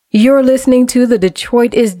You're listening to the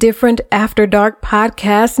Detroit is Different After Dark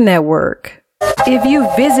Podcast Network. If you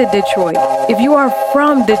visit Detroit, if you are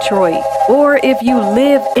from Detroit, or if you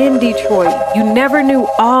live in Detroit, you never knew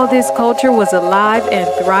all this culture was alive and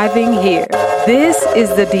thriving here. This is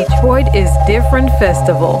the Detroit is Different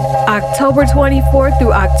Festival. October 24th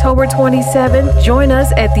through October 27th, join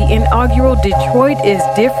us at the inaugural Detroit is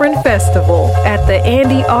Different Festival at the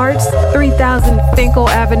Andy Arts, 3000 Finkel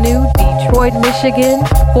Avenue, Detroit, Michigan,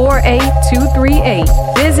 48238.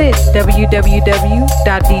 Visit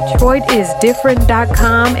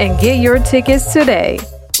www.detroitisdifferent.com and get your tickets today.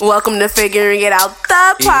 Welcome to Figuring It Out,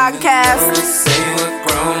 the podcast. Say we're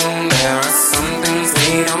grown, there are some things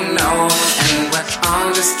we don't know, and we're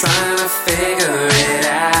all just trying to figure it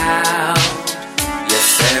out.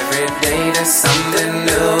 Yes, every day there's something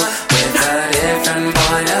new with a different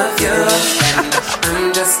point of view, and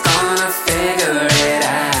I'm just gonna figure it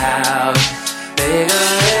out. Figure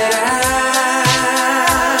it out.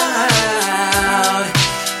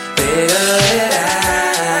 Figure it out.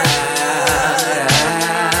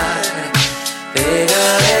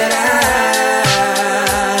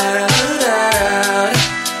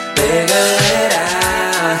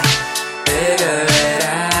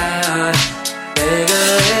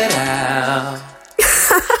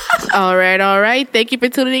 All right. Thank you for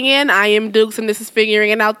tuning in. I am Dukes, and this is Figuring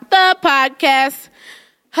It Out, the podcast.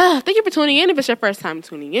 Thank you for tuning in if it's your first time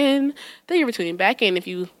tuning in. Thank you for tuning back in if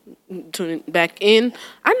you tune back in.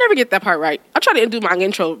 I never get that part right. I try to do my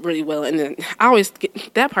intro really well, and then I always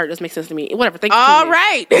get that part doesn't make sense to me. Whatever. Thank you for tuning in. All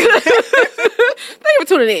right. Thank you for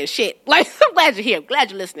tuning in. Shit. Like, I'm glad you're here. I'm glad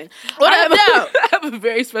you're listening. I have a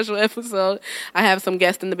very special episode. I have some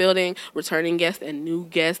guests in the building, returning guests and new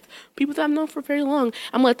guests, people that I've known for very long.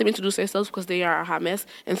 I'm going to let them introduce themselves because they are a hot mess.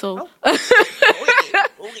 And so...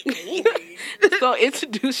 So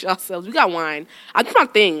introduce yourselves. We got wine. That's my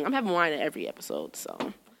thing. I'm having wine in every episode. So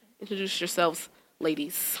introduce yourselves,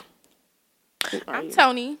 ladies. I'm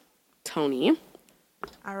Tony. Tony.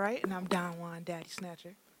 All right, and I'm Don Juan, Daddy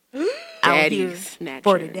Snatcher. Daddy Snatcher.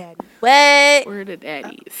 For the daddy. What? We're the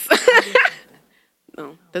daddies.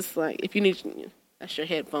 No, that's like, if you need, that's your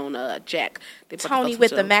headphone jack. They put Tony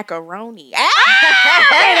with the macaroni.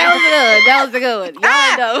 Hey, that was good. That was a good one.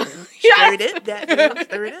 Y'all know. Stirred it.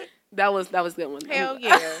 That was a good one. Hell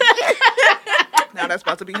yeah. Now that's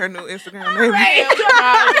about to be her new Instagram name.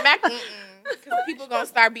 Because people going to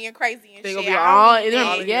start being crazy and They shit. gonna be all in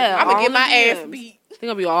them. Yeah. I'm going to all get my in the ass DMs. beat. They're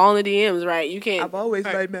gonna be all in the DMs, right? You can't. I've always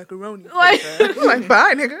liked macaroni. Like- I'm like,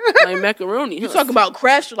 bye, nigga. Like macaroni. You talk about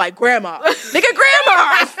crash like grandma. Nigga,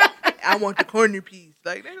 grandma. I want the corner piece.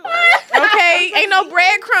 Like, nigga. Okay, ain't no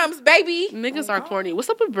breadcrumbs, baby. Niggas are corny. What's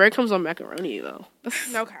up with breadcrumbs on macaroni, though?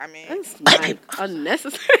 No comment. That's like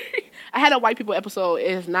unnecessary. I had a white people episode. It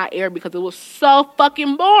is not aired because it was so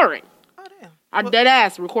fucking boring. Oh, damn. I dead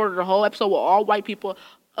ass recorded a whole episode with all white people.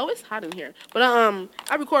 Oh, it's hot in here. But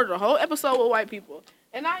I recorded a whole episode with white people,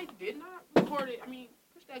 and I did not record it. I mean,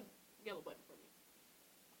 push that yellow button for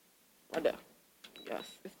me. Right there. Yes,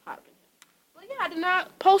 it's hot in here. But yeah, I did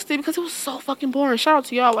not post it because it was so fucking boring. Shout out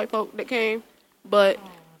to y'all white folk that came, but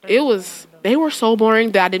they were so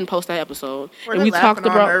boring that I didn't post that episode. Were and they we talked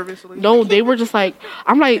laughing all about nervously? No, they were just like,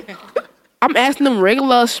 I'm asking them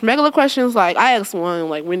regular questions. Like, I asked one,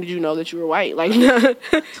 like, when did you know that you were white? Like,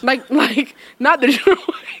 like not that you were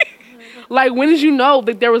white. Like, when did you know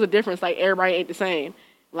that there was a difference? Like, everybody ain't the same.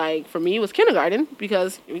 Like, for me, it was kindergarten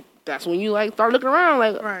because that's when you, like, start looking around.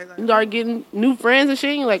 Like, you start getting new friends and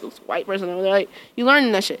shit. And you're like, it's a white person over there. Like, you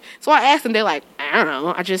learning that shit. So I asked them. They're like, I don't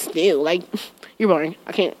know. I just knew. Like, you're boring.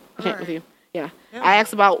 I can't with you. Yeah. I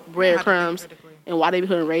asked about breadcrumbs and why they be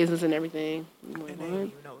putting raisins and everything.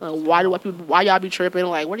 I'm like, what? Why y'all be tripping?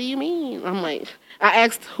 Like, what do you mean? I'm like, I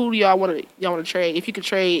asked, who do y'all want to trade? If you could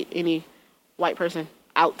trade any white person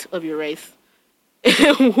out of your race,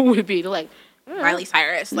 who would it be? They're like, Miley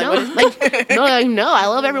Cyrus. no, I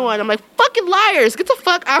love everyone. I'm like, fucking liars, get the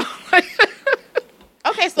fuck out.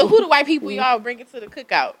 Okay, so who the white people y'all bringing to the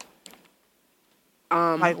cookout?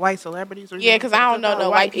 Like white celebrities? Or Yeah, because I don't know no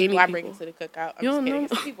white people I people. bring to the cookout. I'm You just don't kidding. know?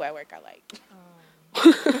 Some people at work I like.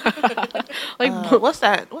 Like, what's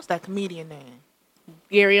that comedian name?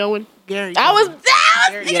 Gary Owen. Gary. I was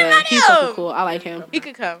Yeah, he's fucking cool. I like him. He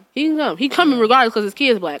could come. He can come. He coming regardless because his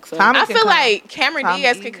kid's black. So. Tommy I can feel come. like Cameron Tommy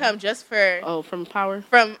Diaz Lee. could come just for Oh, from Power?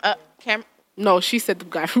 from Cam. No, she said the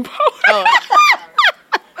guy from Power. Oh.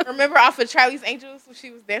 Remember off of Charlie's Angels when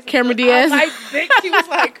she was dancing? Cameron to- Diaz? I think she was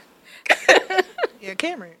like, Yeah,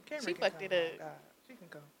 Cameron she can fucked come. it up. God, she can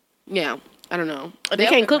come. Yeah, I don't know. They They'll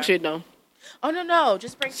can't cook come. shit though. Oh no,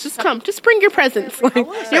 just bring. Just come. Just bring your presents. Like, I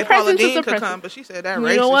your said Paula presents is Dean a could present. come, but she said that You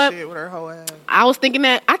racist know what? shit with her whole ass. I was thinking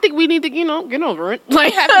that. I think we need to, get over it.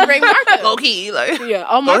 Like, have to bring Martha. Low key, like yeah.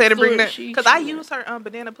 Oh, go ahead and bring Stewart, that she- because I she- use her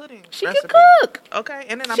banana pudding. She recipe. can cook. Okay,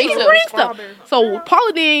 and then I She put can a bring little stuff. strawberry. So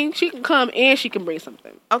Paula Dean, she can come and she can bring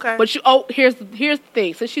something. Okay, But here's the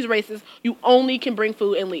thing. Since she's racist, you only can bring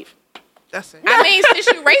food and leave. that's it. I mean, since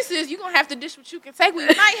you racist, you gonna have to dish what you can take. We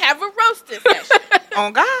might have a roasting session. Oh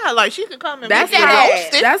God, like she could come and That's make it how.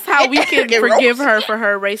 roasted. That's how we can Get forgive roasted. her for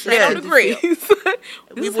her racist Yeah. tendencies. This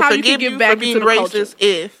We is will how you forgive can get you back for being into the racist culture.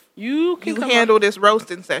 if You can you come handle this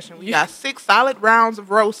roasting session. We got 6 solid rounds of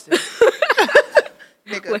roasting.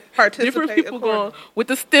 Nigga, Like, participate. different people accordingly. going with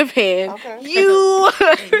the stiff hand. Okay. You You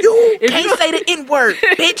If can't you- say the N word,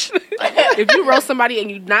 bitch. if you roast somebody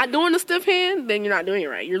and you're not doing the stiff hand, then you're not doing it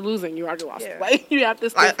right. You're losing. You already lost. Yeah. Like you have to.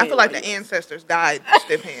 Stiff Like, I feel like hand. the ancestors died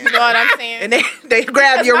stiff hand. You know what I'm saying? And they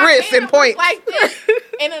grab your My wrist hand and point. was like this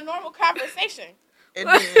in a normal conversation. And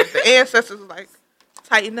then the ancestors was like,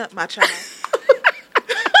 tighten up, my child.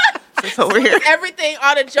 It's over here. Everything,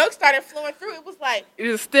 all the jokes started flowing through. It was like,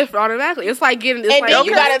 It's stiff automatically. It's like getting. It's and like then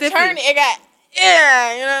you getting gotta stiffy. turn it. It got,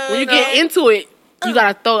 yeah, you know. When you get into it, you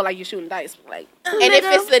gotta throw it like you're shooting dice. Like, and if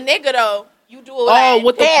it's the nigga though, you do it. Oh, like,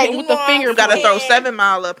 with the- yeah, with you the know finger You gotta what throw I'm saying? 7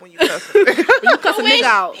 Mile up when you cuss them. when you cuss a Who is nigga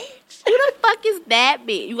out, who the fuck is that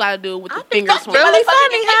bitch? You gotta do it with the finger Fuck point. really motherfucking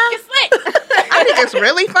funny, dick huh? is slick. I think it's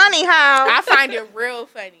really funny how. I find it real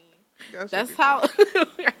funny. That's how.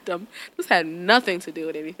 This had nothing to do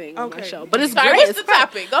with anything on my Okay. show, but it's Sorry, great. what's It's the fun.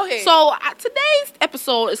 topic? Go ahead. So today's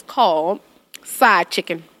episode is called Side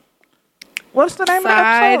Chicken. What's the name of the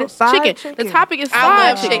Side episode? chicken. The topic is I side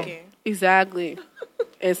love chicken. chicken. Exactly.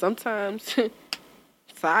 And sometimes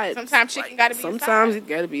side. Sometimes chicken gotta be a Sometimes side. it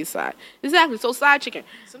gotta be a side. Exactly. So side chicken.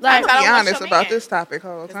 Sometimes Like, I Be don't want honest your about man. this topic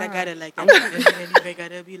whole time. like that. They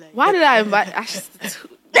gotta be like. why did I invite?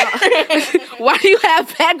 Why do you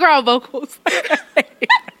have background vocals? Because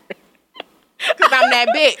I'm that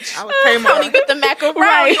bitch. I was came Tony on. with the macaroni.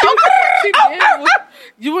 Right. She did.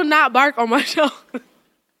 You will not bark on my show.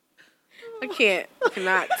 I can't. I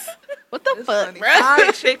cannot. What the fuck, Funny. bro?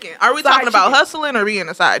 Side chicken. Are we Side talking about chicken. hustling or being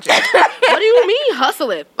a side chicken? What do you mean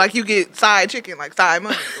hustling? Like you get side chicken, like side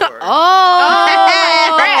money. Or,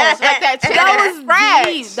 Oh, Fresh, like that chicken. that was fresh.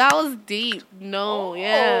 deep. That was deep. No,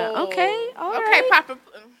 yeah. Okay. All Okay, right. Papa.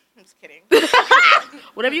 I'm just kidding.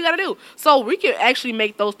 Whatever you gotta do. So we can actually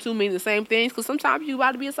make those two mean the same things because sometimes you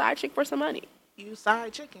about to be a side chick for some money. use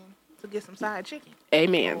side chicken to get some side chicken.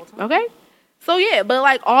 Amen. Okay. So yeah, but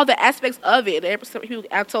like all the aspects of it.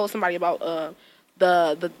 I told somebody about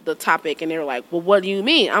the topic, and they were like, "Well, what do you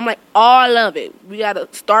mean?" I'm like, all of it. We gotta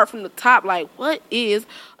start from the top. Like, what is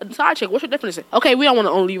a side chick? What's your definition? Okay, we don't want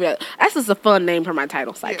to only leave it. That's just a fun name for my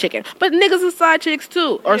title, side Yeah. chicken. But niggas is side chicks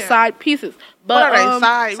too, or Yeah. side pieces. What But are they?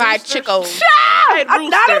 Side Side roosters? chickos. Side I'm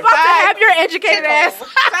not roosters. about to Side have your educated ass.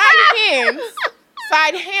 Side hens.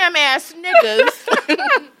 Side ham ass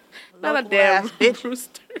niggas. Not a Local damn ass bitch.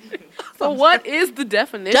 rooster. So what is the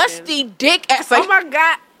definition? Dusty dick ass. Oh Like, my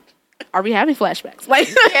god. Are we having flashbacks? Like,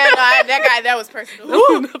 yeah, no, that guy, that was personal.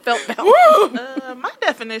 My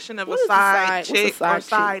definition of What a is a side side- what's a chick side or chick?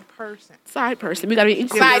 side person. Side person. We gotta be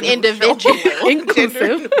inclusive. Side individual.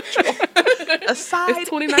 Inclusive. A side It's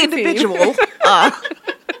 2019. individual.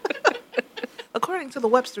 According to the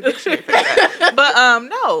Webster Dictionary. But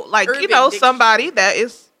no, like Urban you know, Dictionary. somebody that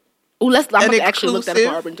is, Ooh, I'm An gonna actually look that up exclusive-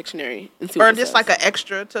 on Urban Dictionary and see or what it just says. like an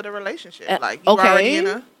extra to the relationship. Uh, Like you okay. already in a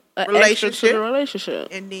An extra to relationship, the relationship.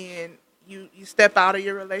 and then you step out of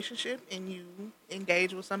your relationship and you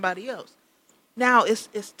engage with somebody else. Now it's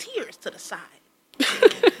tiers to the side.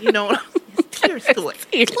 You know, it's tiers to it.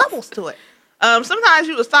 It's Tiers. levels to it. Sometimes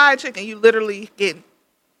you a side chick and you literally get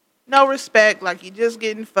no respect, like you just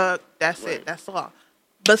getting fucked. That's Right. it. That's all.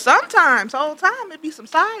 But sometimes, whole time, it be some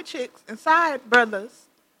side chicks and side brothers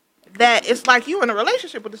that it's like you in a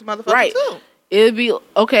relationship with this motherfucker Right. too. It'd be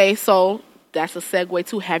okay. So that's a segue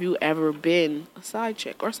to: have you ever been a side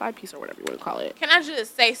chick or a side piece or whatever you want to call it? Can I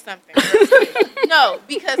just say something? real quick? No,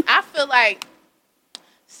 because I feel like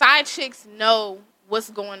side chicks know what's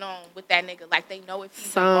going on with that nigga. Like they know if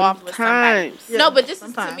he's involved with somebody. Sometimes. Yeah, No, but this is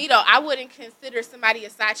sometimes. to me though. I wouldn't consider somebody a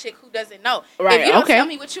side chick who doesn't know. Right, If you don't okay. tell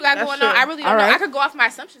me what you got That's going on, true. I really don't All know. right. I could go off my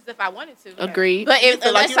assumptions if I wanted to. Agreed. But if,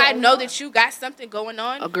 feel like unless you're I the know only that you got something going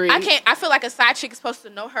on, Agreed. I can't. I feel like a side chick is supposed to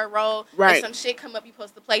know her role. Right. If some shit come up, you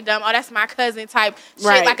supposed to play dumb. Oh, that's my cousin type shit.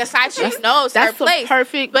 Right. Like a side chick knows That's her a place.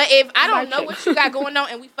 perfect But if I don't side know chick. what you got going on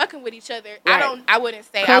and we fucking with each other, Right. I wouldn't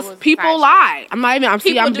say I Because was. a people side chick. lie. I'm not even.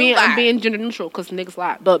 People do I'm lie. being gender neutral because niggas niggas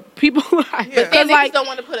lie. But people lie. Yeah. But then Because, niggas don't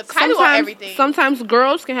want to put a title on everything. Sometimes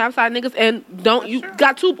girls can have side niggas and don't. You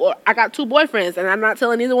got two. I got two boyfriends, and I'm not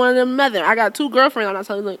telling either one of them nothing. I got two girlfriends. I'm not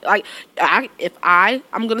telling them. Like,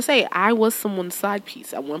 I'm gonna say I was someone's side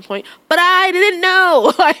piece at one point, but I didn't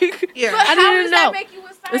know. Like, Yeah. But I how didn't does know. that make you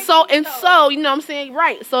a side And piece, so, you know what I'm saying?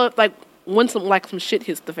 Right. So if, like, when some shit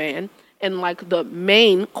hits the fan and like the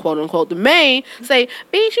main, quote unquote, the main say,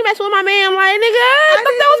 bitch, you messing with my man. I'm like, nigga, I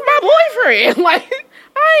thought that was my boyfriend. Like,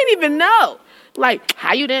 I didn't even know. Like,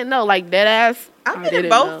 how you didn't know? Like, dead ass. I've I been in didn't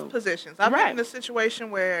both know. positions. I've Right. been in a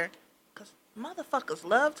situation where, because motherfuckers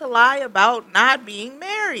love to lie about not being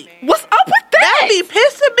married. What's up with That that? be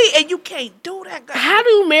pissing me, and you can't do that. Girl. How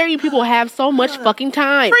do married people have so much fucking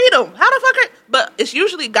time? Freedom. How the fuck? But it's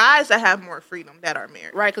usually guys that have more freedom that are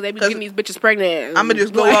married. Right, because they be getting these bitches pregnant. I'm gonna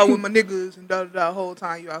just go out with my niggas and the whole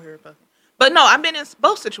time you out here fucking. But no, I've been in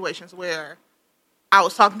both situations where I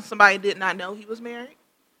was talking to somebody did not know he was married,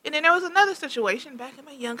 and then there was another situation back in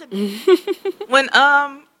my younger days when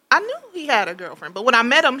I knew he had a girlfriend, but when I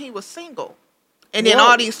met him, he was single, and then Whoa.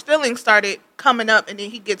 all these feelings started coming up, and then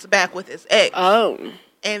he gets back with his ex, Oh.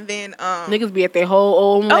 and then Niggas be at their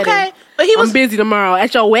whole own wedding. okay, but he was I'm busy tomorrow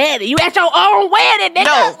at your wedding. You at your own wedding, nigga.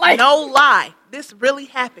 no, Like, no lie. This really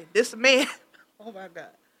happened. This man, oh my God,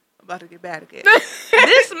 I'm about to get bad again.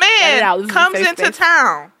 This it man out. This is a comes safe into space.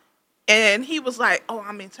 town, and he was like, "Oh,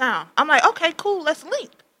 I'm in town." I'm like, "Okay, cool, let's link."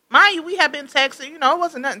 Mind you, we had been texting. You know, it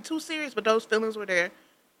wasn't nothing too serious, but those feelings were there.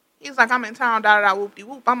 He's like, "I'm in town, da da da, whoop de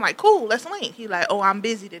whoop." I'm like, "Cool, let's link." He like, "Oh, I'm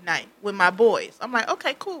busy tonight with my boys." I'm like,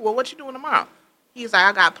 "Okay, cool. Well, what you doing tomorrow?" He's like,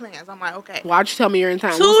 "I got plans." I'm like, "Okay." why'd you tell me you're in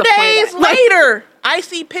town? 2 What's the point of days that? later, I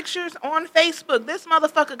see pictures on Facebook. This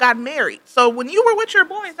motherfucker got married. So when you were with your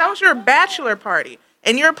boys, that was your bachelor party.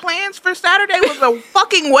 And your plans for Saturday was a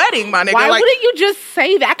fucking wedding, my nigga. Why like, wouldn't you just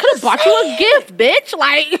say that? I could have bought you a gift, bitch.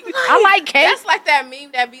 Like, I like cake. That's like that meme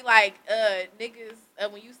that be like, niggas,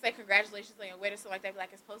 when you say congratulations on your wedding, something like that, be like,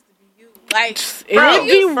 it's supposed to be you. Like, It'll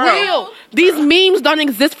be bro. real. These memes don't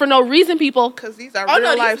exist for no reason, people. because these are oh real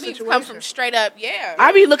no, life these memes situations. come from straight up, yeah.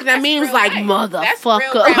 I be looking at That's memes real like, life. That's real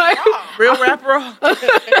motherfucker. rap Like, raw. Real rap raw.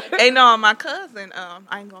 Hey, no, my cousin,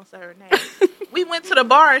 I ain't gonna say her name. We went to the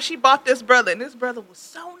bar and she bought this brother, and this brother was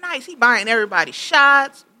so nice. He buying everybody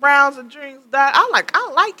shots, rounds of drinks. That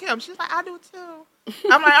I like him. She's like, I do too.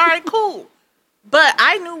 I'm like, all right, cool. But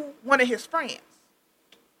I knew one of his friends,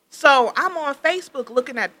 so I'm on Facebook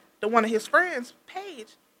looking at one of his friends' page.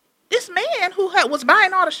 This man who was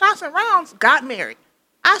buying all the shots and rounds got married.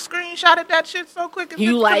 I screenshotted that shit so quick and You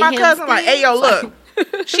sent it to like my him cousin like, still? hey, yo,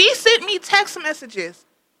 look. She sent me text messages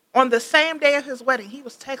on the same day of his wedding. He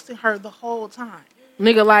was texting her the whole time.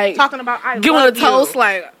 nigga, like, Talking about, I giving a love you. toast,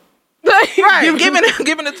 like, Right,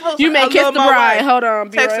 giving a toast. You like, may I kiss love the my bride. wife. Hold on.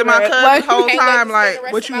 Be Texting right my back. cousin Like, the whole Can't wait time, to spend like, the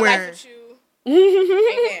rest what of you my life wearing? with you.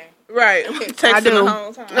 Amen. Right, texting do. the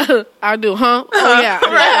whole time. I do, huh? Oh, yeah.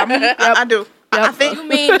 Right. I do. I Yep. think You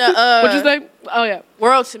mean the What'd you say? Oh, yeah.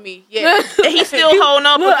 world to me? Yeah. he's still holding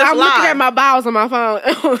up Look, with this I'm lie. looking at my bowels on my phone.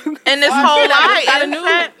 And this whole lie gotta is know.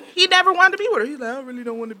 that he never wanted to be with her. He's like, I really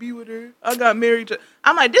don't want to be with her. I got married to.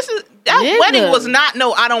 I'm like, that Nigga. wedding was not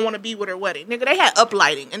no. I don't want to be with her wedding, nigga. They had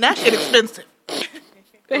uplighting, and that shit expensive.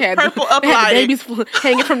 They had Purple they had the uplighting. babies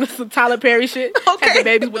hanging from the Tyler Perry shit. Had Okay. the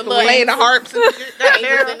babies with The the little Playing the wings. harps and shit. That Angels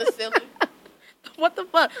hair. in the ceiling. What the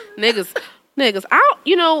fuck? Niggas. I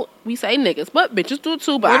don't, we say niggas, but bitches do it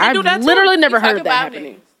too, but Women I've do that too. literally never We talk heard of that about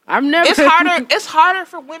happening. niggas. I've never. It's harder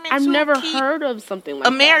for women I've to never keep heard of something like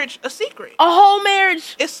a that. marriage a secret. A whole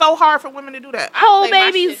marriage. It's so hard for women to do that. Whole Like, my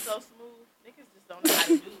shit babies. so smooth. Niggas just don't know how to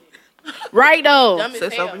do it. Right though. Dumb as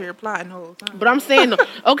Sis hell. over here plotting the whole time. But I'm saying,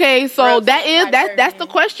 okay, so Bro, that is like that's the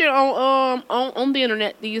Birdman. question on the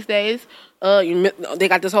internet these days. They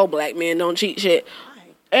got this whole black men don't cheat shit.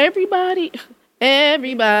 Everybody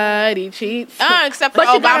cheats. Except for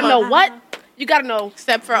But you gotta Obama. know what? You gotta know.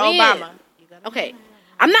 Except for when. Obama. Okay,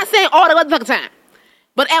 I'm not saying all the other time,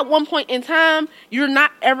 but at one point in time, you're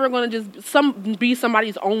not ever gonna just be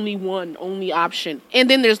somebody's only option. And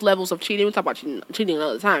then there's levels of cheating. We talk about cheating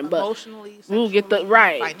another time, but Emotionally, we'll get the sexually,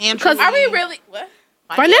 right financially. because Are we really? What?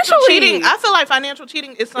 financially cheating. I feel like financial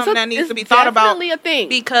cheating is something that needs it's to be thought about. definitely a thing.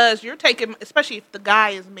 Because you're taking, especially if the guy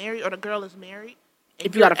is married or the girl is married. and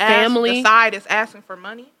If you got a you're asked- family. the side is asking for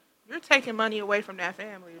money. You're taking money away from that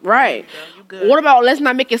family. Right. You good. What about let's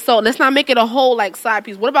not make it a whole like side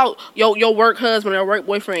piece. What about your work husband or work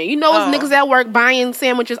boyfriend? You know, it's Oh. niggas at work buying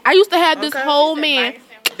sandwiches. I used to have this Okay. whole man.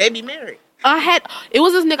 They be married. It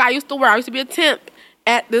was this nigga I used to be a temp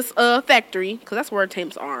at this factory because that's where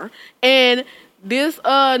temps are. And this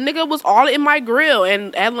nigga was all in my grill,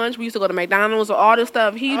 and at lunch we used to go to McDonald's or all this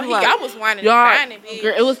stuff. He was like, y'all was whining y'all, and dining, bitch.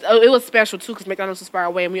 girl, it was special too because McDonald's was far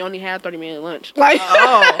away and we only had 30-minute lunch. Like,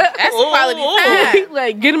 That's quality time.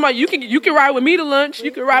 like get him on. You can ride with me to lunch.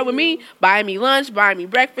 You can ride with me. Buy me lunch. Buy me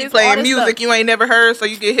breakfast. You playing all this music stuff. you ain't never heard, so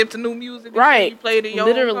you get hip to new music. Right, You played in your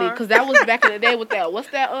literally, own because that was back in the day with that. What's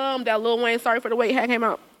that? That Lil Wayne "Sorry for the Wait" had came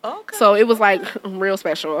out. Okay. So it was like real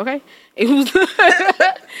special. Okay, it was,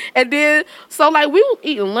 and then so like we were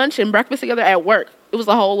eating lunch and breakfast together at work. It was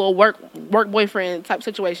a whole little work boyfriend type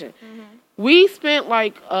situation. Mm-hmm. We spent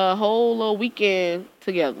like a whole little weekend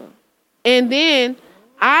together, and then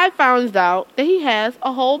I found out that he has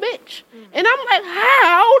a whole bitch, and I'm like,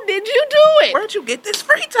 how did you do it? Where'd you get this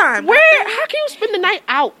free time? Where? How can you spend the night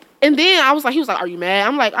out? And then I was like, he was like, are you mad?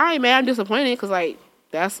 I'm like, I ain't mad. I'm disappointed because like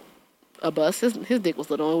that's a bust. His dick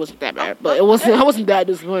was little. It wasn't that bad, but it wasn't. I wasn't that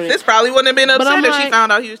disappointed. This probably wouldn't have been But upset I'm if she like-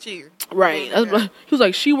 found out he was cheating. Right. He was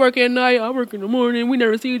like, she work at night, I work in the morning. We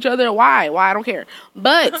never see each other. Why? I don't care.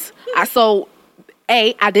 But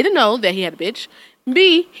A, I didn't know that he had a bitch.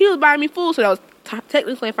 B, he was buying me food, so that was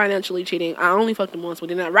technically financially cheating. I only fucked him once. We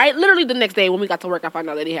did not. Right? Literally the next day when we got to work, I found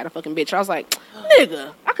out that he had a fucking bitch. I was like,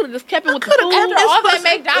 nigga, I could have just kept it with the food. After all that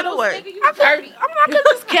pussy McDonald's, away. nigga, you dirty. I could have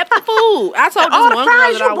just kept the food. I told All this the one girl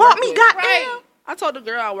fries that I you bought worked me, with. goddamn. Right. I told the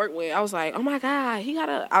girl I work with, I was like, oh my God, he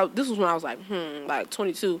got this was when I was like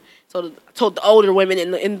 22. So I told the older women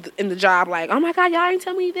in the job, like, oh my God, y'all ain't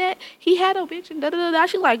tell me that he had a bitch and da-da-da-da.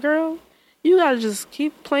 She like, girl, you gotta just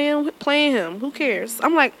keep playing him. Who cares?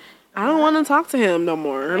 I'm like, I don't want to talk to him no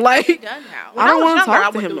more. Like, Done now. I don't was want to younger, I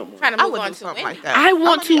talk to would him do- no more. Trying to I move would on do to something women. like that. I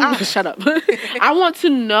want I'm to gonna be shut up. I want to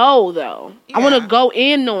know though. I want to Yeah. go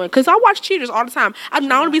in knowing because I watch cheaters all the time. I don't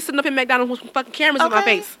want to be sitting up in McDonald's with some fucking cameras in my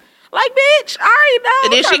Okay. face. Like, bitch, I already know.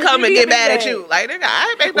 And then she I'm trying to come and be get a mad bitch at you. ass. Like, nigga, I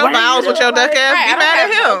ain't make no Right. vows with your duck ass. Right, Be I don't mad have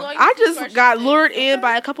at no him. loyalty I to just person. got lured in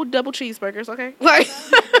by a couple double cheeseburgers. Okay, like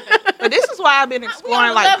But this is why I've been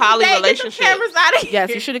exploring like poly relationships. Cameras out of here. yes,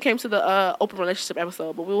 you should have came to the open relationship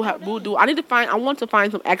episode, but we'll do. I want to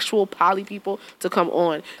find some actual poly people to come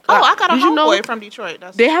on. Oh, I got a Did you know homeboy from Detroit.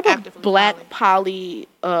 That's they have a actively black poly.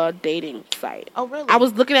 poly dating site. Oh, really? I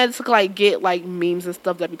was looking at it to like get like memes and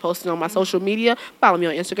stuff that be posted on my social media. Follow me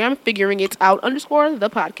on Instagram, figuring it out _ the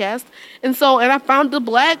podcast. And I found the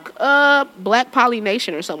black poly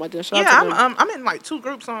nation or something like that. Shout out to Yeah, them. I'm in like 2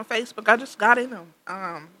 groups on Facebook. I just got in them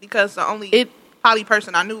because the only It- poly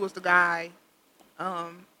person I knew was the guy.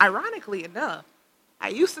 Ironically enough, I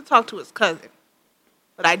used to talk to his cousin,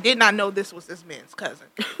 but I did not know this was this man's cousin.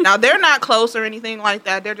 Now they're not close or anything like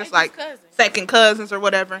that. They're just They're like just cousins. second cousins or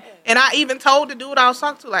whatever. And I even told the dude I was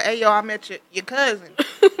talking to, like, "Hey, yo, I met your cousin,"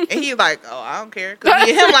 and he's like, "Oh, I don't care," because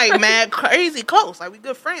me and him like mad crazy close. Like we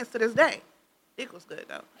good friends to this day. Dick was good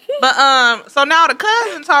though. But so now the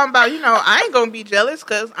cousin talking about, I ain't gonna be jealous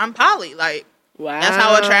because I'm poly. Like Wow. that's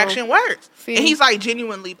how attraction works. See? And he's like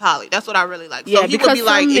genuinely poly. That's what I really like. Yeah, So he would because be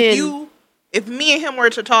like, some men- if me and him were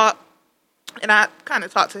to talk, and I kind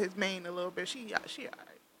of talked to his main a little bit. She alright.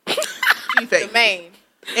 She The fake. main.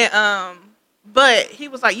 And but he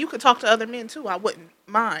was like, you could talk to other men too. I wouldn't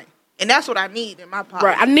mind. And that's what I need in my poly.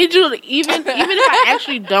 Right. I need you to even if I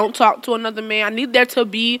actually don't talk to another man, I need there to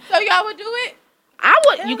be. So y'all would do it? I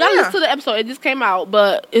would. You gotta yeah. listen to the episode. It just came out,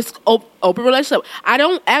 but it's open relationship. I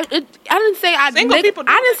didn't say I. Single people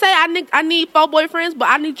do I didn't say I need 4 boyfriends, but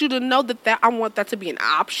I need you to know that I want that to be an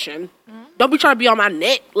option. Mm-hmm. Don't be trying to be on my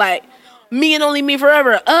neck like me and only me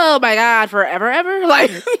forever. Oh my God, forever ever.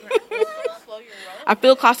 Like Slow your roll. I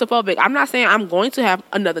feel claustrophobic. I'm not saying I'm going to have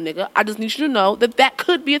another nigga. I just need you to know that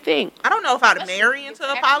could be a thing. I don't know if I'd marry into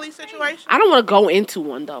a poly situation. I don't want to go into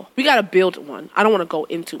one though. We gotta build one. I don't want to go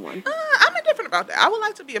into one. I'm indifferent about that. I would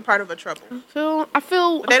like to be a part of a trouble. I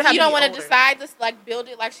feel. They'd have You to don't be want to older. decide to like build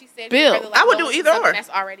it like she said. Build. You'd rather, like, I would go do into either something or. That's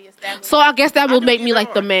already established. So I guess that will do make me either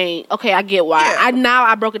like the or. main. Okay, I get why. Yeah.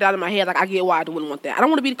 I broke it down in my head. Like I get why I wouldn't want that. I don't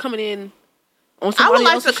want to be coming in on I somebody would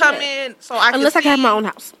like else's to come shit. in so I Unless I can can have see my own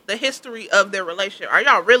house. the history of their relationship. Are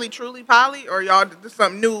y'all really truly poly, or y'all just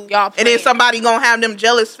something new? Y'all and then playing. somebody gonna have them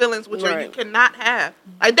jealous feelings, which are you Right. cannot have.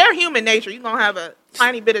 Like they're human nature. You gonna have a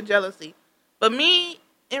tiny bit of jealousy. But me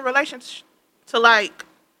in relation to like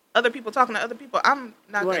other people talking to other people, I'm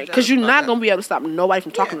not. Right, because you're not gonna be able to stop nobody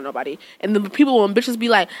from talking to nobody. And the people when bitches be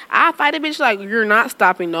like, I fight a bitch, like you're not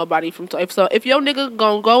stopping nobody from. If your nigga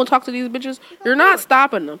gonna go and talk to these bitches, you're not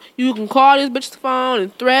stopping them. You can call these bitches phone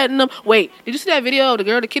and threaten them. Wait, did you see that video of the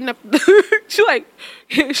girl that kidnapped?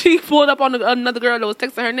 she pulled up on another girl that was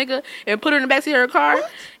texting her nigga and put her in the backseat of her car,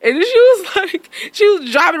 and then she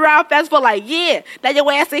was driving around fast for like, yeah, that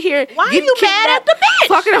your ass in here. Why getting you mad at the bitch?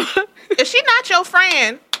 Talking about. If she not your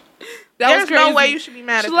friend, There's crazy. no way you should be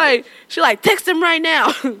mad at me. She like, text him right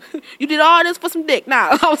now. You did all this for some dick.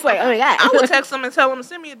 Nah. I was like, oh my God. I would text him and tell him to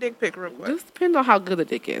send me a dick pic real quick. Just depends on how good the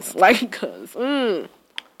dick is. Like, cause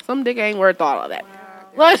some dick ain't worth all of that.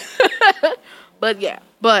 Like, but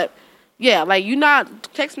yeah, like you not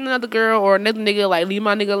texting another girl or another nigga like leave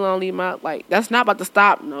my nigga alone, leave my like that's not about to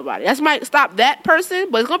stop nobody. That might stop that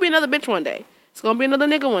person, but it's gonna be another bitch one day. It's gonna be another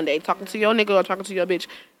nigga one day talking to your nigga or talking to your bitch.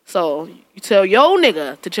 So you tell your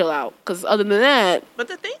nigga to chill out, cause other than that. But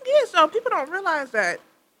the thing is, though, people don't realize that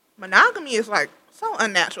monogamy is like so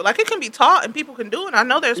unnatural. Like it can be taught and people can do it. I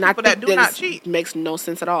know there's people that do not cheat. Makes no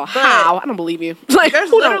sense at all. How? I don't believe you. Like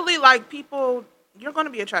there's literally like people you're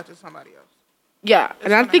gonna be attracted to somebody else. Yeah,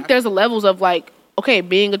 and I think there's levels of like, okay,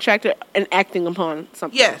 being attracted and acting upon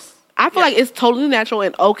something. Yes. I feel like it's totally natural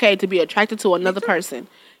and okay to be attracted to another person.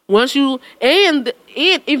 Once you, and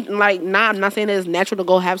if like, I'm not saying that it's natural to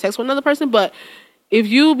go have sex with another person, but if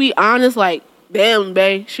you be honest, like, damn,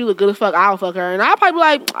 babe, she look good as fuck, I'll fuck her. And I'll probably be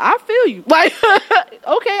like, I feel you. Like,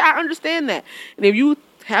 okay, I understand that. And if you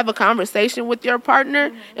have a conversation with your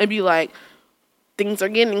partner and be like, things are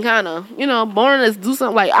getting kind of, boring. Let's do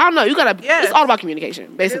something. Like, I don't know. You gotta. Yes. It's all about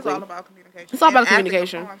communication, basically. It is all about communication. It's all about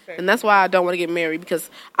communication, and that's why I don't want to get married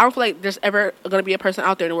because I don't feel like there's ever gonna be a person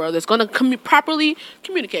out there in the world that's gonna properly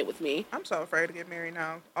communicate with me. I'm so afraid to get married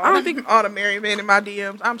now. I don't think all the married men in my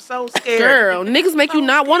DMs. I'm so scared. Girl, niggas make you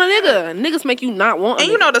not want a nigga. Niggas make you not want.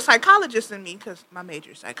 And the psychologist in me, because my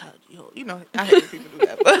major is psychology. I hate when people do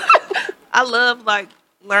that, but I love like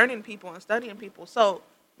learning people and studying people. So.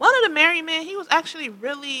 One of the married men, he was actually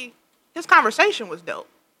his conversation was dope.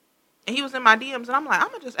 And he was in my DMs, and I'm like, I'm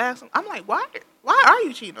going to just ask him. I'm like, why are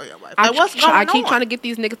you cheating on your wife? Like, what's going on? I keep trying to get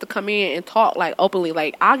these niggas to come in and talk, like, openly.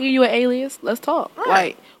 Like, I'll give you an alias. Let's talk.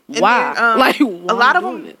 Right. Like, why? Then, like, a lot of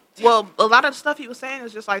them, a lot of the stuff he was saying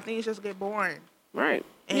is just like, things just get boring. Right.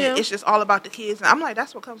 And it's just all about the kids. And I'm like,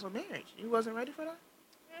 that's what comes with marriage. You wasn't ready for that?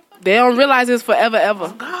 They don't realize it's forever, ever.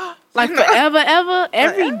 Oh, God. Like, forever, ever,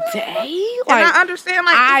 every day? Like, and I understand,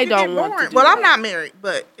 like, I if you don't get want bored. to do well, that. I'm not married,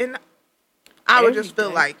 but I would just feel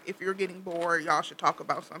day. like if you're getting bored, y'all should talk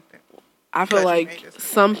about something. I feel like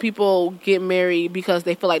some people get married because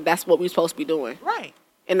they feel like that's what we're supposed to be doing. Right.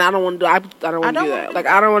 And I don't want to do. I don't want to do that. Like,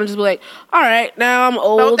 I don't want to just be like, all right, now I'm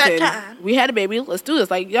old and time. we had a baby. Let's do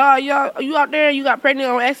this. Like, y'all, you out there? You got pregnant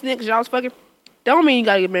on accident because y'all was fucking. Don't mean you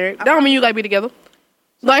gotta get married. Don't mean you gotta be together.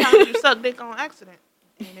 Like, sometimes you suck dick on accident,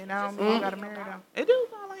 and then I don't mean you gotta marry them. It do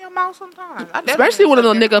fall in your mouth sometimes. Especially when a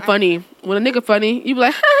nigga funny. When a nigga funny, you be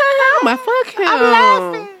like, I'ma fuck him. I'm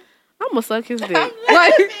laughing. I'ma suck his dick.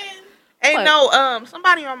 Like,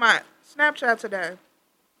 somebody on my Snapchat today.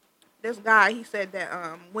 This guy, he said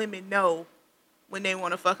that women know when they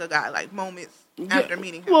want to fuck a guy, like moments after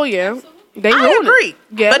meeting him. Well, yeah. I agree.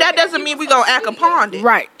 Yeah. But that doesn't mean we gonna act upon it.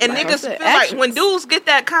 Right. And Like niggas I said, feel like actions. when dudes get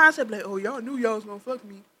that concept, like, oh, y'all knew y'all was gonna fuck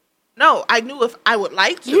me. No, I knew if I would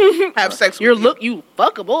like to have sex with you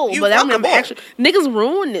fuckable. But that mean actually niggas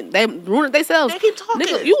ruin it. They ruin it themselves. They keep talking.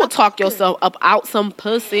 Nigga, you will talk yourself up out some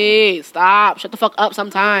pussy. Stop. Shut the fuck up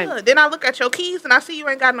sometime. Yeah. Then I look at your keys and I see you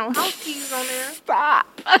ain't got no house keys on there.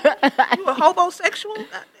 Stop. You a homosexual?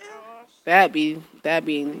 Goddamn. That'd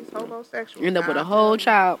be Homosexual. you end up with a whole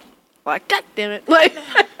child. Like, God damn it. Like,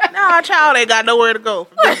 now our child ain't got nowhere to go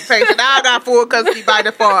for visitation. Now I got full custody by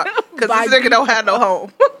default because this nigga don't have no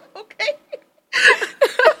home. Okay.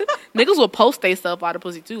 niggas will post they stuff out of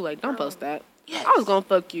pussy too. Like, don't post that. Yes. I was gonna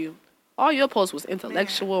fuck you. All your posts was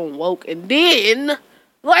intellectual and woke, and then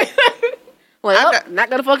like, not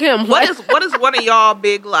gonna fuck him. What is one of y'all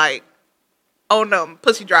big like? Oh no,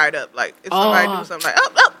 pussy dried up. Like if somebody do something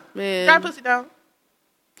like, man, dry pussy down.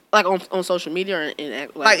 Like on social media or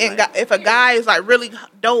if a guy is like really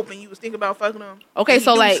dope and you was thinking about fucking him. Okay,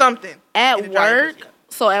 so do like something at work.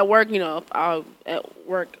 So at work,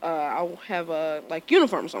 I'll have like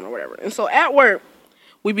uniforms on or whatever. And so at work,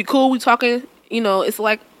 we be cool. We talking. It's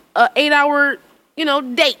like a 8-hour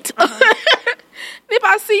date. If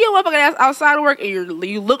I see you motherfucking outside of work and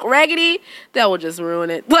you look raggedy, that will just ruin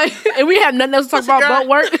it. Like, and we have nothing else to talk about but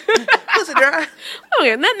work. Pussy dry.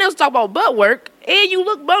 Okay, nothing else to talk about but work, and you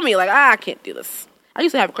look bummy. Like, I can't do this. I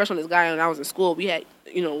used to have a crush on this guy when I was in school. We had,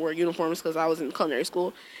 wear uniforms because I was in culinary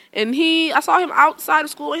school. And I saw him outside of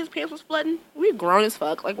school and his pants was flooding. We grown as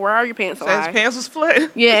fuck. Like, where are your pants so high? His pants was flooding.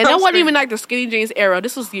 Yeah, and that wasn't even like the skinny jeans era.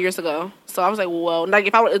 This was years ago. So I was like, well, like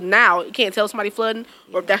if I was now, you can't tell somebody flooding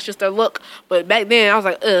or if that's just their look. But back then, I was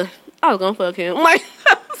like, I was gonna fuck him. Like,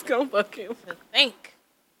 I was gonna fuck him. Think.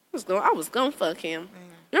 I was gonna fuck him.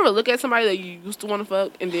 You ever look at somebody that you used to want to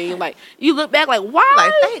fuck and then you look back like, why?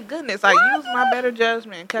 Like, thank goodness I used my better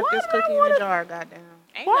judgment and kept this cookie in the jar, goddamn.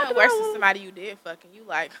 Ain't nothing worse than somebody you did fucking. You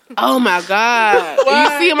like, Oh my god!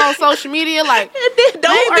 You see him on social media, like Those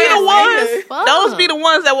be the ones. Those be the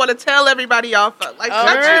ones that want to tell everybody y'all fuck. Like,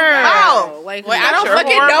 shut your mouth. like boy, I don't your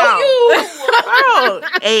fucking whore know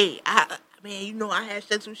Bro, hey, man, you know I had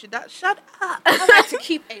sex with your dog. Shut up. you. I like to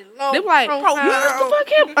keep a low they like, profile. you used to fuck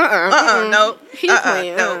him? No. He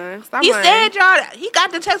playing. No. Stop He lying. said y'all. He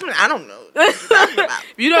got the text me. I don't know. What you talking about.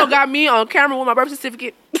 You don't got me on camera with my birth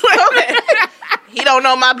certificate. Okay. He don't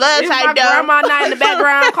know my blood If my type, though. grandma not in the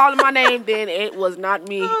background calling my name, then it was not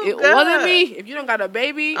me. Oh, it God. wasn't me. If you don't got a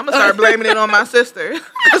baby, I'm gonna start blaming it on my sister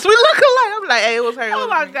because we look alike. I'm like, hey, it was her. It Oh was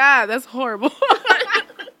my me. god, that's horrible.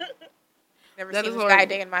 Never That seen is this guy horrible.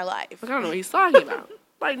 day in my life. I don't know what he's talking about.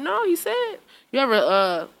 Like, no, he said. You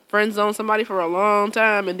ever friend zone somebody for a long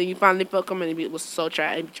time and then you finally fuck them and it was so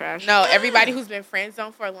trash? No, everybody who's been friend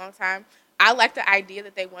zoned for a long time, I like the idea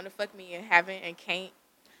that they want to fuck me and haven't and can't.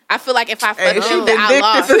 I feel like if I fuck Hey, them, she that I vindictive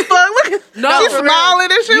lost. as fuck. Look at No, she's for real. smiling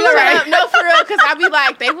and shit. You Look right. at No, for real, because I be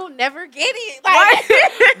like, they will never get it. Like,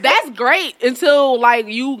 Right? That's great until like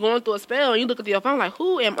you going through a spell and you look at your phone like,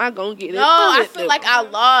 who am I gonna get? no, I feel like I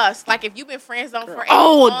lost. Like if you've been friend zoned for a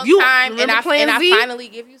Oh, long you time and remember Plan I Z? finally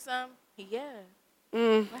give you some, yeah.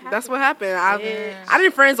 That's what happened. Yeah. I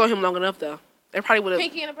didn't friend zone him long enough though. They probably would have.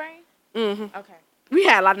 Pinky in the brain. Mm-hmm. Okay. We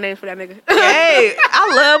had a lot of names for that nigga. Hey,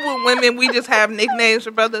 I love when women, we just have nicknames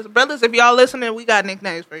for brothers. Brothers, if y'all listening, we got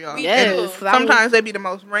nicknames for y'all. We Yes. do. 'Cause I was- Sometimes they be the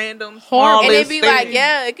most random, Horrible. And smallest it be like, things.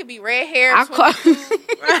 yeah, it could be red hair. I call,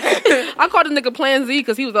 22. I called the nigga Plan Z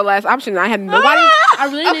because he was the last option. I had nobody. I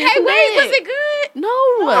really Okay, didn't wait, was it? it good? No.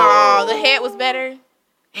 Oh, the head was better.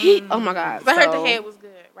 He. Oh my god. I heard so- the head was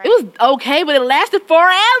good. Right? It was okay, but it lasted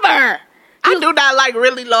forever. I do not like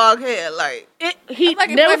really long hair. Like, like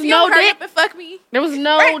There if was you no don't hurry dick. up and fuck me There was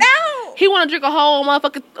no. right now. He want to drink a whole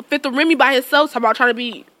motherfucking fifth of Remy by himself. Talking about trying to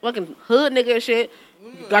be fucking hood nigga and shit.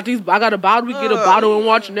 Got these. I got a bottle. We get a bottle and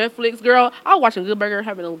watch Netflix. Girl, I was watching Good Burger,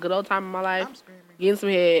 having a good old time in my life, I'm screaming. getting some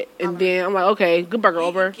head, and then I'm like, okay, Good Burger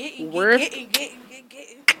over. Where's Getting.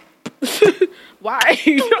 why?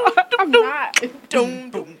 I'm not. Doom,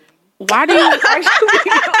 doom. Why do you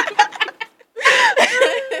actually?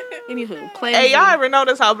 Anywho, Plan Hey, Z. y'all ever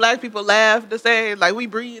notice how black people laugh the same? Like, we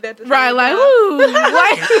breathe at the same Right, time. like, woo.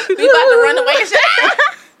 Like, You about to run away and shit?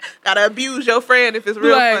 Gotta abuse your friend if it's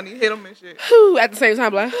real Right. funny. Hit them and shit. whew, at the same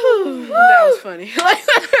time, like, whew, that was funny. Like,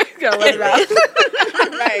 gotta let it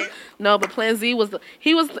out. Right. No, but Plan Z was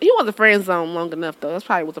he wasn't friend zone long enough though. That's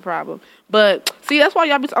probably was the problem. But see, that's why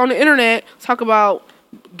y'all be on the internet talk about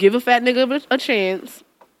give a fat nigga a chance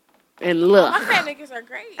and look. My fat niggas are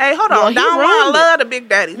great. Hey, hold Well, on. he Don ruined Juan it. love the big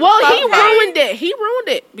daddies. Well, Let's he talk about it. ruined it. He ruined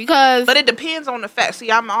it because But it depends on the fact.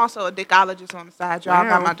 See, I'm also a dickologist on the side. Y'all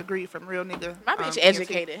got Wow. my degree from Real Nigga. My bitch PNC.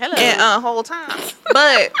 educated. Hello. And whole time.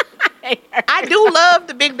 But I do love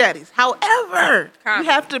the big daddies. However, Calm you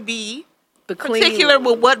have to be the clean. particular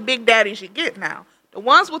with what big daddies you get now. The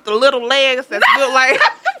ones with the little legs that's built like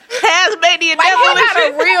Tasmanian Like, devil he and got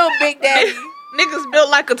shit. a real big daddy. Niggas built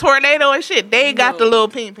like a tornado and shit. They ain't got the little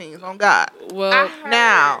ping-pings on God. Well,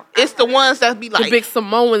 Now, it's the ones that be like, the big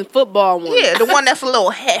Samoan football one. yeah, the one that's a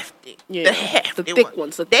little hefty. Yeah, The hefty the thick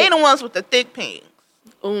ones, the They thick- the ones with the thick pings.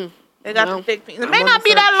 Mm. They got Well, the thick pings. It I'm may on not the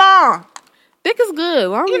be that long. Thick is good.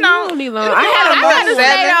 Long, You know, don't need long. it'll I be had like a a moment. month.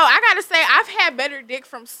 I gotta say, I've had better dick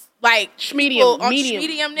from like Medium, people on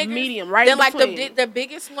medium, niggas medium, right Then in like between. the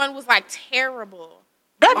biggest one was like terrible.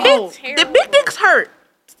 That Oh, big, the big dicks hurt.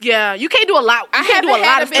 Yeah, you can't do a lot. You I can't do a haven't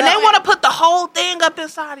lot had of a big- And stuff. they want to put the whole thing up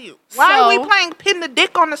inside of you. Why are we So- playing pin the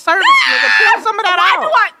dick on the cervix, nigga? Pull some of that Why out.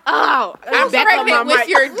 do I? Oh, I'm back on pregnant my with mic.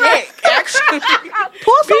 your dick. Actually,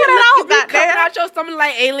 Pull some of that out, You coming goddamn. out your stomach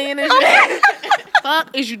like alien and shit. Fuck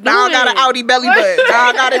is you doing? Now I got an Audi belly button. Now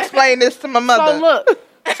I gotta explain this to my mother. So look,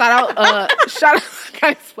 shout out. I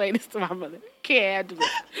gotta explain this to my mother. Can't do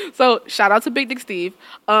this. So shout out to Big Dick Steve.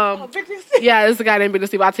 Yeah, this is a guy named Big Dick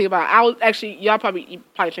Steve. I'll tell you about it. I was actually you probably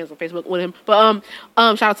changed on Facebook with him, but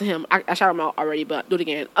shout out to him. I shout him out already, but do it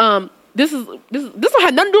again. This don't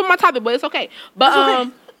have nothing to do with my topic, but it's okay. But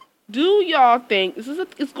do y'all think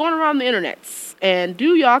it's going around the internet? And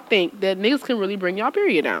do y'all think that niggas can really bring y'all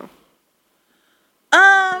period down?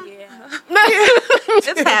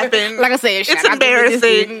 It's happened. Like I said, it's shout out to Big Dick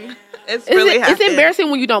Steve. embarrassing. It's really It's happened. embarrassing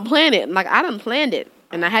when you don't plan it. Like I done planned it,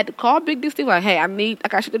 and I had to call Big Dick Steve. Like, hey, I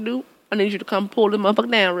got shit to do. I need you to come pull the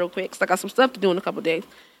motherfucker down real quick. 'Cause I got some stuff to do in a couple of days.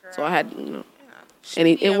 So I had, and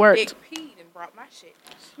it worked. Big P and brought my shit.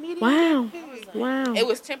 Wow, wow. It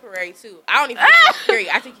was temporary too. I don't even think it was period.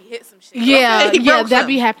 I think he hit some shit. Yeah, He yeah, broke that something.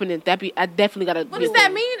 be happening. I definitely gotta. What does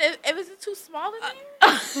that mean? If is it too small in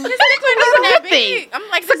there? His dick wasn't that big. I'm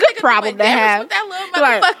like, It's a good problem to have. With that little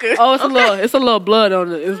Like, motherfucker. oh, it's a little blood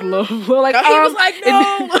on it. It's a little like he was like,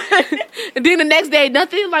 no. And then the next day,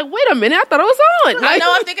 nothing. Like, wait a minute, I thought it was on. I Like,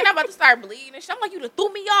 know. I'm thinking I'm about to start bleeding and shit. I'm like, you done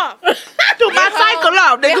threw me off. Do my cycle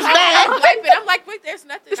off, niggas bad. I'm like, wait, there's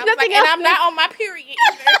nothing. There's I was nothing like, and else. I'm not on my period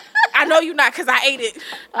either. I know you not because I ate it.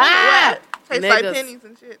 ah, Tastes like niggas. pennies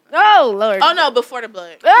and shit. Oh Lord. Oh no, before the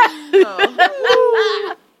blood.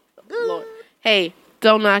 Oh. Lord. Hey,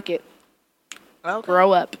 don't knock it. Okay.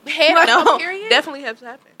 Grow up. Head on No, the period. definitely has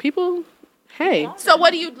happened. People, hey. So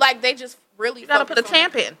what do you like? They just really You gotta put a focus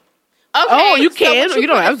on- tampon. Okay, Oh, you so can, would or you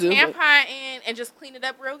don't put have a to, Tampon in and just clean it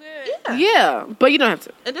up real good. Yeah, but you don't have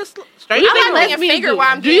to. And just Do straight you I think like laying lesbians finger do? while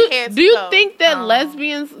I'm Do you, getting head do you though. think that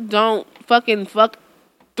lesbians don't fucking fuck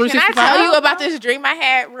Can I 365? tell you about this dream I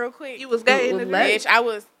had real quick? you was gay in the Let- dream. Bitch, I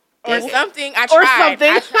was or something. I Or tried.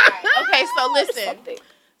 something. I tried. Okay, so listen.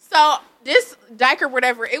 So this dyke or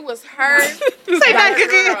whatever, it was her. Say that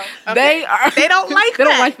again. girl. Okay, They are. They don't like They that.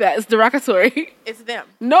 don't like that. It's derogatory. it's them.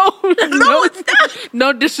 No, no, it's not.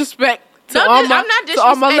 no disrespect to No, all I'm my not to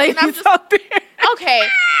all my disrespecting, ladies I'm just- out there. Okay,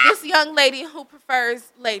 this young lady who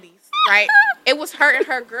prefers ladies, right? It was her and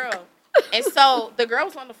her girl. And so the girl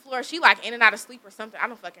was on the floor. She like in and out of sleep or something. I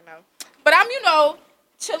don't fucking know. But I'm,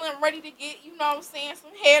 chilling, ready to get, what I'm saying,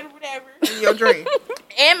 some head or whatever. In your dream.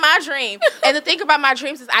 In my dream. And the thing about my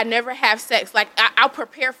dreams is I never have sex. Like, I'll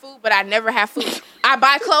prepare food, but I never have food. I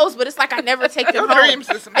buy clothes, but it's like I never take them Your home. dreams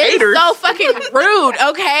is some It's haters. so fucking rude,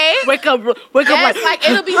 okay? Wake up Yes, like, like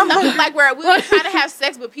it'll be something like where we were trying to have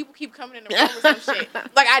sex, but people keep coming in the room with some shit.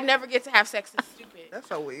 Like I never get to have sex. It's stupid. That's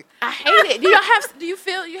so weird. I hate it. Do you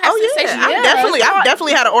feel you have Oh yeah, sensation? I've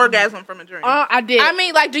definitely had an orgasm from a dream. I did. I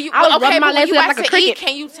mean, like, do you? I was Okay, rubbing my but when legs you like about a to cricket. eat,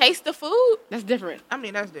 can you taste the food? That's different. I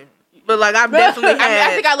mean, that's different. But like, I've definitely had.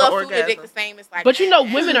 I think I love an food and dick orgasm. the same. It's like, But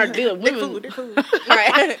women are good. Women,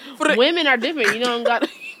 right? women are different. You don't got.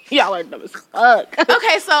 Y'all are dumb as fuck.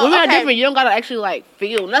 Okay, so Women are okay. different. You don't gotta actually like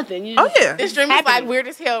feel nothing. You Oh just- yeah. This dream is happening. like weird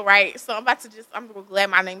as hell, right? So I'm glad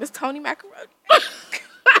my name is Tony Macaroni.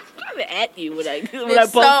 I'm at you when I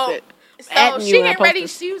post it. So Adding she you when I getting ready.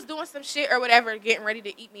 post it. She was doing some shit or whatever, getting ready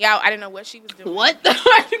to eat me out. I didn't know what she was doing. What?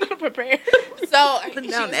 Are you gonna prepare? So she Putting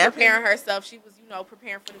was down napkins. preparing herself. She was,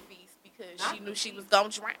 preparing for the feast because she knew she was gonna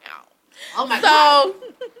drown. Oh my So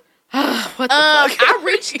What the fuck? I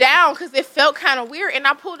reached down because it felt kind of weird, and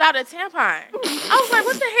I pulled out a tampon. I was like,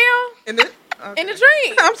 "What the hell?" And then, okay. In the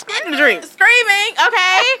dream, I'm screaming. screaming.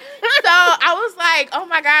 Okay, so I was like, "Oh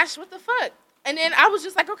my gosh, what the fuck?" And then I was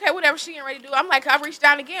just like, "Okay, whatever she ain't ready to do." I'm like, I reached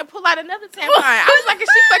down again, pull out another tampon. I was like, "Is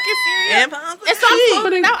she fucking serious?" Tampons And so I'm are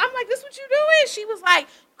pulling cheap. it out. I'm like, "This what you doing?" She was like,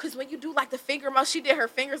 "Cause when you do like the finger motion, she did her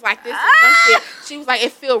fingers like this and some shit." She was like,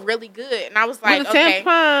 "It feel really good," and I was like, With a "Okay."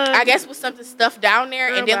 tampon. I guess with something stuffed down there,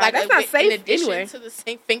 Girl, and then bye. like That's not in safe addition anyway. to the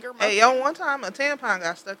same finger motion. Hey, yo, one time a tampon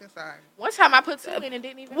got stuck inside. One time I put two in and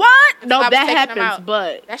didn't even. What? So No, I was that taking them happens. out.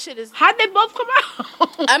 But That shit is. how'd they both come out?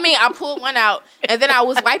 I mean, I pulled one out, and then I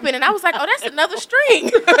was wiping, and I was like, "Oh, that's another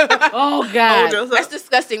string." Oh God. Hold That's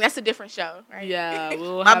disgusting. That's a different show, right? Yeah.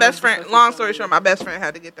 we'll My have best a friend. discussion Long on story it. short, my best friend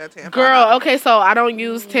had to get that tampon. Girl, out. okay, so I don't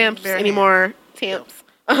use temps Bare anymore. Temps.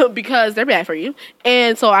 Because they're bad for you.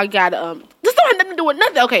 And so I got this don't have nothing to do with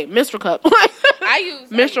nothing. Okay, menstrual cup. I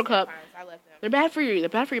use Menstrual cup. tampons. I love them. They're bad for you. They're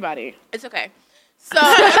bad for your body. It's okay. So,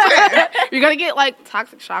 You're gonna get like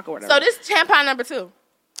toxic shock or whatever. so this tampon number 2.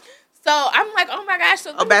 So I'm like, oh my gosh.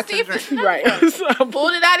 So let me back to see the if it's drink. right.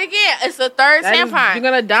 pulled it out again. It's the third That is- tampon. you're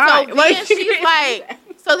gonna die. So then she's like,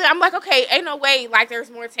 so then I'm like, okay, ain't no way, like there's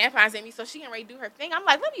more tampons in me. So she ain't ready to do her thing. I'm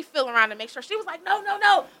like, let me feel around to make sure. She was like,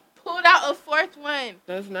 no. Pulled out a fourth one.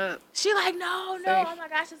 That's not. She like, no. Safe. Oh my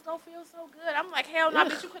gosh, it's gonna feel so good. I'm like, hell no,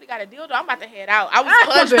 bitch, you could have got a dildo. I'm about to head out. I was I'm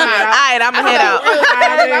punched about to out. head out. Alright, I'm gonna head out.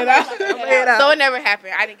 I'm about to Head head out. out. So it never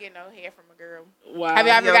happened. I didn't get no hair from a girl. Wow. Have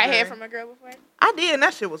you ever Yo, got girl. hair from a girl before? I did, and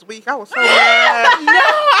that shit was weak. I was so mad. No,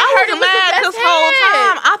 I heard I it was mad was this the whole best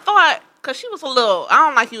time. head. I thought, because she was a little, I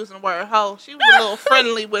don't like using the word hoe. She was a little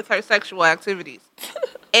friendly with her sexual activities.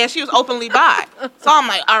 And she was openly bi. So I'm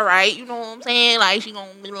like, all right, you know what I'm saying? Like, she gonna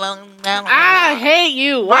be like, I hate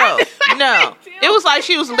you. Bro, What? no. It was like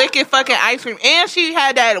she was licking fucking ice cream. And she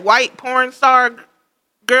had that white porn star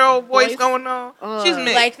girl voice Voice? going on. She's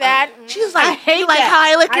mixed. Like that. She's like, I hate you like that. how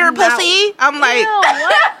I lick your I'm out. pussy? I'm like,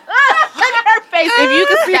 Look at her face. If you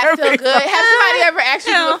can see That her feel face. good. Have somebody ever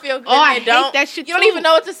actually Yeah. feel good? Oh, I and hate don't. that shit You don't too. even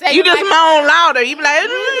know what to say. you You're just like, moan louder. You be like,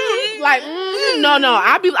 Like, no.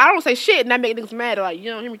 I don't say shit, and that make niggas mad. They're like,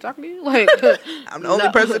 you don't hear me talking to you? Like, I'm the only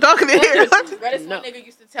person talking to here. Bro, this No. one nigga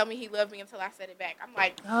used to tell me he loved me until I said it back. I'm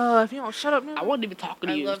like, Oh, if you don't shut up, I wasn't even talking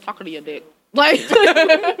to I you. I love was talking to your dick. Like,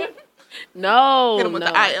 No, Hit him with no.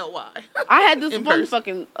 the ILY. I had this In one person.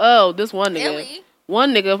 fucking this one nigga. Really?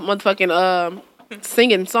 One nigga motherfucking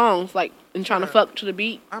singing songs like and trying to fuck to the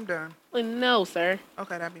beat. I'm done. Like, no, sir.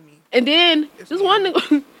 Okay, that'd be me. And then It's this me. one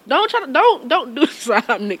nigga don't do this right,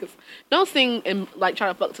 niggas. Don't sing and like try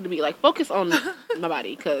to fuck to the beat. Like focus on my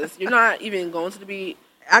body because you're not even going to the beat.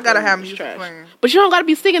 I gotta have It's music trash. playing. But you don't gotta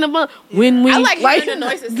be singing about when we I like hearing the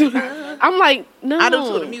noises sometimes. I'm like, no. I do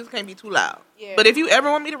too. The music can't be too loud. Yeah. But if you ever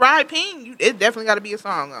want me to ride ping, it definitely got to be a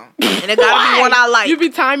song on, and it got to be one I like. You be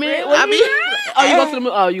timing it. I be. Oh, you go to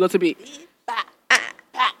the you go to the beat.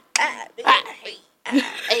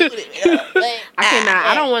 I cannot.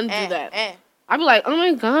 I don't want to do that. I be like, oh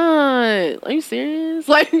my god, are you serious?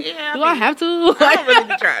 Like, Yeah, do I have to? I Like, don't really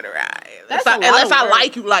be trying to ride. That's a lot Unless of I work.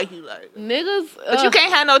 like you. niggas. But you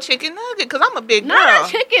can't have no chicken nugget because I'm a big girl. Not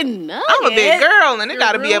a chicken nugget. I'm a big girl, and it You're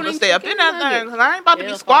got to be able to ruining stay up in chicken that nuggets. thing because I ain't about to be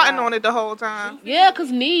Hell, squatting fuck. on it the whole time. Yeah,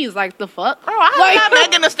 cause knees, like the fuck. Bro, I Like- got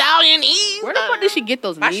Megan Thee Stallion knees. Where the fuck did she get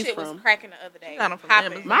those My knees shit was from? cracking the other day. Got 'em from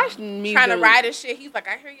Popping. Amazon. My knees Trying to are- ride and shit. He's like,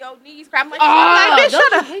 I hear your knees crack. I'm like, Oh, bitch, don't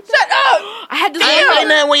shut you up. hate that? shut up. I had this. I ain't like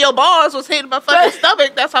nothing when your balls was hitting my fucking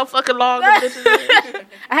stomach. That's how fucking long the bitches is.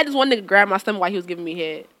 I had this one nigga grab my stomach while he was giving me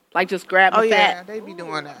head. Like just grab my Oh yeah, fat. they be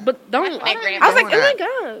doing that. But don't. That's when they grab I was like, doing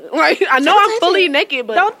oh my god. Like I know I'm fully naked,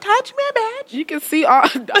 but Don't touch me, bitch. you can see all.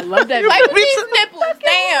 I love that. Like video. these nipples,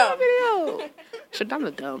 damn. video. Shit, I'm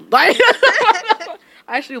a dumb. Like I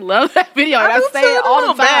actually love that video. And I do say too, it a all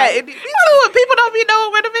little the time. bad. Me too. When people don't be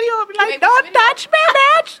knowing where the video will be Maybe like, don't video. touch me,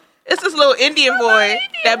 bitch. It's this little Indian boy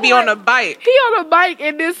that be on the bike. He on a bike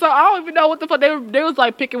and this, so I don't even know what the fuck they was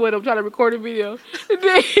like picking with him trying to record a video. And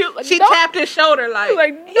then he was like, She "Don't-" tapped his shoulder he like, was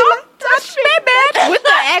like, don't touch me, bitch. With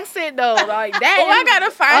the accent though, like that. Oh, I is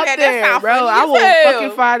gotta find up that. there, That sound bro. funny I as will hell.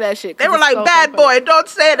 fucking find that shit. 'cause they were it's like, so bad fucking boy, don't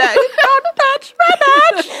say that. Don't touch me,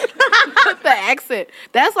 bitch. funny. With the accent.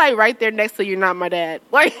 That's like right there next to "You're Not My Dad."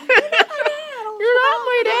 Like, you're not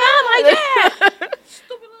my dad.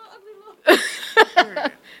 Stupid little ugly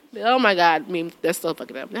little. Oh my god, I mean that's so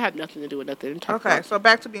fucking up. They have nothing to do with nothing. Talk Okay, about- so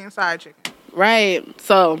back to being side chicken. right.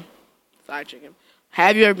 So, side chicken.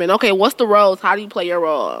 Have you ever been? Okay, what's the roles? How do you play your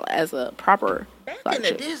role as a proper Back side in the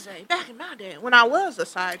chick? Disney, back in my day, when I was a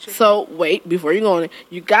side chicken. So wait, before you go on,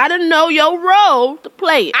 you gotta know your role to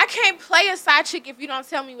play it. I can't play a side chick if you don't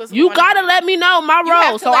tell me what's You going gotta on. let me know my You have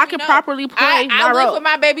role to so let I me can know. properly play I my live role. with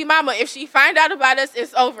my baby mama. If she find out about us,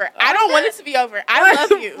 it's over. I don't want it to be over. I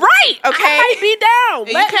love you. Right. Okay. I might be down. And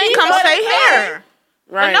you Let can't me come know stay that. here.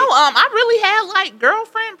 Right. But no, I really had like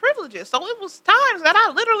girlfriend privileges, so it was times that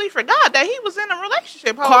I literally forgot that he was in a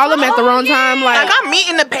relationship. whole Call him at the time. wrong time, like, Like I'm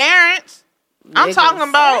meeting the parents. I'm Niggas. talking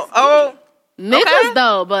about niggas okay.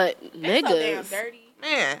 though, but So damn niggas. dirty.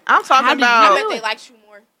 man, I'm How talking do you I about bet do they it? liked you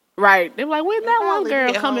more. Right. They're like, where's that one Probably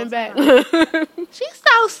girl be a coming whole back? she's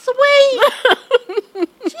so sweet.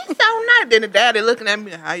 She's so nice. Then the daddy looking at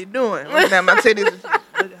me, how you doing? Looking at my titties.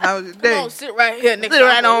 How was your Come day? on, sit right here, nigga. Sit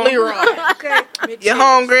right on. Leroy. Okay. You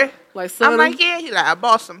hungry? Like, son, I'm like, yeah. He like, I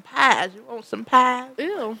bought some pies. You want some pies?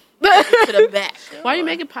 ew. To the back. Why you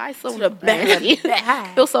making pie so the back. nasty?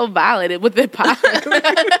 Feel so violated with the pie.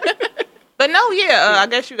 But no, yeah. I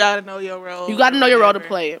guess you gotta know your role. You got to know your role to Whatever.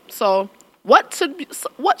 play it. So, what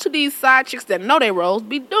should these side chicks that know their roles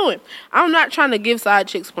be doing? I'm not trying to give side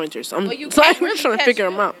chicks pointers. I'm Well, you so can't I'm really trying to catch figure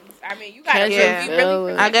them out. feelings. I mean, you gotta Catch really, your be really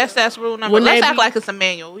feelings. I guess that's rule number. When Let's they act be- like it's a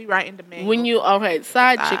manual. We writing the manual. When you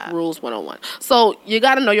side chick rules 101. So you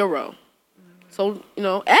got to know your role. So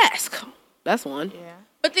ask. That's one. yeah.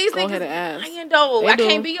 But these Go ahead niggas and ask. lying though. They I do.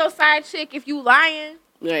 can't be your side chick if you lying.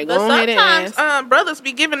 Yeah, But go ahead and sometimes ask. brothers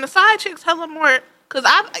be giving the side chicks hella more. Cause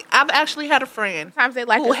I've actually had a friend Sometimes they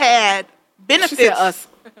like who us. had She benefits. said us.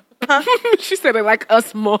 She said they like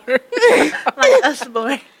us more. Like us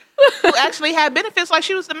boy. Who actually had benefits like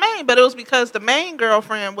she was the main, but it was because the main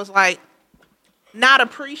girlfriend was like not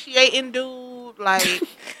appreciating dude, like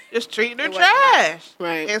just treating her trash.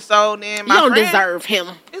 Right. And so then You my don't friend, deserve him.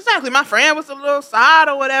 Exactly. My friend was a little side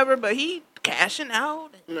or whatever, but he cashing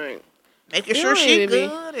out and Right. making You sure don't she need to be.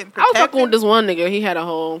 good and I was protecting. fucking with this one nigga. He had a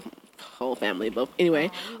whole family, but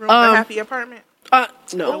anyway. Room for happy apartment.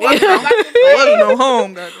 No. Wasn't no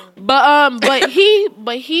home. goddamn.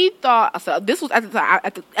 But he thought, so this was at the time,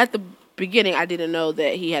 at the beginning, I didn't know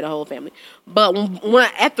that he had a whole family. But when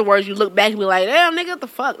afterwards you look back and be like, damn nigga, what the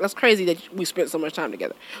fuck? That's crazy that we spent so much time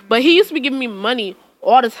together. But he used to be giving me money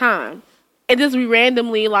all the time. And just be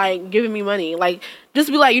randomly like giving me money. Like just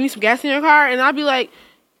be like, you need some gas in your car? And I'd be like,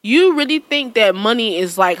 you really think that money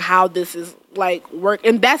is like how this is like work?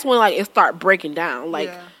 And that's when like it start breaking down. Like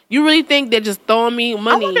Yeah. You really think that just throwing me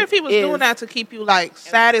money? I wonder if he was doing that to keep you like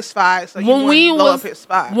satisfied, so you When we wouldn't blow was up his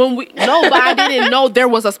spot. no, but I didn't know there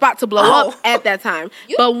was a spot to blow Oh. up at that time.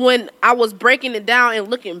 But when I was breaking it down and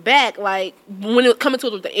looking back, like when it was coming to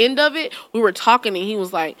the end of it, we were talking and he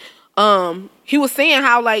was like, he was saying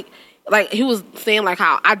how like he was saying like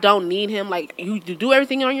how I don't need him, like you do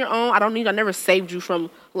everything on your own. I never saved you from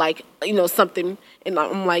like something. And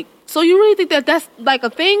I'm like, so you really think that that's like a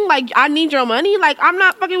thing? Like I need your money? Like I'm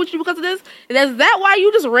not fucking with you because of this? And is that why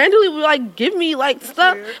you just randomly like give me like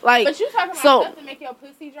stuff? weird. Like, But you talking about stuff to make your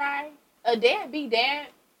pussy dry? A dad be dad.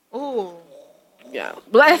 Ooh. yeah.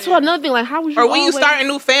 But that's another thing. Like how was you? Or when you always- starting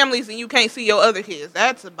new families and you can't see your other kids,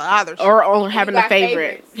 that's a bothersome. or having a got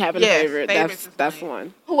favorite, favorites. having Yes, a favorite. favorites is That's nice.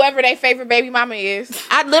 one. Whoever their favorite baby mama is.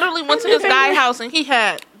 I literally went to this guy's house and he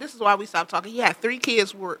had. This is why we stopped talking. He had 3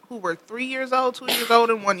 kids who were 3 years old, 2 years old,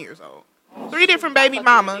 and 1 year old. 3 different baby Fucking a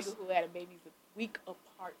mamas. nigga who had a baby a week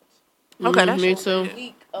apart. Okay, that's me true. too.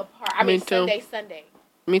 Week apart. I Me mean too. Sunday.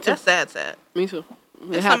 Me too. That's sad. Me too. It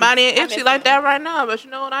There's happened. somebody in I miss Ipsy like him. that right now, but you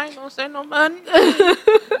know what? I ain't gonna say no money.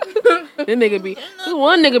 That nigga be this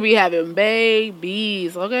one nigga be having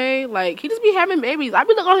babies, okay? Like he just be having babies. I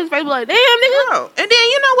be looking on his face like, damn nigga. Bro. And then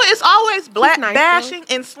you know what? It's always black nice, bashing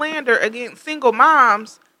and slander against single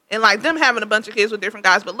moms and like them having a bunch of kids with different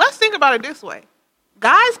guys. But let's think about it this way: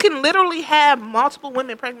 guys can literally have multiple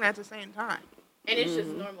women pregnant at the same time, And it's just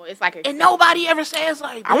normal. It's like a and nobody ever says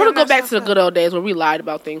like. I want to "Damn, go back that's to the fucked good old days where we lied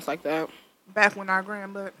about things like that. up." Back when our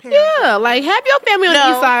grandparents. Yeah, like have your family on the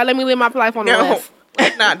No. east side. Let me live my life on the No, west.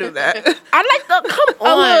 let's not do that. I like the come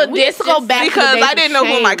on. little We used to go distance. back to the Because days I of didn't know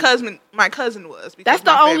who shame. my cousin was. because That's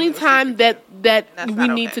the my family only was time secret. that That's we not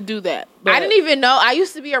need okay. to do that. I But- didn't even know. I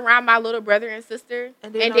used to be around my little brother and sister, And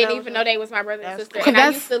and didn't didn't know that even was know they was my brother and That's sister. crazy. And I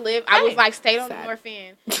That's- used to live. I was Dang. like stayed on the Sad. north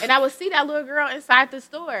end, and I would see that little girl inside the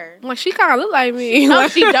store. I'm like she kind of look like me. No,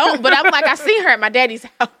 she don't. But I'm like, I see her at my daddy's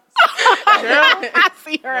house. I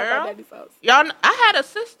see her at Girl. my daddy's house. Y'all, I had a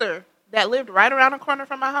sister that lived right around the corner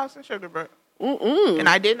from my house in Sugarbrook, and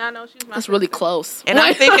I did not know she was my That's sister. really close. And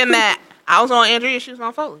I'm thinking that I was on Andrea, she was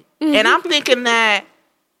on Foley, and I'm thinking that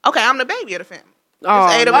okay, I'm the baby of the family. Oh,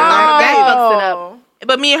 It's 8 of us, I'm the that baby. fucks it up.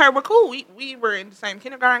 But me and her were cool. We were in the same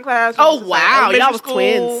kindergarten class. We Oh, went to the same wow. elementary Y'all was school,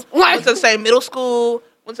 twins. Went to the same middle school.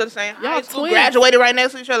 Went to the same Y'all high school. twins. Graduated right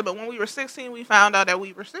next to each other. But when we were 16, we found out that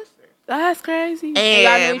we were sisters. That's crazy. And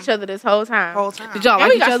Y'all knew each other this whole time. whole time. Did y'all And like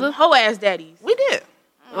we each got other? some hoe ass daddies. We did.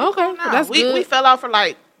 Okay, No, that's we good. fell out for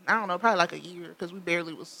like I don't know, probably like a year because we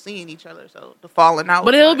barely was seeing each other. So the falling out.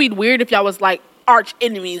 But was it'll like- be weird if y'all was like arch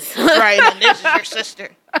enemies. right. And this is your sister.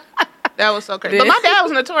 That was so crazy. But my dad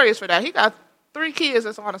was notorious for that. He got 3 kids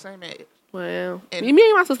that's all the same age. Well, And- me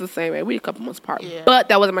and my sister the same way. We a couple months apart. Yeah. But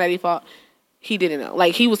that wasn't my daddy's fault. He didn't know.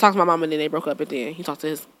 Like he was talking to my mama and then they broke up and then he talked to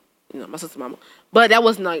his, my sister's mama. But that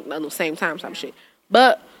wasn't like on the same time type of shit.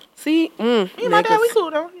 But see, Me and my dad, we niggas.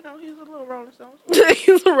 cool though. You know, he's a little Rolling Stone.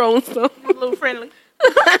 He's a rolling stone. He's a little friendly.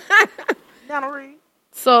 Donald Reed.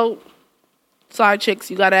 So, side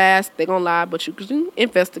chicks, you gotta ask. They're gonna lie, but you can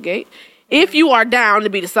investigate. If you are down to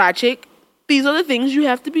be the side chick, these are the things you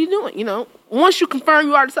have to be doing. You know, once you confirm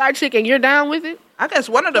you are the side chick and you're down with it, I guess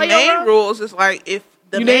one of the Play your main role. rules is like if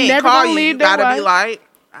the You ain't man never call gonna you, leave you their gotta be wife. like,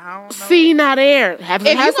 I don't know. see not there. Have If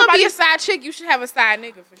you gonna somebody be a side chick, you should have a side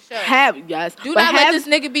nigga for sure. have guys. Do but not let have, this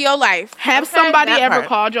nigga be your life. Have Okay? somebody That ever part.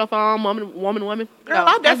 called your phone, woman? Girl, No.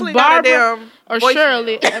 I definitely Has got a Barbara damn or voicemail.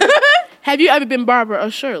 Shirley. Have you ever been Barbara or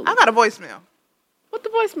Shirley? I got a voicemail, What the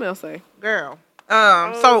voicemail say? girl.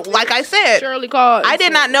 So like I said, Shirley called. I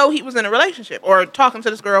did not know he was in a relationship or talking to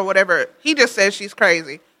this girl, or whatever. He just said she's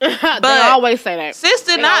crazy. They But always say that. sis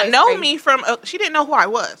did They not always know crazy. me from. She didn't know who I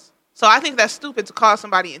was. So I think that's stupid to call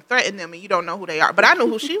somebody and threaten them, and you don't know who they are. But I knew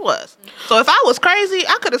who she was. So if I was crazy,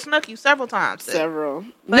 I could have snuck you several times. sis. Several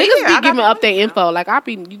But niggas yeah, I be got giving the update voicemail. info. Like I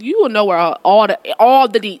be, you will know where all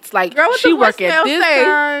the deets. Like Girl, what she the work at voicemail this say?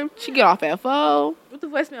 time. She get off at 4. What the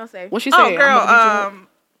voicemail say? What she say? Oh, girl.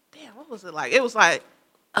 Damn, what was it like? It was like,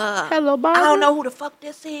 Hello, Bob. I don't know who the fuck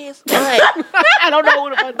this is, but I don't know who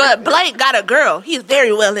the fuck. but Blake got a girl. He's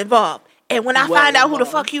very well involved. And when I find out who the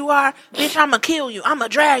fuck you are, bitch, I'ma kill you. I'ma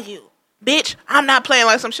drag you. Bitch, I'm not playing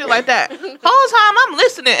like some shit like that. Whole time I'm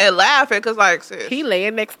listening and laughing because, like, sis, He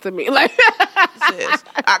laying next to me. Like sis.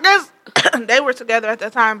 I guess they were together at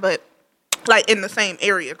that time, but like in the same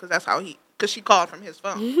area because that's how because she called from his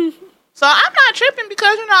phone. So I'm not tripping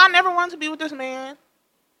because, I never wanted to be with this man.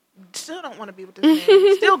 Still don't want to be with this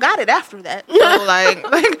man. Still got it after that. So, like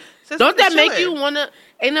sis, don't we that make chilling. you wanna?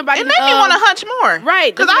 Ain't nobody. It made me want to hunch more.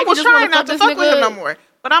 right, Because doesn't I make you was just wanna trying not fuck to this fuck with him nigga no more.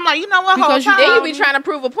 But I'm like, you know what? because Whole you time, Then you be trying to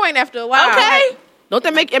prove a point after a while. okay. Don't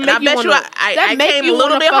that make it And make I you bet wanna, you that I make came you a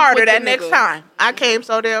little wanna bit fuck harder with that the next nigga. time. I came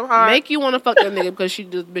so damn hard. Make you want to fuck that nigga because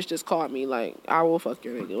this bitch just called me. Like, I will fuck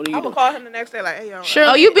your nigga. What are you I would doing? call him the next day like, hey, yo. Sure.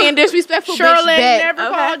 Oh, you being disrespectful, Shirley bitch. Bet. never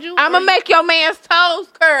called you. I'm gonna make your man's toes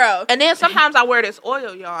curl. And then sometimes I wear this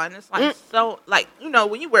oil, y'all, and it's like so, like, you know,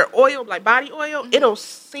 when you wear oil, like body oil, it'll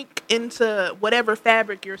sink into whatever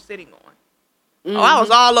fabric you're sitting on. Oh, I was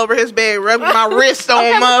all over his bed, rubbing my wrist on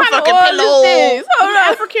motherfucking pillow.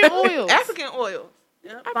 African oil. African oil.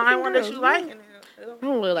 Yeah, find one that you like. And I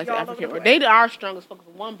don't really like the Y'all over African the oil. way. They are strongest fuckers.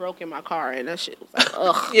 One broke in my car, and that shit was like,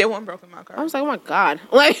 ugh. yeah, one broke in my I car. was like, oh my god.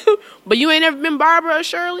 Like, but you ain't never been Barbara or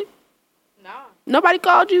Shirley? No. Nobody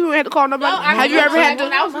called you. You had to call nobody. Have you ever had when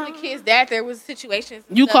to? I was with the kid's dad, there was situations.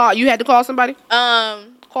 and You stuff. had to call somebody.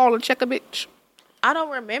 Um, Call and check a bitch. I don't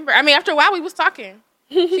remember. I mean, after a while, we was talking.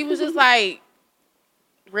 She was just like,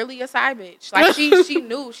 really a side bitch. Like she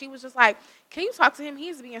knew. She was just like, can you talk to him?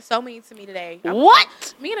 He's being so mean to me today. I was What?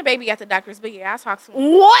 like, me and the baby at the doctor's, but yeah, I talked to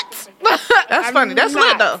him. What? That's funny. That's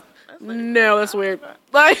lit, though. No, that's weird.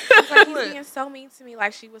 Like, Like, he's being so mean to me.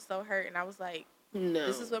 Like she was so hurt, and I was like, no.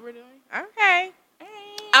 this is what we're doing. Okay,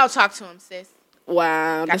 I'll talk to him, sis.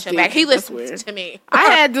 Wow. Got that's your back. deep. He That's listens weird. to me. I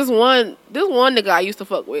had this one nigga I used to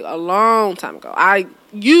fuck with a long time ago. I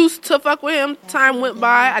used to fuck with him. Time went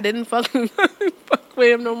by. I didn't fuck fuck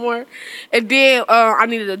with him no more. And then I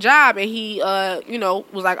needed a job, and he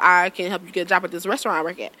was like, I can help you get a job at this restaurant I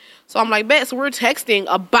work at. So I'm like, bet. So we're texting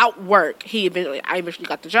about work. I eventually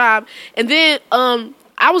got the job, and then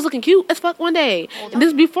I was looking cute as fuck one day. And this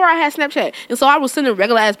is before I had Snapchat. And so I was sending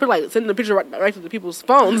regular ass pictures, like sending the picture right to the people's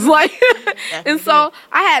phones. Like, and so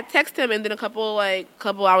I had texted him, and then a couple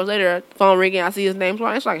hours later, phone ringing, I see his name.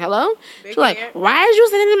 She's like, hello? She's like, why is you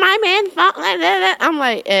sending my man phone like that? I'm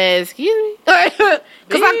like, excuse me?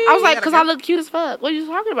 Because I was like, because I look cute as fuck. What are you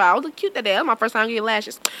talking about? I look cute that day. That was my first time getting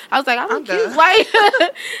lashes. I was like, I look cute. done. Like,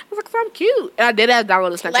 I was like, 'cause I'm cute. And I did have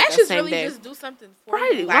downloaded Snapchat that Lashes same really day. just do something for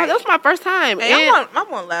Right. you. That was my first time. Hey, And I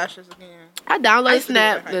want lashes again. I I downloaded used to do it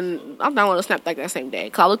in Snap, high and I downloaded Snap like that same day.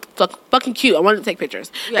 Cause I looked fucking cute. I wanted to take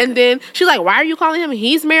pictures. And then she's like, "Why are you calling him?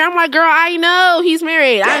 He's married." I'm like, "Girl, I know he's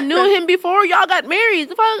married. I knew him before y'all got married.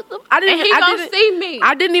 The fuck? I didn't. And he I gonna didn't- see me.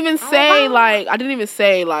 I didn't even say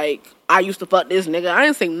like I used to fuck this nigga. I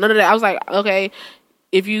didn't say none of that. I was like, okay,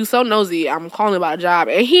 if you so nosy, I'm calling about a job,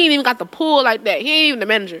 and he ain't even got the pull like that. He ain't even the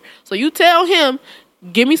manager. So you tell him,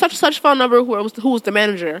 give me such and such phone number. Who was the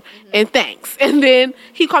manager? And thanks. And then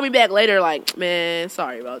he called me back later, like, man,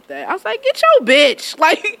 sorry about that. I was like, get your bitch,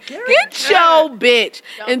 like, get your bitch.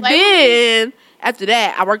 Don't And play with then after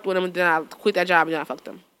that, I worked with him, and then I quit that job, and then I fucked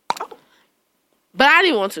him. But I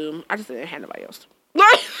didn't want to. I just didn't have nobody else.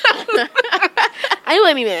 I ain't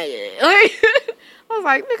let me mad yet. Like, I was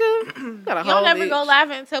like, nigga, got a You whole don't ever bitch. go live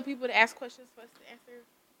and tell people to ask questions for us to answer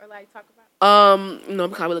or like talk about. No,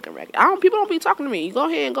 because I be looking ragged. People don't be talking to me. You go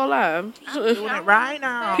ahead and go live. Doing it right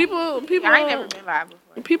now. people, I ain't never been live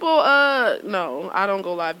before. people, no, I don't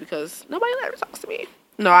go live because nobody ever talks to me.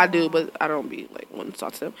 No, I do, but I don't be like wanting to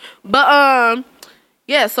talk to them. But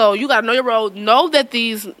yeah. So you gotta know your role. Know that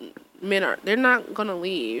these men they're not gonna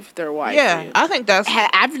leave their wife. Yeah, I think that's.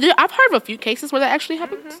 I've heard of a few cases where that actually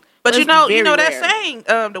happens. But you it's know very that rare.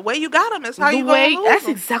 saying, the way you got them is how The you way gonna lose that's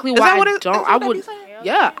 'em. exactly Is why that what I it- don't. that's I what they would. be saying?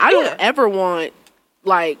 Yeah, I Yeah. don't ever want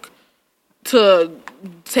like to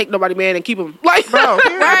take nobody man and keep him like. Bro,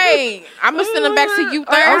 Right. I'm gonna send them back to you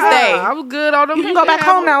I Thursday. was good on them. you can go back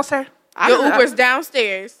home now, sir. Your Uber's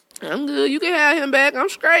downstairs. I'm good. You can have him back. I'm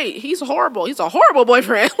straight. He's horrible. He's a horrible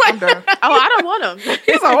boyfriend. Like, I'm done. Oh, I don't want him.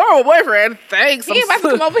 he's a horrible boyfriend. Thanks. He about to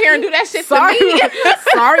come over here and do that shit Sorry, to me.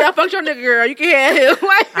 sorry, I fucked your nigga, girl. You can have him.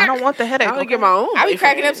 Like, I don't want the headache. I would okay? get my own. I be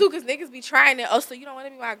cracking up boyfriend. too because niggas be trying it. Oh, so you don't want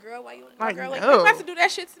to be my girl? Why you want to be my Like, girl? Like, no. you about to do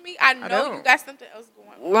that shit to me? I know don't. you got something else going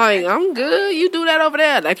on. Like, I'm good. You do that over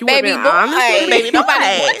there. Like, if you would have Baby been boy, honest, with me, baby, nobody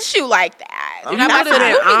boy. wants you like that. If You're you not about to would've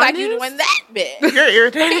do been me like you honest- doing that bitch. You're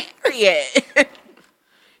irritating. Period.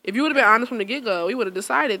 if you would have been honest from the get go, we would have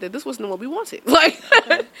decided that this wasn't what we wanted. Like,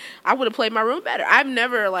 I would have played my room better. I've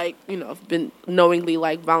never been knowingly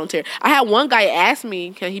volunteer. I had one guy ask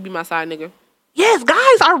me, "Can he be my side nigga?" Yes,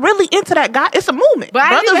 guys are really into that guy. It's a movement. But I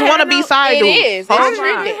Brothers didn't want to have be no- side It dudes. is. Whole I It's time.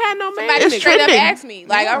 didn't trending. have no man. Somebody It's straight up trending. asked me,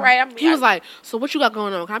 like, all right, I'm. He was like, "So what you got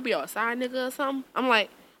going on? Can I be your side nigga or something?" I'm like,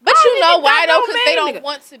 but I you don't know even why got no though? Because they man don't nigga.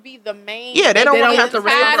 want to be the main. Yeah, they don't They want don't to have have to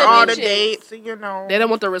to respond for to all the bitches. dates, and, you know. they don't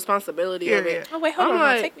want the responsibility of Period. it. Oh wait, hold I'm on,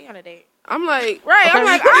 like- take me on a date. I'm like, right. I'm Okay.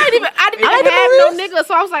 like, I didn't even I have didn't no nigga.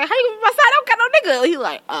 So I was like, how you be my side? I don't got no nigga. He's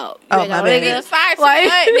like, oh, you Oh, ain't got my no bad. nigga. Aside to Like-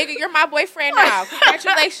 what, nigga, you're my boyfriend now.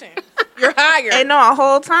 Congratulations, you're hired. And no, a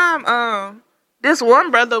whole time, this one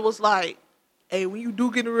brother was like, "Hey, when you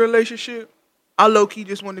do get in a relationship, I low key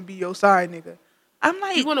just want to be your side nigga." I'm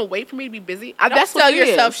like, You want to wait for me to be busy? Don't That's sell what it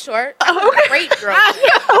yourself is. short. Okay. Great girl.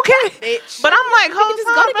 okay. Bitch. But I'm like, hold just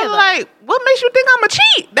go on. I'm together. like, what makes you think I'm a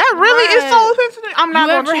cheat? That really is so sensitive. I'm not You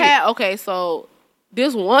gonna ever cheat. had? Okay, so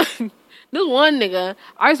this one nigga,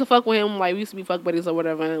 I used to fuck with him. Like we used to be fuck buddies or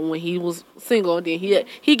whatever. And when he was single, then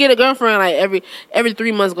he get a girlfriend. Like every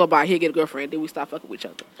 3 months go by, he'll get a girlfriend. Then we stop fucking with each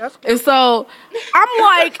other. That's And so I'm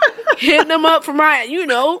like hitting him up for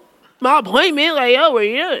my my appointment. Like, yo, where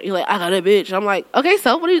you at? He's like, I got a bitch. I'm like, okay,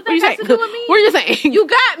 so what are you saying? to do with me? What are you saying? You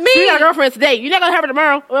got me. You got a girlfriend today. You're not gonna have her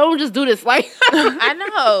tomorrow. Well, we'll just do this. Like, I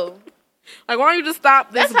know. like, why don't you just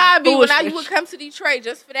stop this? That's how I be when I bullshit? would come to Detroit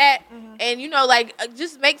just for that. And,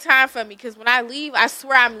 just make time for me. Because when I leave, I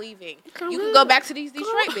swear I'm leaving. You can go back to these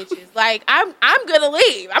Detroit bitches. Like, I'm going to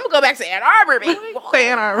leave. I'm going to go back to Ann Arbor, baby.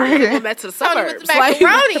 Saying Going back to the Tony suburbs. with the Like,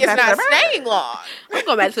 macaroni is Back to not the staying long. I'm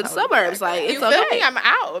going back to the suburbs. Like, You it's feel okay. me? I'm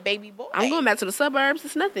out, baby boy. I'm going back to the suburbs.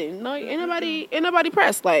 It's nothing. No, ain't nobody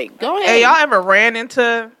pressed. Like, go ahead. Hey, y'all ever ran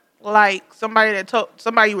into like somebody that told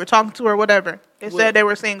somebody you were talking to or whatever? They said they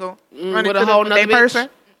were single. Run with into a them whole with nother they bitch? person.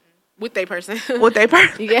 With they person. With they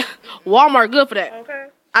person. Yeah. Walmart good for that. Okay.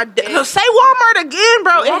 Say Walmart again,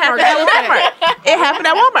 bro. It Walmart happened at good for that. Walmart. It happened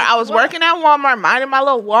at Walmart. I was working at Walmart, minding my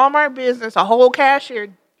little Walmart business. A whole cashier,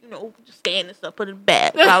 just scanning stuff, put it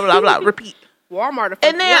back, blah blah blah. Repeat. Walmart.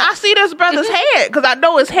 And then I see this brother's head because I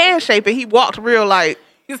know his head shape, and he walked real like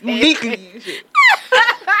uniquely and shit.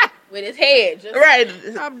 With his head. Just Right.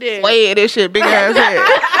 I'm dead. Way this shit, big ass head.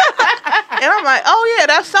 And I'm like, oh yeah,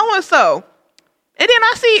 that's so and so. And then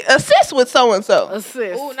I see assist with so and so.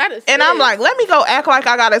 Assist. Ooh, not a And I'm like, let me go act like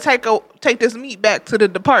I gotta take this meat back to the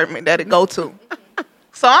department that it go to.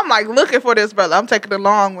 So I'm like looking for this brother. I'm taking the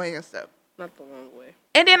long way and stuff. Not the long way.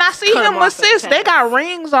 And then I see Cut him him off at assist. the They pass. got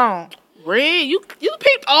rings on. Red, you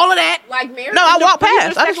peeped all of that. Like marriage. No, I walked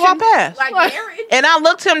past. I just walked past. Like marriage. And I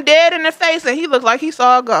looked him dead in the face, and he looked like he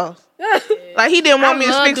saw a ghost. Like he didn't want me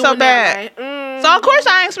to love speak so doing that, bad. like, So of course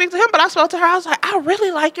I ain't speak to him, but I spoke to her. I was like, I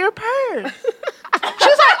really like your purse. She's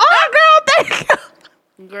like, oh girl, thank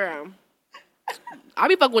you. girl. I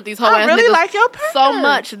be fucking with these whole I ass really niggas like your purse so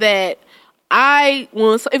much that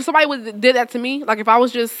if somebody did that to me, like if I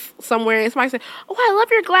was just somewhere and somebody said, "Oh, I love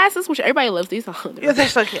your glasses," which everybody loves these. Yeah, they're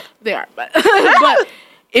so cute. They are, but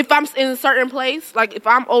if I'm in a certain place, like if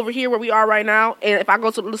I'm over here where we are right now, and if I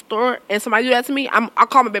go to the store and somebody do that to me, I'll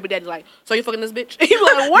call my baby daddy like, "So you fucking this bitch?" He's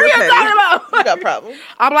like, "What are you Okay. talking about?" You got problems.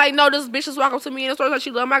 I'm like, "No, this bitch just walk up to me in the store like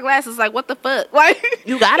she love my glasses." Like, what the fuck? Like,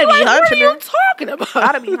 You gotta like, be what are hunching. you talking about?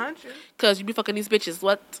 Gotta be hunching. Cause you be fucking these bitches.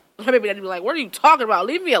 What? My baby daddy be like, "What are you talking about?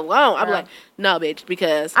 Leave me alone." I be like, "No, bitch,"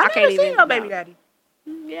 because I I can't never seen even. no baby daddy.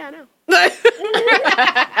 Yeah, I know.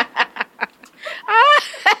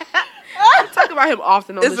 I talk about him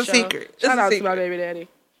often on It's the a show. secret. It's Shout a out to secret. my baby daddy.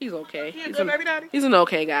 He's okay. He a good baby daddy? He's an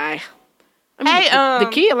okay guy. I mean, Hey, the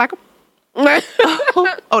kid like him.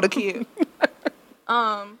 Oh, the kid.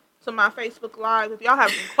 To my Facebook Live, if y'all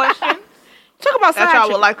have any questions Talk about that side y'all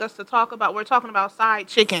chick. would like us to talk about, we're talking about side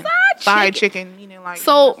chicken. Side chicken, meaning like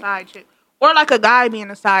So- being a side chick. Or like a guy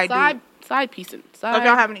being a side dude. Side piecing. So if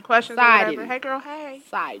y'all have any questions or siding. whatever, hey girl, hey.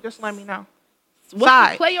 Side. Just let me know. What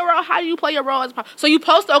Side. you play your role? How do you play your role as a so you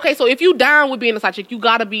post okay, so if you down with being a side chick, you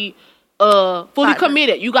gotta be fully Side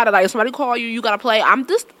committed. You gotta like if somebody call you, you gotta play. I'm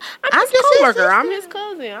just I'm his just his coworker. sister. I'm his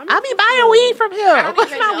cousin. I be buying weed from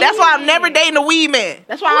him. That's why I'm never dating a weed man.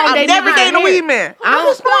 That's why I don't I'm date never niggas dating a that weed hair. man.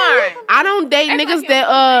 I don't date niggas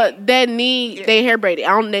like that need their hair braided. I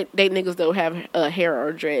don't date niggas that have hair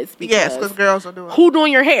or dreads. Yes, Because because girls will do it. who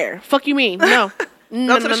doing your hair? Fuck you mean? No.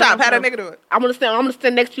 Go to the shop. Have that nigga do it. I'm gonna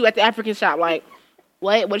stand next to you at the African shop. Like,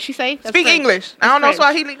 what? What did she say? That's Speak French. English. I don't know French.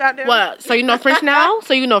 Swahili. Goddamn. What? So you know French now?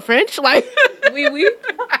 So you know French? Like, Oui, oui.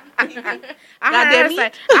 I heard Goddamn her me.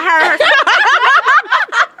 say.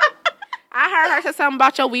 I heard her say something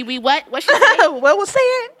about your wee wee. What? What she say? What was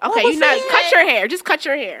said? Okay, you know, cut your hair. Just cut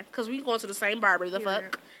your hair, cause we going to the same barber. The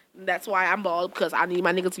fuck. That's why I'm bald, because I need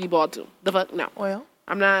my niggas to be bald too. The fuck? No. Well,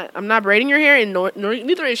 I'm not braiding your hair, and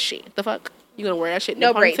neither is she. The fuck? You gonna wear that shit in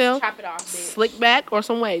No a braids. ponytail, Chop it off, bitch. slick back, or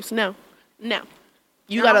some waves? No. You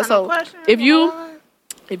y'all gotta have no so questions? if you What?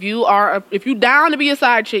 if you down to be a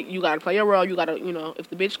side chick, you gotta play your role. You gotta if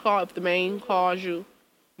the bitch if the main calls you,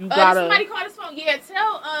 you gotta. Somebody called his phone. Yeah,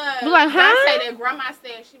 tell Be like, huh? Dante that grandma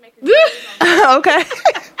said she make a Okay.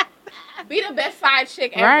 be the best side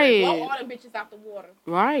chick ever. Right. Blow all the bitches out the water.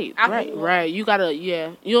 Right, I right, feel it. right. You gotta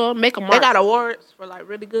make a mark. They got awards for like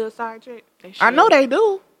really good side chick. They I should. know they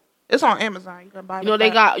do. It's on Amazon. You can buy. They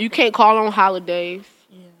got. You can't call on holidays.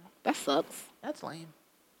 Yeah, That sucks. that's lame.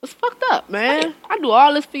 It's fucked up, man. I do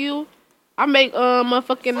all this for you. I make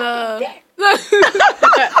motherfucking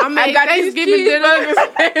I made got these Thanksgiving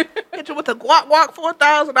dinner. Hit you with the guac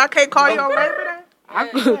 4,000. I can't call you on Labor Day.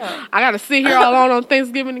 I gotta sit here all alone on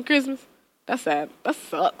Thanksgiving and Christmas. That's sad. That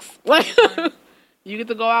sucks. Like, you get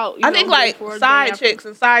to go out. I think like side chicks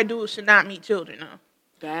and side dudes should not meet children though.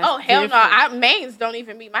 That's Oh hell different. no! Mains don't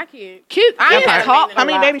even meet my kids. Kids I talk. ain't talk How a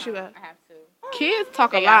many lot. babies you got? I have to. Kids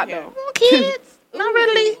talk a They lot out here. though. Kids? Not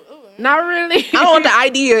really. Not really. I don't want the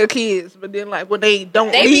idea of kids, but then like when they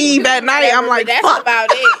don't They be leave doing at night, whatever, I'm like, but that's fuck, about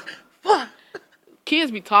it.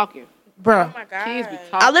 Kids be talking. bro. Oh my god. Kids be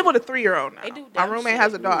I talking. live with a 3-year-old now. They do My dumb roommate shit.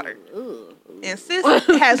 has a daughter, Ugh, and sis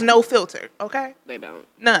has no filter. Okay, they don't.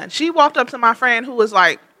 none. She walked up to my friend who was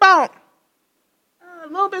like, "Boom, a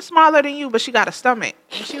little bit smaller than you, but she got a stomach."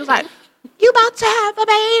 And she was like, "You about to have a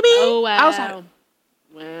baby?" Oh wow. I was like, wow.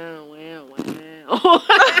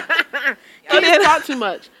 then- Kids talk too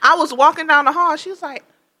much. I was walking down the hall. She was like,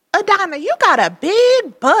 "Adana, you got a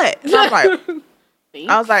big butt." So I was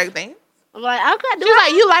like, "Thanks." I'm like, I could do She was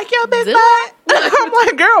like, "You like your big Do butt?" I'm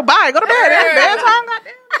like, "Girl, bye. Go to bed. It's bedtime,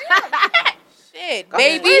 goddamn." Shit, Go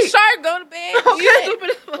baby ahead. shark, go to bed.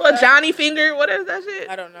 Shit. Well, Johnny Finger, what is that shit?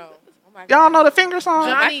 I don't know. Oh my god. Y'all know the finger song?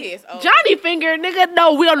 My Johnny, kids old. Johnny Finger, nigga.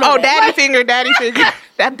 No, we don't know. Oh, that. Daddy Finger, Daddy Finger.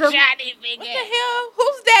 That does. Johnny Finger. What the hell?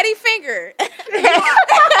 Who's Daddy Finger?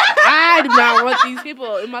 I do not want these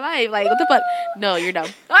people in my life. Like, what the fuck? No, you're dumb.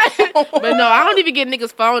 But no, I don't even get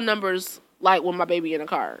niggas' phone numbers like when my baby in the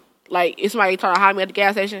car. Like, if somebody trying to hide me at the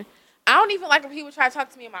gas station. I don't even like when people try to talk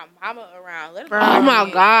to me and my mama around. Let Bro. them Oh my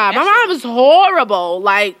god, my mom is horrible.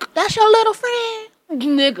 Like, That's your little friend.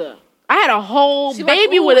 nigga, I had a whole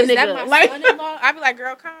baby with a Is that nigga. my Like, son-in-law? I be like,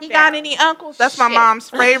 girl, calm He down. got any uncles? That's my Shit. mom's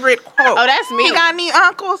favorite quote. Oh, that's me. He got any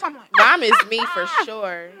uncles? I'm like, Mom is me for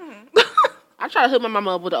sure. I tried to hook my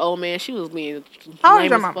mama up with an old man. She was being How old lame is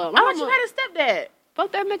your as mama? fuck. Oh, My you mama- had a stepdad.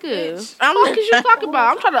 Fuck that nigga. Bitch. What is you talking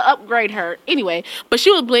about? I'm trying to upgrade her. Anyway, but she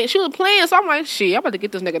was playing, so I'm like, shit, I'm about to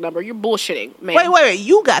get this nigga number. You're bullshitting, man. wait.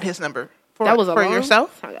 You got his number for, That was a for long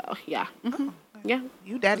yourself? time ago. Yeah. Mhm. Yeah.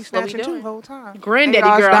 You daddy That's what we snatching too doing. the whole time. Granddaddy Hey,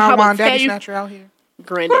 guys, girl. Don How Juan about tell daddy you? snatcher out here.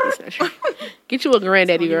 Granddaddy snatcher. Get you a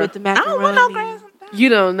granddaddy girl. With the I don't want no macaroni. grands. You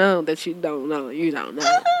don't know that you don't know. You don't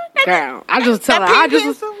know. Girl, I just tell her.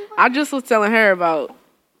 That I just was telling her about,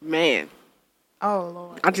 man. Oh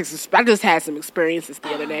Lord, I just had some experiences the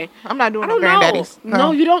other day. I'm not I doing no don't know. granddaddies.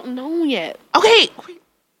 No, you don't know yet. Okay,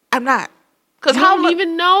 I'm not. Cause You how don't mu-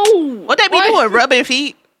 even know. what they be doing? Rubbing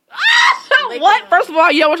feet? What? First of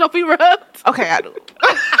all, you don't want your feet rubbed. Okay, I do.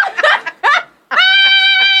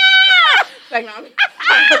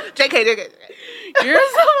 JK. You're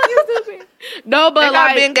so fucking stupid. No, They but got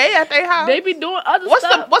like been gay at their house. they be doing other What's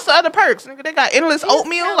stuff. the other perks? Nigga, they got endless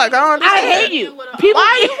oatmeal. Like I don't I understand. hate you. People, Why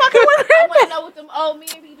are you fucking with I want to know what them old men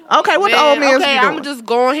be doing. Okay, what the Man, old man okay, be I'm doing? just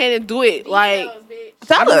go ahead and do it. Like, Details, bitch. I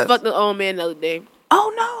Tell just us. fucked the old man the other day.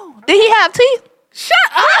 Oh no, did he have teeth? Shut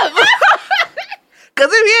up. Cause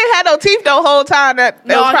if he ain't had no teeth the whole time, that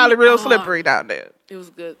No, was probably he- real slippery down there. It was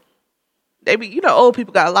good. They be, old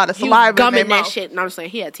people got a lot of He was saliva in their gumming that mouth. shit. No, I'm just saying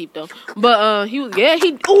he had teeth though. But he was that might have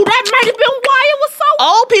been why it was so.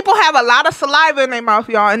 Old people have a lot of saliva in their mouth,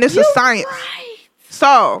 y'all, and this is science. Right.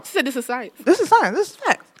 So She said this is science. this is science. This is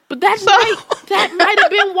fact. But that might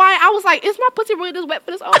have been why I was like, is my pussy really this wet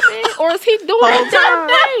for this old man, or is he doing Whole the damn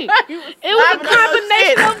thing? It was a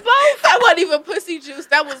combination of both. That wasn't even pussy juice.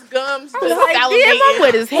 That was gums. I was like, damn, I'm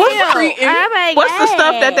wet as hell. I'm like, What's the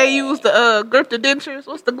stuff that they hey. use to grip the dentures?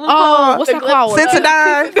 What's the glue Oh, called? what's that called?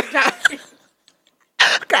 Sensodyne.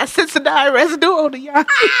 Got Sensodyne residue on the y'all.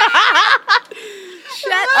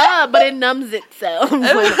 Shut up, but it numbs itself.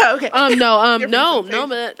 Okay.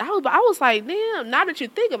 No, but I was like, damn, now that you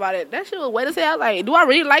think about it, that shit was wet as hell. Like, do I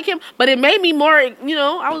really like him? But it made me more,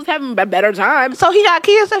 I was having a better time. So he got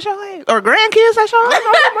kids at your age? Or grandkids at your age?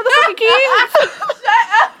 Motherfucking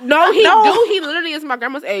kids. No, he No. do. He literally is my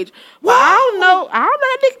grandma's age. But I don't know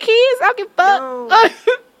that nigga kids. I can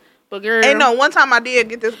fuck. But girl, Hey, no, one time I did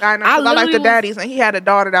get this guy, because I like literally the was- daddies, and he had a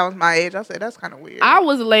daughter that was my age. I said, that's kind of weird. I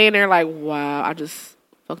was laying there like, wow, I just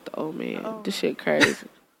fucked the old man. This shit crazy.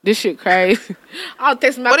 This shit crazy. I'll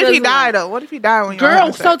text my What if he cousin, died, like, though? What if he died when you were Girl,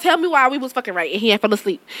 having so sex? tell me why we was fucking right and he had fell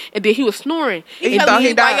asleep. And then he was snoring. He And thought then he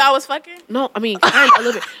Why died. y'all was fucking? No, I mean, kind of, a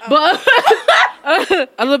little bit. But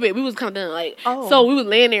a little bit. We was kind of done. Like, Oh. so we was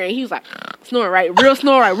laying there and he was like, snoring, right? Real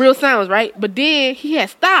snore, right? Real sounds, right? But then he had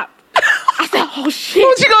stopped. I said, oh, shit.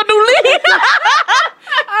 What you gonna do, Lee?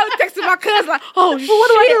 I was texting my cousin like, oh, shit. What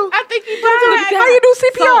do I do? I think you How you do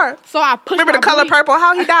CPR? So I pushed Remember the my color booty. purple?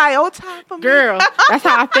 How he died? Old time for me. Girl, that's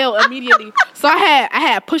how I felt immediately. So I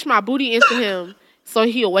had pushed my booty into him So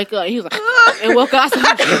he'll wake up and he was like, and woke up.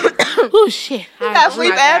 I said, oh shit. He got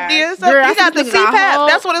sleep apnea. So Girl, he I got the sleep in our CPAP. home.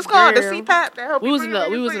 That's what it's called. Girl. The CPAP. That help We was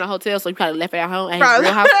in a hotel, so we probably left it at home at his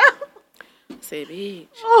real house. I said, bitch.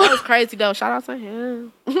 That was crazy though. Shout out to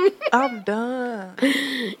him. I'm done.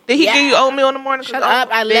 Did he give you oatmeal in the morning? Shut up.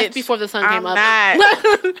 I left before the sun came up.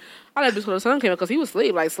 Not. I left before the sun came up because he was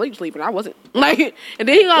asleep, like sleeping. I wasn't. Like, and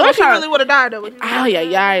then he What gonna if he really would have died though? Oh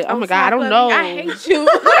yeah. Oh my god, I don't know. I hate you.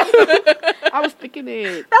 I was thinking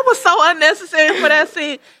it. That was so unnecessary for that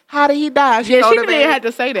scene. How did he die? Yeah, she told didn't him, have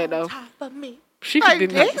to say that though. top of me. She Like,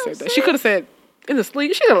 didn't have to damn, say that. sis. She could have said in the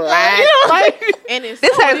sleep. She could have lied. Yeah. Like, And it's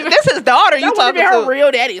This is daughter you that would have talking been her to.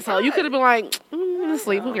 real daddy. So you could have been like, in the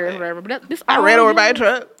sleep. Who cares? Whatever. But this I ran over by a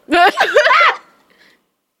truck.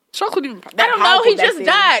 Chuck couldn't even. I don't know. He just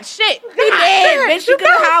died. Shit. He dead, bitch. You get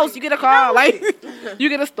a house, you get a car, like you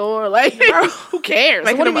get a store, like who cares?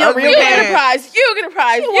 Making What him if your a real real You daddy? get a prize. You get a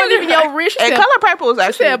prize. You What get if a prize. your rich? And Color Purple was She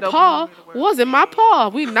actually said, a dope "Paul movie to work. wasn't my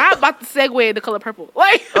Paul." We not about to segue into Color Purple.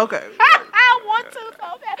 Like, Okay. I want to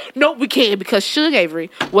so bad. Nope, we can't because Suge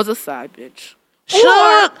Avery was a side bitch, Suge,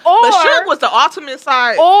 but Suge was the ultimate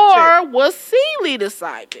side or chick. was Celie the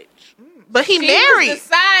side bitch? But he She married. was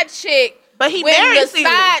the side chick. But he When married the Celie.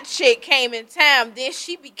 side chick came in town, then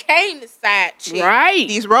she became the side chick. Right.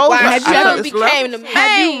 These roles. While Have you Suge ever- became the main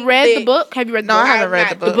Have you read the bitch. book? Have you read the No, book? I haven't read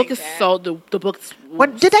the The book. book is so the book's.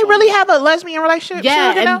 What did they really have a lesbian relationship?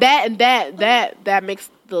 Yeah, Suge and them? and that makes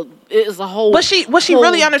the it is a whole. Was she whole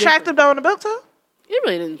really unattractive different- though in the book too? It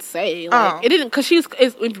really didn't say like Oh. it didn't because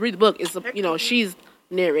if you read the book, it's she's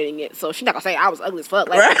narrating it, so she's not gonna say I was ugly as fuck.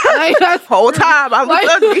 Like, Right. like that's Whole time I was like,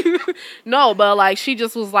 ugly. no, but like she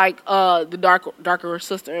just was like the darker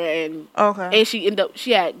sister, and Okay.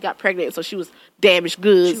 she had got pregnant, so she was damaged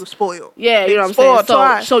goods. She was spoiled. Yeah, you know what I'm Spoiled saying.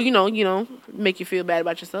 twice. So you know, make you feel bad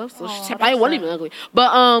about yourself. So she probably wasn't even ugly,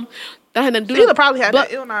 but that had nothing to do. Sheila with probably had but,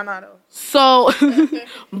 that ill nana though. So,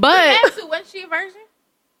 but Actually, wasn't she a virgin?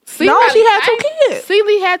 Celie, No, she had 2 kids.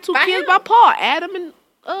 Celie had 2 By kids him? by Paul, Adam and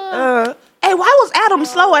Hey, why was Adam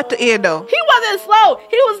slow at the end though? he wasn't slow.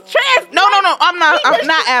 He was trans. No, I'm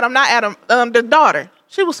not Adam. The daughter.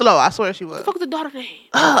 She was slow. I swear she was. What the fuck was the daughter name?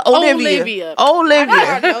 Olivia. I Olivia.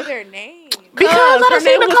 don't know their name. Because I her done seen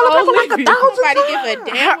name the was Color Purple like Olivia. 1,000 Nobody times. give a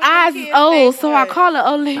damn. Her what the eyes kid's is old, name so I was. call her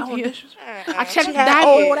Olivia. I checked the She had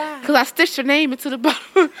old diet eyes. because I stitched her name into the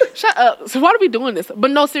bottom. Shut up. So why are we doing this?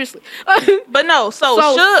 But no, seriously. But no, so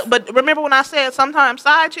Suge. But remember when I said sometimes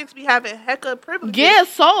side chicks be having hecka privileges? Yeah,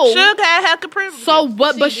 so Suge had hecka privileges. so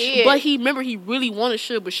but She did. but he remember he really wanted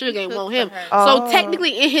Suge, but Suge ain't want him. for her. Oh. So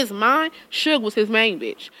technically in his mind, Suge was his main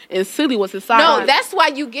bitch and Celie was his side. No, bitch. that's why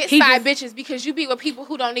you get He side just- bitches because you be with people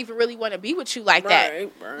who don't even really want to be with you like Right,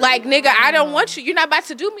 that. right. Like, nigga, I don't want you. You're not about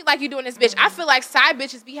to do me like you doing this bitch. I feel like side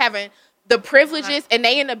bitches be having the privileges and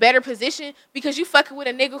they in a better position because you fucking with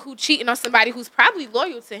a nigga who cheating on somebody who's probably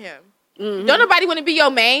loyal to him. Don't nobody want to be your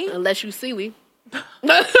main. unless you Celie.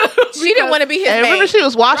 She didn't want to be his And main. remember she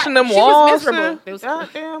was washing them She was walls. miserable. and- It was-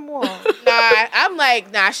 Goddamn walls. Nah, I'm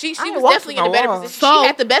like, nah, she ain't was watching definitely in a better no walls. position. So, she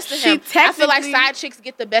had the best of she him. I feel like technically- side chicks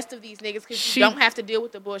get the best of these niggas because She- you don't have to deal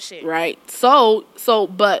with the bullshit. Right. So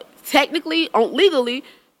but technically, legally,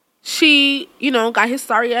 she, got his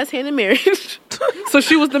sorry ass hand in marriage. So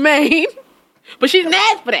she was the main. But she didn't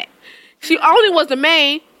ask for that. She only was the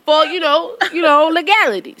main for,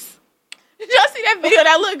 legalities. Did y'all see that video?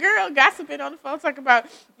 That little girl gossiping on the phone talking about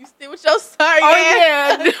you still with your sorry Oh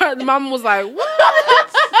ass. yeah. The mama was like,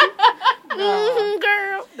 what?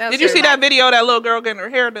 Girl. That's Did you her. see that video of that little girl getting her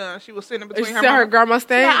hair done? She was sitting She between her said her mama. grandma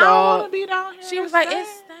staying. I don't dog. want to be down here. She was like, it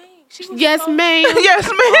stinks. She was Yes, so- ma'am. Yes,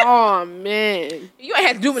 man. Oh man. You ain't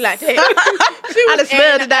have to do me like that. I just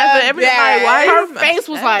smelled it down. Everybody like, why Her you- face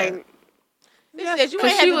was like, She said, you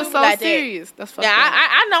because ain't have she to was do me so like that. serious. That's fucked Yeah, up.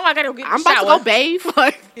 I know I gotta get in I'm the about to shower. go bathe.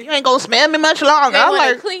 Like, You ain't gonna smell me much longer. You I'm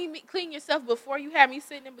want like, to clean yourself before you have me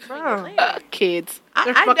sitting in between your Bruh. legs. kids.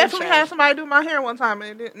 They're I fucking definitely trash. had somebody do my hair one time.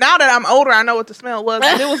 And now that I'm older, I know what the smell was.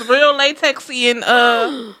 But it was real latexy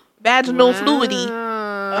and vaginal fluidy.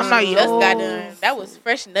 I'm not She just young. got done. That was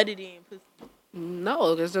fresh nutted in pussy.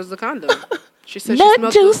 No, because there's a condom. She said she smelled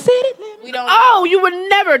Nut good. juice city. We don't Oh, you would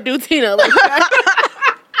never do Tina like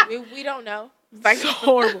that. we don't know. Like, It's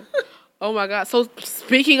horrible. Oh my god. So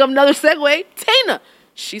speaking of another segue, Tina.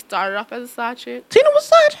 She started off as a side chick. Tina was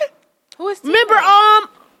such a... who is Tina? Remember,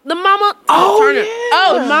 the mama Oh, Turner. yeah.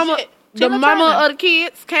 Oh, the mama, shit. the Tina mama Turner. of the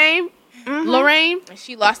kids came. Lorraine. And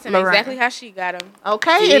she lost him Lorraine. exactly how she got him.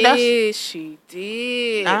 Okay. and that's... Yes, she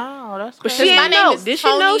did. Oh, that's But crazy. she My didn't name know. is Did she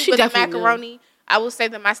Tony know? She with the definitely knew. macaroni. I will say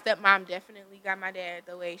that my stepmom definitely got my dad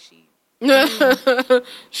the way she.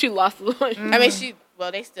 She lost the one. I mean,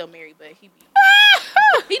 they still married, but he be.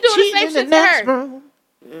 He doing the same shit to her. room.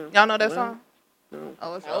 Y'all know that song? no.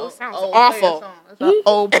 Oh, it's Oh, it sounds old awful. player song. It's an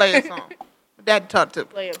old player song. Dad talked to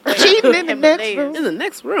Play it. cheating in the next room. In the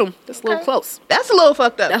next room. That's a little close. That's a little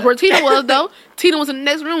fucked up. That's where Tina was, though. Tina was in the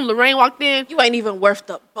next room. Lorraine walked in. You ain't even worth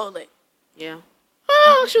the bullet. Yeah.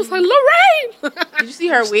 Oh, she was like, Lorraine! Did you see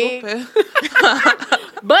her wig?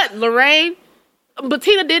 But Lorraine,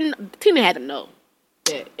 Tina had to know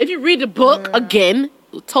that if you read the book again,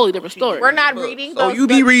 it's a totally different story. We're not reading. So those you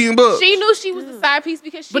be books. reading books. She knew she was the side piece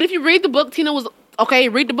because she. But if you read the book, Tina was, okay,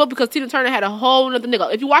 read the book because Tina Turner had a whole nother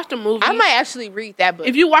nigga. If you watch the movie. I might actually read that book.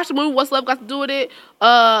 If you watch the movie, What's Love Got to Do with It?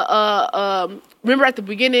 Remember at the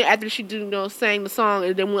beginning, after she sang the song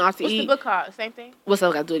and then went out to What's eat. the book called? Same thing? What's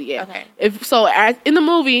Love Got to Do with It? Yeah. Okay. In the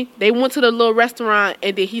movie, they went to the little restaurant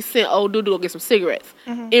and then he sent old dude to go get some cigarettes.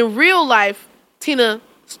 In real life, Tina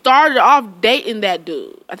started off dating that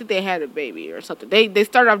dude. I think they had a baby or something. They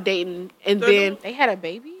started off dating and then They had a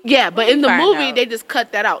baby? yeah, but in the find movie out? they just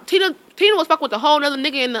cut that out. Tina was fucking with a whole other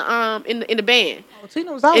nigga in the band. Oh,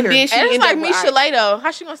 Tina was out And here. then she And it's ended like up Misha with Lato.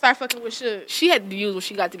 How she gonna start fucking with Suge? she had to use what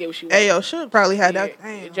she got to get what she wanted. Ayo, should probably had that.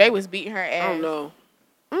 Damn. Jay was beating her ass. I don't know.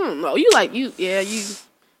 I don't know.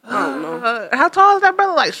 I don't know. How tall is that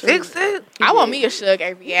brother? Like 6'6"? I want me a Suge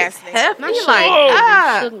Avery ass nigga. Hefty. Not Like, Suge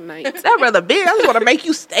ah, Knight. that brother big. I just want to make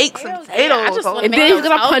you steaks and Hell yeah, potatoes. I just wanna And make then he's those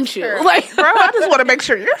gonna punch you. toasters. Like, Bro, I just want to make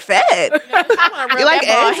sure you're fed. You like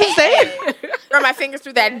eggs and steak? Run my fingers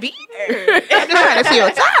through that beater. I'm just trying to see your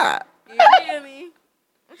top. You hear me?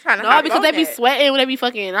 I'm trying to no, hop because on they be that. sweating when they be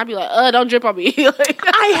fucking. I'd be like, don't drip on me. Like,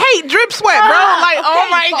 I hate drip sweat, bro. Like, oh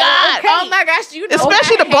my God. Oh my gosh, you know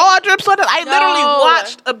Especially I the ball drip sweat. I literally No.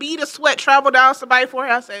 watched a bead of sweat travel down somebody's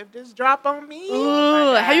forehead. I said, if this drop on me,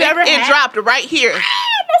 ooh, have you ever it had? dropped right here.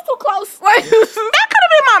 That's too close. Like, That could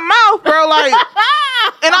have been my mouth, bro. Like,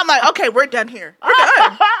 and I'm like, okay, we're done here. We're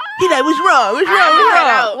done. He like, what's wrong? What's wrong? What's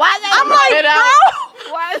wrong? why they I'm like, spit out?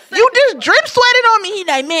 bro, Why is you just drip sweating on me. He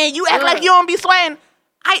like, man, you act like you don't be sweating.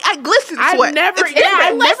 I glisten I've sweat. never- It's yeah, different.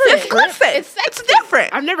 I've never It's glisten. It's It's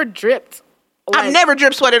different. I've never dripped. I've never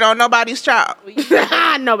drip sweated on nobody's child.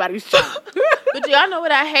 Nobody's child. But do y'all know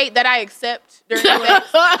what I hate that I accept during sex?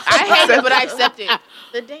 I hate it, but I accept it.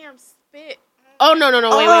 The damn spit. Oh no!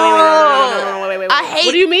 Wait. I hate-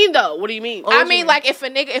 What do you mean though? What do you mean? I mean, like if a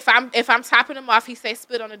nigga, if I'm topping him off, he say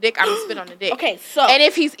spit on the dick, I'm gonna spit on the dick. Okay, so And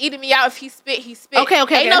if he's eating me out, if he spit, he spit. Okay, Ain't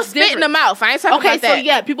no that's spit in the different. mouth. I ain't talking okay, about so that.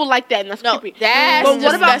 yeah, people like that, and that's No, creepy. that's But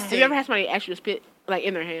what about? Have disgusting. you ever had somebody ask you to spit like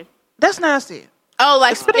in their hand? That's nasty. Oh,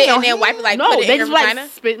 like Spit spit in and your then wipe it, like No, put it they in your just like vagina.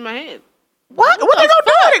 spit in my hand. What? What they gonna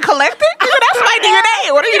do with it? Collect it? Nigga, that's my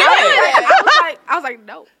DNA. What are you doing? I was like,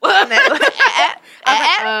 no.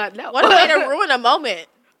 No. What a way to ruin a moment.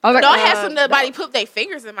 I was like, Don't have somebody put their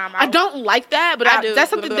fingers in my mouth. I don't like that, but I do. that's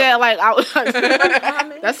something that like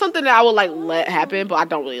that's something that I would like let happen, but I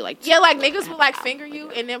don't really like. Yeah, like niggas will like finger you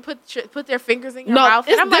and then put their fingers in your No, mouth.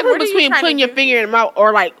 it's And I'm like, different what are you between trying putting to your do? finger in the mouth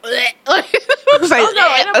or like. It's like, Oh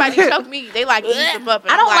no, ain't nobody choke me. They like ease them up.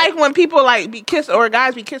 And I don't I'm like when people like be kissing or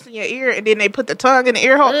guys be kissing your ear and then they put the tongue in the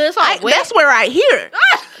ear hole. It's all wet. That's where I hear.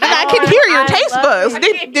 And I can hear your taste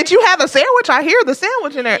buds. Did you have a sandwich? I hear the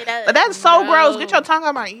sandwich in there. But that's so gross. Get your tongue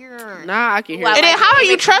out my ear. Nah, I can hear. Well, it. And then how are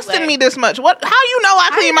you Makes you trusting wet. me this much? What? How you know I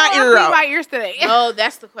clean my ear I cleaned out? my ears today. Oh,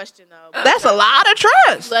 that's the question though. That's a lot of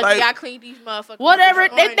trust. Lucky Like, I cleaned these motherfuckers. Whatever,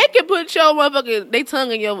 this they morning. can put your motherfucking they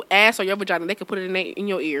tongue in your ass or your vagina. They can put it in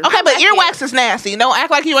your ear. okay, but like earwax is nasty. Don't act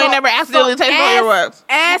like you ain't never accidentally tasted no earwax. You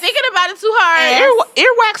Ass. thinking about it too hard.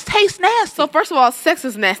 Earwax tastes nasty. So first of all, sex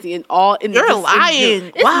is nasty in all. You're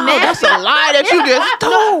lying. It's Wow, nasty. that's a lie that you just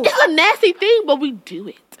told. It's a nasty thing, but we do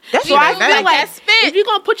it. That's So I nasty. feel like that spit. if you're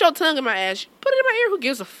gonna put your tongue in my ass, put it in my ear. Who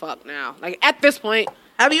gives a fuck now? Like at this point,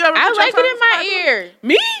 Have you ever? I put your like tongue it in my somebody's ear.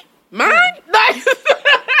 me, mine,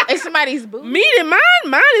 It's somebody's booty. me and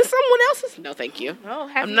mine is someone else's. No, thank you. No,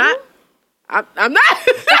 have I'm you? not. I'm not.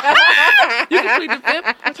 You can plead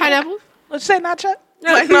the fifth. Pineapple. What'd you say, not Chuck?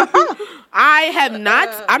 Like, no. I have not.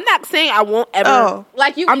 I'm not saying I won't ever. Oh.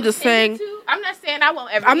 Like you. I'm just saying- I'm not saying I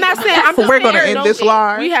won't ever. I'm not saying. I'm just We're gonna saying, end this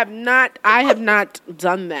live. We have not. I have not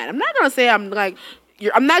done that. I'm not gonna say I'm like.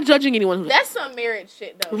 I'm not judging anyone who's That's some marriage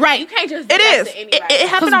shit though. Right. You can't just do It that is. to It anybody.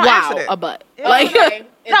 happened because on wow, accident. a butt. Like,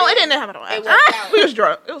 Like No, it didn't happen on It accident. worked out. We was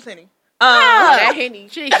drunk. It was Henny. That Henny.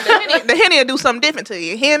 The Henny will do something different to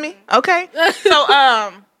you. Hear me? Okay.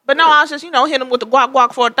 So but no, I was just hit him with the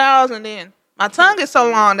guac 4000. And then my tongue is so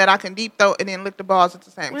long that I can deep throat and then lick the balls at the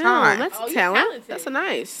same Wow, time. that's Oh, a you talent. talented. That's a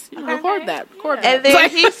nice. You Okay. record that. Record And that. then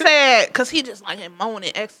he said, because he just like him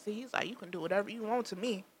moaning ecstasy. He's like, you can do whatever you want to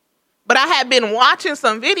me. But I had been watching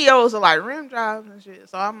some videos of like rim drives and shit.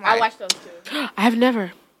 So I'm like, I watched those too. I've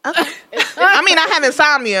never. Okay. I mean, I have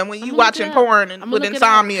insomnia. When you watching porn and with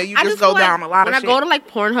insomnia, you just go down a lot of shit. When I go to like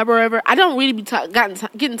Pornhub or whatever, I don't really be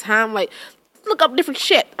getting time like look up different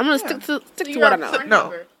shit. I'm gonna stick to what I know.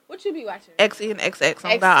 No. What you be watching? XE and XX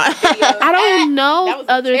on God. I don't know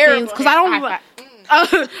other things because I don't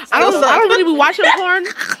really be watching porn.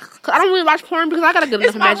 I don't really watch porn because I got a good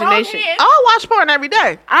enough imagination. I watch porn every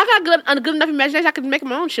day. I got a good enough imagination. I can make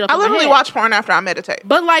my own shit up. I literally watch porn after I meditate.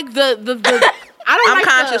 But like the I'm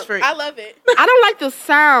conscious freak. I love it. I don't like the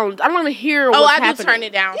sound. I don't want to hear what's happening. I do turn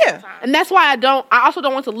it down. Yeah. Sometimes. And that's why I also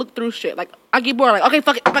don't want to look through shit. Like, I get bored. Like, okay,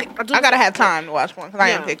 fuck it. I gotta have time to watch porn because I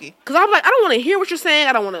am picky. Because I'm like, I don't want to hear what you're saying.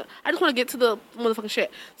 I just want to get to the motherfucking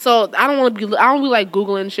shit. So I don't be like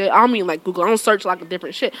Googling shit. I don't mean like Google. I don't search like a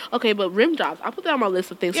different shit. Okay, but rim jobs. I put that on my list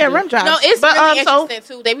of things. Yeah, to do. rim jobs. No, it's really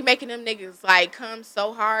interesting too. They be making them niggas like come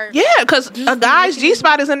so hard. Yeah, because a guy's G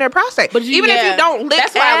spot is in their prostate. But even if you don't lick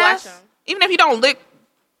that's why I watch them. Even if you don't lick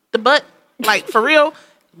the butt, like for real,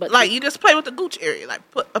 but like you just play with the gooch area, like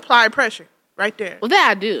apply pressure right there. Well, that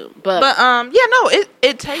I do, but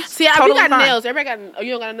it takes. See, totally we got fine. nails. Everybody got.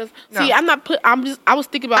 You don't got nails. No. See, I was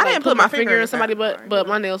thinking about. I like, didn't put my finger in somebody, but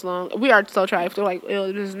my nails long. We are so try. I feel like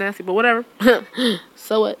ew, this is nasty, but whatever.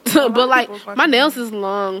 So what? But like my nails is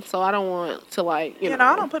long, so I don't want to like you know.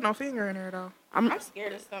 I don't put no finger in there though. I'm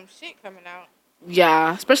scared of some shit coming out.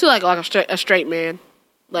 Yeah, especially like a straight man.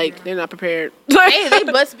 Like they're not prepared. They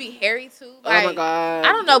must be hairy too. Like, oh my god!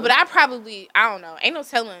 I don't know, but I don't know. Ain't no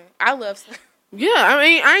telling. I love. Yeah, I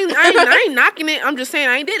mean, I ain't knocking it. I'm just saying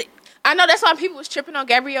I ain't did it. I know that's why people was tripping on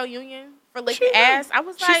Gabrielle Union for licking ass. I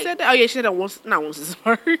was like, she said that. Oh yeah, she said that once. Not once. This is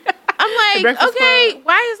her. I'm like, okay,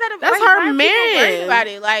 why is that? That's why her man. Worried about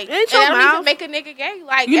it, like, and I don't even make a nigga gay.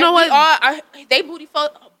 Like, you know what? They booty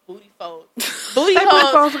folds. Booty holes.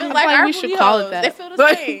 Like we should call it that. They feel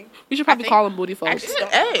the same. We should probably call them booty folds.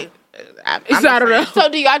 Hey, I don't know. So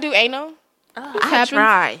do y'all do anal? I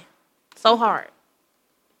try so hard.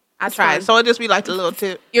 I try. So it just be like the little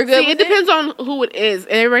tip. You're good. See, it depends on who it is.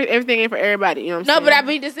 Everything ain't for everybody. You know what I'm saying? No, but I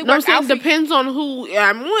mean, does it work out? It depends on who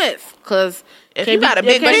I'm with. Because if you got a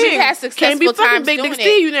big dick, can't be fucking big dick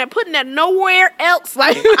still. You're not putting that nowhere else.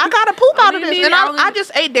 Like I got to poop out of this, and I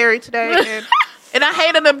just ate dairy today. And I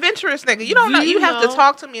hate an adventurous nigga. You don't know. You have to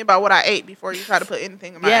talk to me about what I ate before you try to put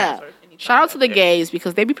anything in my ass. Shout out to the gays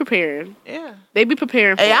because they be preparing. Yeah, they be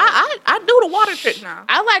preparing. Hey, I do the water trick now.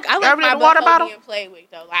 I like my water bottle being played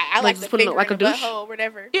with though. Like I like to finger like a butthole or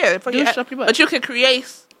whatever. Yeah, but you can create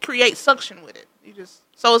suction with it. You just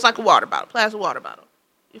so it's like a water bottle, plastic water bottle.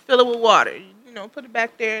 You fill it with water. You know, put it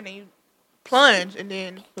back there, and then you plunge, and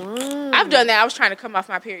then. I've done that. I was trying to come off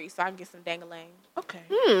my period, so I can get some dang-a-lang. Okay.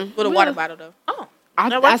 With a water bottle though. Oh,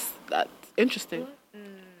 that's interesting.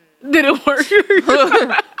 Did it work?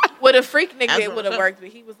 With a freak nigga, it would have worked, but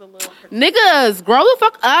he was a little. Niggas, grow the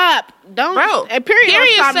fuck up. Don't. Bro,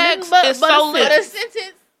 period sex is so lit. But a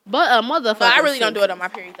sentence. But a motherfucker. But I really don't do it on my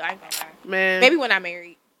period, though. I ain't gonna lie. Man. Maybe when I'm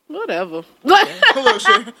married. Whatever. Don't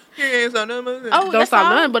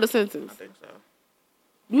stop nothing but a sentence. I think so.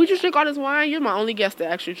 You just drink all this wine? You're my only guest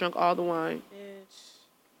that actually drunk all the wine. Bitch,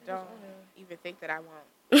 don't even think that I won't.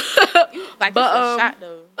 You like but, a shot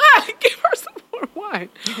though. Give her some more wine.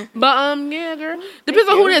 But yeah, girl. Depends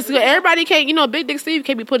on who it is. Everybody can't, Big Dick Steve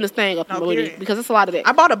can't be putting this thing up in the booty because it's a lot of that.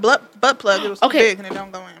 I bought a butt plug. It was too big and it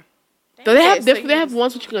don't go in. Do they have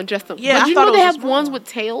ones which you can adjust them? Yeah, but you know they have ones with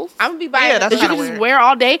tails. I'm gonna be buying that's that you can just wear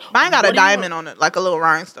all day. Mine got a diamond on it, like a little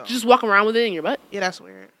rhinestone. Just walk around with it in your butt. Yeah, that's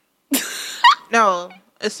weird. No,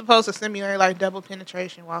 it's supposed to simulate like double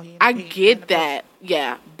penetration while he. I get that,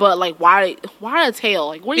 yeah, but like, why a tail?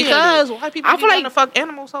 Like, what? Because white people. I feel like fuck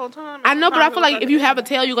animals all the time. I know, but I feel like if you have a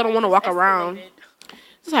tail, you're gonna want to walk around.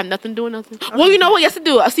 Just have nothing doing nothing. Well, you know what? Yes, to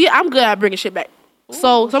do. See, I'm good at bringing shit back.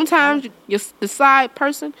 So sometimes the side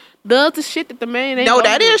person does the shit that the man ain't. No,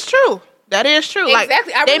 that is true. That is true.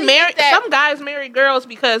 Exactly. Like, they marry some guys marry girls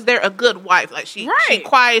because they're a good wife. Like she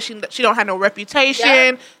quiet. She don't have no reputation.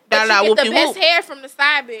 Yep. But you get the best hair from the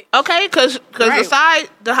side bitch. Okay, because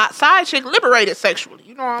the hot side chick liberated sexually.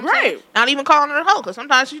 You know what I'm saying? Not even calling her a hoe because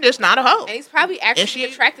sometimes she's just not a hoe. And he's probably actually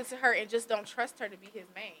attracted to her and just don't trust her to be his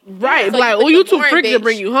man. Right. So like, you too freaky to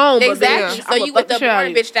bring you home. Exactly. So you with the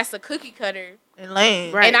boring bitch that's a cookie cutter. And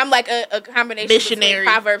lame. Right. And I'm like a combination between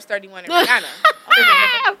Proverbs 31 and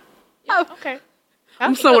Rihanna. Okay.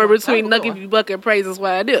 I'm somewhere between Nucky Buck and Praise is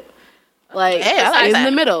what I do. Like, in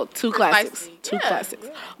the middle. Two classics. Classics.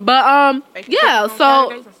 But, yeah,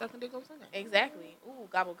 so. Exactly. Ooh,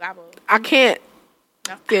 gobble, gobble. I can't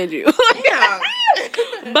stand you.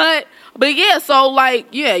 But yeah, so, like,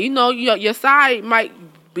 yeah, your side might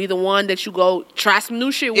be the one that you go try some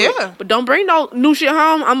new shit with. Yeah. But don't bring no new shit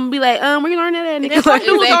home. I'm gonna be like, where you learn that at? And Nigga? some Like,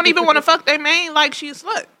 dudes don't even want to fuck their main like she's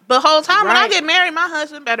slut. But whole time when I Right. get married, my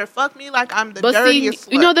husband better fuck me like I'm the but see, dirtiest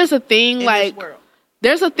slut you know, there's a thing in like this world.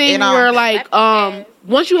 there's a thing And, where like Slap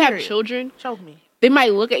once you have Period. children, Show me. they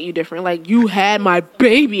might look at you different. Like, you had my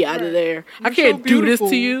baby out of there. I can't so do this beautiful.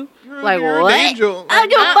 to you. You're Like, an what? angel. I don't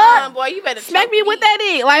give a fuck. boy, you better Smack choke me with that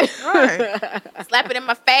dick. Like, Right. Slap it in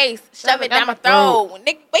my face, shove it down down my my throat.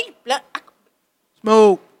 Nigga, wait, blunt.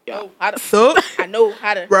 Smoke. How to, Suck. I know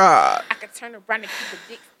how to. Right. I can turn around and keep the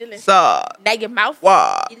dick still in. Suck. Now your mouth.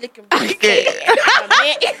 Why? You looking really Yeah.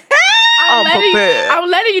 good. I'm prepared. I'm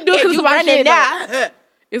letting you do it If because you it's my running shit. now. though.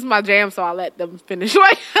 It's my jam, so I let them finish.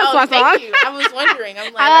 Like, that's Oh, my thank song. you. I was wondering.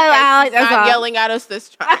 I'm like, I like okay, that she's not song. yelling at us this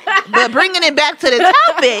time. But bringing it back to the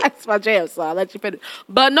topic. That's my jam, so I let you finish.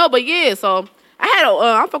 But no, but yeah, so I had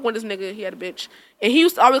I'm fucking with this nigga. He had a bitch, and he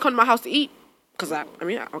used to always come to my house to eat, cause I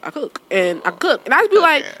cook and I cook, and I'd be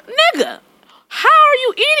like, nigga, how are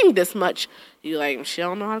you eating this much? You like, she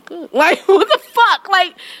don't know how to cook. Like, what the fuck?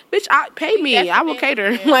 Like, bitch, pay me. I will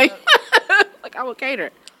cater. Yeah. Like, like I will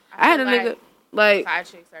cater. I had a feel nigga like, Side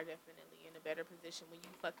chicks are definitely in a better position when you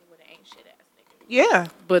fucking with an ain't shit ass nigga. Yeah.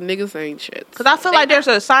 but niggas ain't shit. Because I feel like there's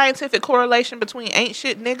a scientific correlation between ain't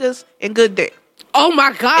shit niggas and good dick. Oh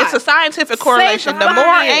my god, It's a scientific correlation. The the more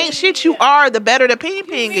science. ain't shit you are, the better the ping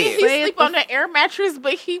ping He is. sleep on the air mattress,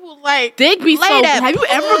 but he will like. dick be Lay so. that Have you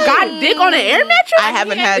ever gotten dick on an air mattress? I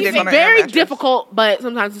haven't had It's dick on an very air mattress. difficult, but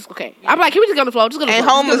sometimes it's okay. I'm like, can we just get on the floor? Just go on the And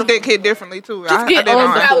floor. homeless dick hit differently too. Just get did on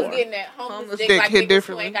on the it. I floor. was getting that homeless Homeless dick dick like hit niggas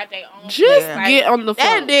differently. who ain't got their own. Just dick. get on the floor.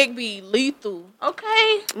 That dick be lethal. Okay.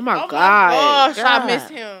 Oh my Oh god. my gosh, I God. miss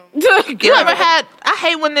him. You ever had? I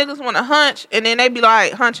hate when niggas want to hunch and then they be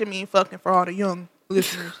like hunching me fucking for all the young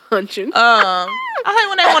listeners. hunching? I hate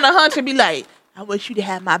when they want to hunch and be like, I wish you to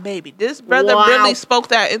have my baby. This brother Wow. really spoke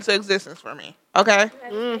that into existence for me. Okay.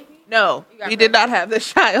 No, got he did not have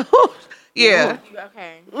this child. Yeah.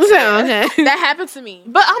 Okay. okay. That happened to me.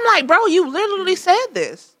 But I'm like, bro, you literally said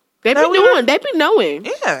this. They be No, we doing. They be knowing.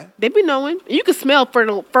 Yeah. They be knowing. You can smell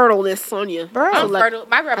fertileness on you, Bro. I'm like- fertile.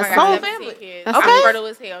 My grandma That's got whole 17 family. kids. That's I'm okay. fertile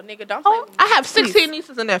as hell, nigga. Don't play Oh, with me. I have 16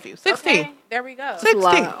 nieces and nephews. 16. Okay, there we go. 16.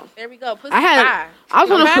 Wow. There we go. Pussy I had. pie. I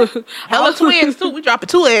was on the. Hella twins, too. We dropping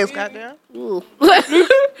 2 eggs, goddamn.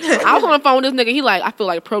 I was on the phone with this nigga. He like, I feel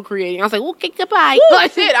like procreating. I was like, okay, goodbye.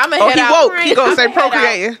 Like, Shit, I'm Oh, head he out. woke. He gonna say I'ma head out.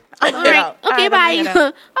 procreating. all right, okay, bye. Head out.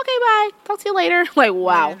 Okay, bye. Talk to you later. Like,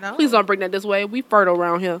 wow. Yeah, no. Please don't bring that this way. We fertile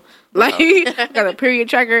around here. Like, got a period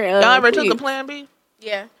tracker. Y'all ever took please. a Plan B?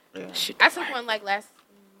 Yeah. Shit. I took one like last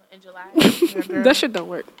in July. That shit don't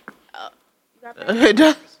work. You got that? It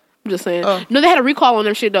does. I'm just saying. Oh. No, they had a recall on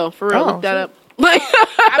them shit though. For real, Oh, look that shit. up. Like,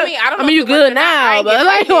 I mean, I don't know. I mean, you if it worked good or not. I now, ain't but get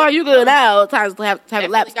like, pregnant. are you good now? Times to have it Definitely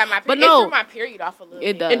lapse. got my But period. It no, threw my period off a little it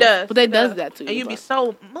bit. does. It does. But they It does that too. And you be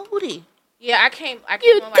so moody. Yeah, I came You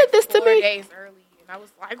on did like this to 4 me. days early, and I was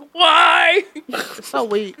like, why? It's so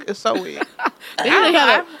weak. It's so weak. They didn't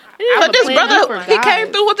have a- they didn't have But a this plan B brother, for he guys.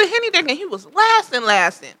 came through with the Henny dick and he was lasting.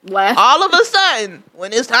 Last. All of a sudden,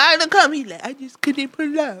 when it's time to come, he like, I just couldn't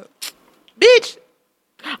pull out. Bitch,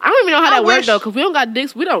 I don't even know how I that works wish- though, because we don't got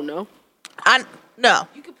dicks. We don't know. no.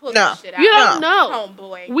 You can pull No. that shit out. You don't know.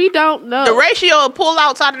 Homeboy. We don't know. The ratio of pull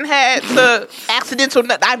outs I done had to accidental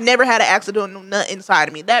nut, I've never had an accidental nut inside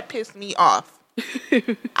of me. That pissed me off.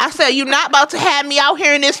 I said, you not about to have me out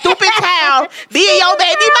here in this stupid town being your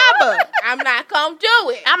baby mama. I'm not gonna do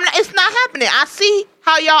it. It's not happening. I see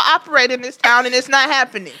how y'all operate in this town and it's not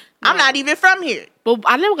happening. I'm not even from here. But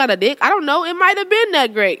I never got a dick. I don't know. It might have been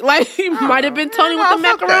that great. Like, it might have been Tony with the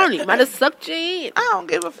fuck that. macaroni. Might have sucked you in. I don't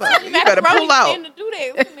give a fuck. You better Macaroni pull out. tend to do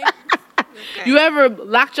that. You ever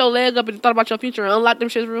locked your leg up and thought about your future and unlocked them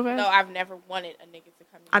shits real fast? No, I've never wanted a nigga to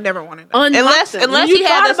come in. I never wanted that. Unlocked them. Unless you he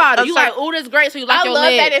thought had about it. a You like, oh, that's great. So you I locked your love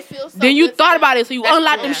leg. that it feels so Then you good thought to- about it, so you That's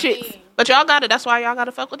unlocked them what I shits. mean. But y'all got it. That's why y'all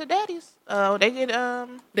gotta fuck with the daddies. They get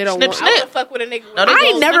They don't snip want- I wanna snip. fuck with a nigga. No, they I go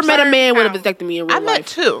ain't never snip, met a snip. man with a Ow. vasectomy in real I met life.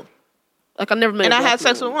 2, Like, I never met and a I had vasectomy.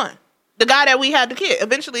 sex with 1. The guy that we had the kid.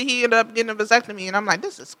 Eventually, he ended up getting a vasectomy, and I'm like,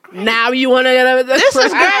 this is great. Now you want to get a This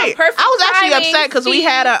is Wow, great. perfect I was actually timing, upset because we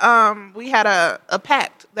had a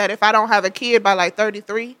pact that if I don't have a kid by like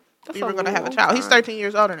 33, we a were gonna have a long child. He's time. 13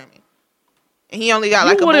 years older than me, and he only got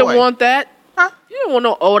You like a wouldn't boy. want that. Huh? You don't want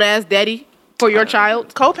no old ass daddy for your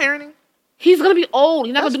child. Co-parenting. He's gonna be old.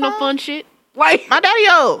 He's not That's gonna do no fine. fun shit. Like, My daddy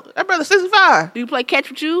old. That brother 65. do you play catch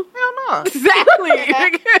with you? Hell no. Exactly.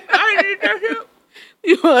 I ain't need that shit.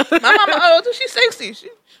 You- My mama old too. She's 60. She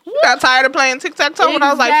got tired of playing tic-tac-toe when I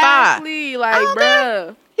was like 5. Exactly. Like, I don't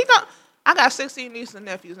bruh. He got. I got 16 nieces and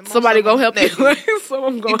nephews. And most Somebody of them go help you. nephews.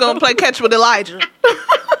 Someone go You gonna play catch with Elijah?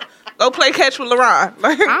 Go play catch with LeBron.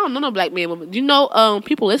 I don't know no black man woman. You know,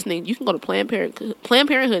 people listening, you can go to Planned Parenthood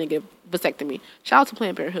and get a vasectomy. Shout out to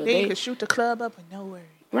Planned Parenthood. Then you can shoot the club up and no worry.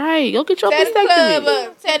 Right, go get your Set the club vasectomy.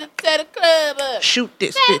 up. Set the club up. Shoot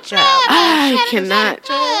this bitch out. I cannot.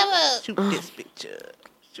 Shoot this bitch up.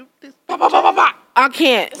 Shoot this. I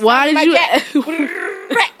can't. Why did like you?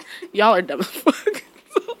 Y'all are dumb as fuck.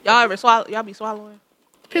 Y'all ever swallow? Y'all be swallowing?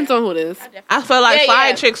 Depends on who it is. I feel like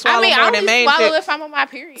side chicks swallow more than main I swallow chicks. if I'm on my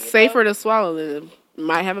period. Safer to swallow than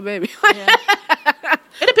might have a baby.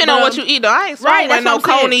 It depends on what you eat, though. I ain't swallowing that's no what I'm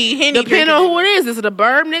saying. Coney, Henny. Depending on who it is. Is it a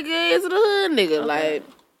burb nigga? Is it a hood nigga? Like,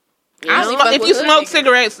 you know? If you smoke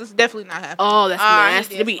cigarettes, it's definitely not happening. Oh, that's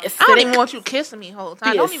nasty. To be I don't even acidic. want you kissing me the whole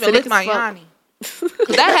time. Be Don't even lick acidic my as fuck. yanni.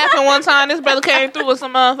 Cause that happened one time. This brother came through with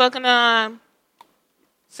some motherfucking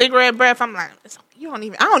cigarette breath. I'm like, I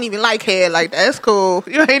don't even like head like that. It's cool.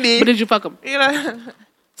 You ain't But need. did you fuck him? You know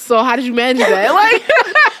So how did you manage that? Like,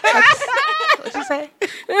 what you say?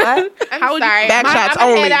 What? how would Sorry. you? Back shots I'm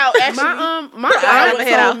only. head out, actually.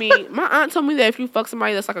 My aunt told me that if you fuck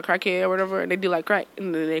somebody that's like a crackhead or whatever, and they do like crack,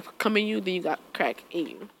 and then they come in you, then you got crack in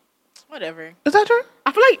you. Whatever. Is that true?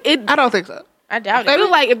 I feel like it. I don't think so. I doubt I it.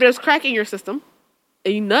 feel like if there's crack in your system,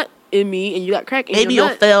 and you nut in me, and you got crack in Maybe your you'll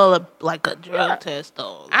nut. fail a drug test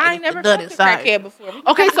though. I ain't never fucked a crackhead before.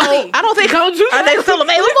 Okay, so I don't think. Don't you? Are they still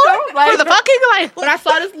available Like, for the fucking? Like, But I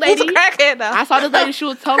saw this who's lady. a crackhead now? I saw this lady. She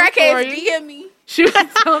was telling a Crackheads story. DM me. She was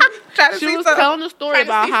telling, Trying to she see was something. telling a story Trying to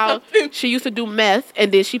about see how something. she used to do meth,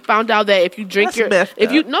 and then she found out that if you drink That's messed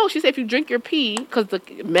up. she said if you drink your pee, because the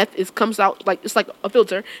meth comes out like it's like a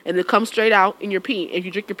filter, and it comes straight out in your pee. If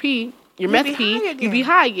you drink your pee, your meth be pee, high you again. be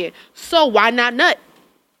high again. So why not nut?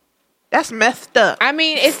 That's messed up. I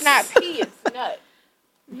mean, it's not pee, it's nut.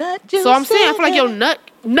 Nut So I'm saying I feel like your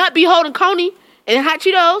nut be holding Coney and hot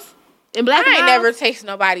Cheetos and black. I ain't Miles. never taste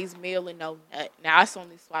nobody's meal and no nut. Now I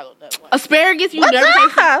only swallowed nut once. Asparagus. You What's never that?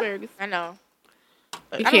 tasted asparagus. I know.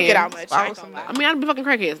 You I don't get can. out much. I ain't gonna lie. I mean, I'd be fucking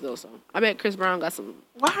crackheads though. So I bet Chris Brown got some.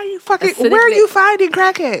 Why are you fucking? Acidic Where are dick. you finding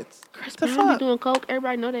crackheads? Chris The Brown be fuck? doing coke.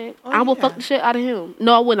 Everybody know that. Oh, I will yeah. fuck the shit out of him.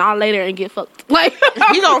 No, I wouldn't. I'll lay there and get fucked. Like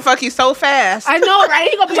He gonna fuck you so fast. I know, right?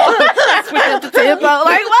 He gonna be switching up the tempo.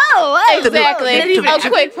 Like whoa, wait. Exactly. Did it even A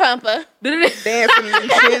happen? quick pumper. Did it? Dancing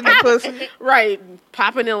and shit in the pussy. Right,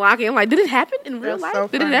 popping and locking. Like, did it happen in real That's life? so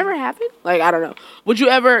Did it funny. ever happen? Like, I don't know. Would you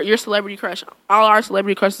ever your celebrity crush? All our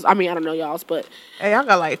celebrity crushes. I mean, I don't know y'all's, but Hey, I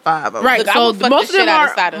got like 5 of them. right. Look, I so will fuck most the of them shit out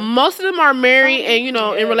of Sada. most of them are married and you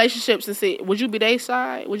know in relationships and see. Would you be their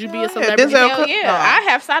side? Would you be a celebrity? Denzel Hell yeah. No. I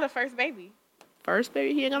have Sada first baby. First,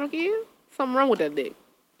 baby, he ain't got no kid. Something wrong with that dick.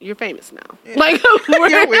 You're famous now. Yeah. Like,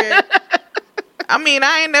 You're weird. I mean,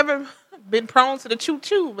 I ain't never been prone to the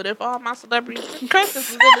choo-choo, but if all my celebrity crushes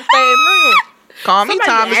was in the same room, call me Somebody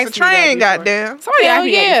Thomas asked the me that Train, before. goddamn. Somebody Hell asked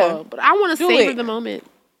me that yeah. before, but I want to Do savor it. the moment.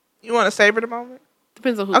 You want to savor the moment?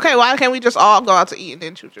 Depends on who. Okay, why can't we just all go out to eat and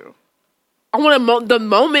then choo-choo? I want the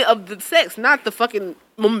moment of the sex, not the fucking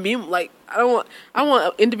moment. Like I want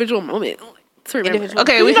an individual moment to remember. Individual.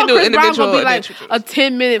 Okay, You we know can do Chris Brown individual gonna be and like then choo-choo. a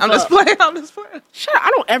 10-minute. I'm just playing. I'm just playing. Shut up! I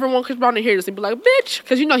don't ever want Chris Brown to hear this and be like, "Bitch,"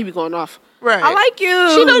 because you know he be going off. Right. I like you.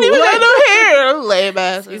 She don't even Like, got no hair. Lame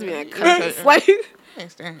ass. Excuse me, that cuss. Like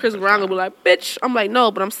Can't stand Chris Brown gonna be like, "Bitch." I'm like,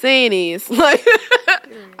 no, but I'm saying is like,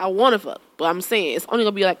 I want to fuck, but I'm saying it's only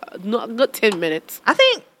gonna be like a good 10 minutes. I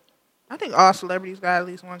think all celebrities got at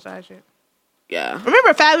least one side chick. Yeah.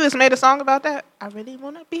 Remember Fabulous made a song about that? I really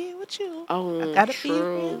want to be with you. Oh, I gotta be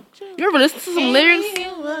true. with you. You ever listen to some lyrics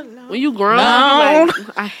when you grown? No. You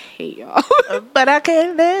like, I hate y'all. But I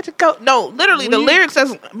can't let you go. No, literally, the We- lyrics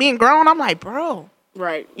as being grown, I'm like, bro,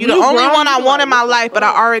 Right. you're the only one I want in my life, but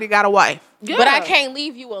I already got a wife. Yeah. But I can't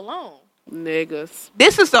leave you alone. Niggas.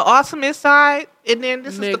 This is the awesomest side, and then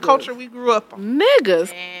this is the Niggas. culture we grew up on.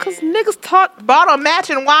 Niggas. Because niggas taught. Bought on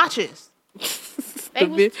matching watches. They the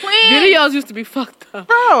was twins. videos used to be fucked up.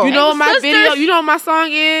 Bro, You know what was my sisters. video? You know what my song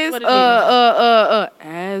is? What it is?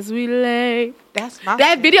 As we lay. that's my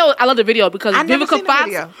That shit. video, I love the video because I never Vivica seen the Fox.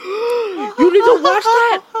 video. You need to watch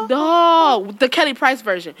that. No, the Kelly Price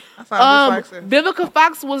version. That sounds just like this. Vivica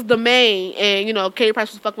Fox was the main, and you know Kelly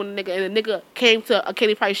Price was fucking with a nigga, and the nigga came to a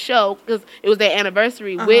Kelly Price show because it was their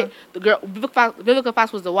anniversary with the girl. Vivica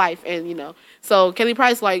Fox was the wife, and you know, so Kelly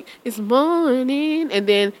Price like it's morning, and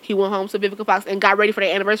then he went home to Vivica Fox and got ready for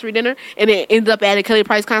their anniversary dinner, and it ended up at a Kelly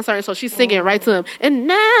Price concert, and so she's singing right to him, and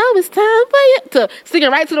now it's time for you to singing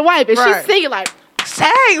right to the wife, and Right. she's singing like.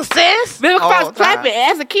 Sang, sis. Vivica All Fox the time. clapping.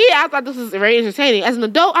 As a kid, I thought this was very entertaining. As an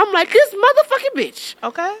adult, I'm like, this motherfucking bitch.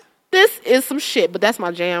 Okay. This is some shit, but that's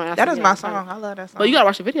my jam. and I That said, is yeah, my I'm fine. song. I love that song. But you gotta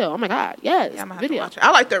watch the video. Oh my god, yes, yeah, I'm the gonna have to video. watch it.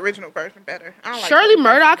 I like the original version better. I don't like Shirley the-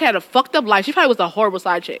 Murdoch had a fucked up life. She probably was a horrible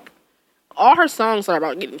side chick. all her songs are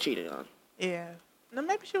about getting cheated on. Yeah. No,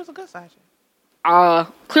 maybe she was a good side chick.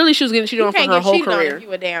 Clearly she was getting cheated on for can't her get whole cheated on career. if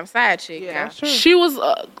you a damn side chick. Yeah, Yeah. that's true. She was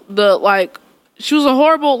she was a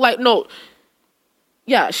horrible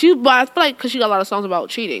yeah, but I feel like because she got a lot of songs about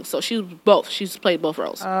cheating, so she was both. She's played both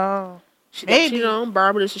roles. Oh. She got maybe. cheated on.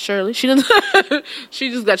 Barbara, this is Shirley. She didn't. She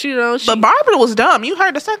just got cheated on. But Barbara was dumb. You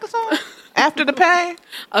heard the second song? After the pain?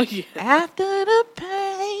 Oh yeah. After the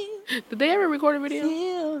pain. Did they ever record a video?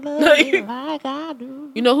 Still love you like I do.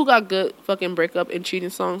 You know who got good fucking breakup and cheating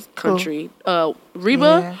songs? Country. Reba.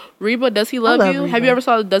 Yeah. Reba, Does He Love love You? Reba. Have you ever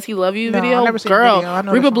saw the Does He Love You No, video? I never seen the Girl, video. I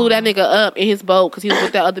know Reba the blew that song. nigga up in his boat because he was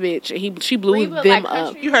with that other bitch, and she blew Reba, them like, up.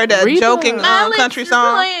 country- You heard that Reba. joking country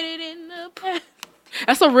song?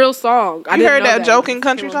 That's a real song. I You didn't heard know that joking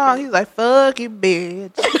country song? He's like, fuck you,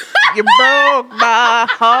 bitch. You broke my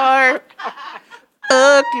heart.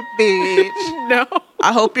 Fuck you, bitch. No.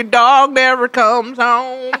 I hope your dog never comes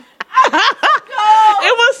home.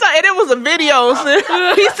 It was a video.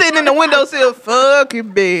 So he's sitting in the windowsill. Fuck you,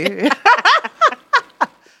 bitch.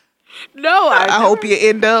 No, I hope you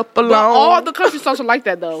end up But alone. all the country songs are like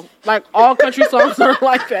that though. Like all country songs are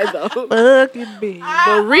like that though. Fuck you, bitch.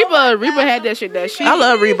 But Reba had that shit. That she, I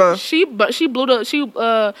love Reba. She blew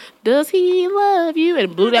the Does He Love You?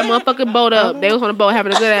 And blew that motherfucking boat up. They was on the boat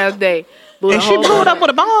having a good ass day. Blew And the she whole blew it boat up with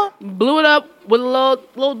a bomb. Blew it up with a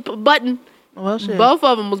little button. Well, shit. Both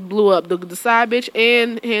of them was blew up. The side bitch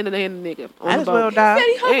and hand in the nigga on I the as well boat. die. Said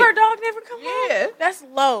he hope Hey. her dog never come home. Yeah. That's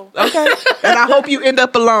low. Okay. And I hope you end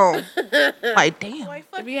up alone. Like, damn. Boy,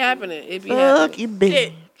 fuck It be happening. It be happening. Fuck you,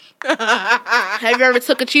 bitch. Have you ever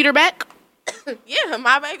took a cheater back? yeah,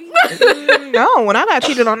 my baby. No, when I got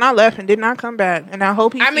cheated on, I left and did not come back. And I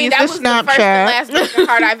hope he I mean, sees that the was the first Snapchat. and last broken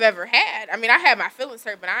heart I've ever had. I mean, I had my feelings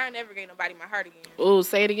hurt, but I ain't never gave nobody my heart again. Oh,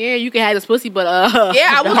 say it again. You can have this pussy, but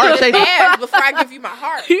Yeah, I The was heart gonna say- ask before I give you my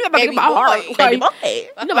heart. You about to get my heart. boy. Like, Baby boy.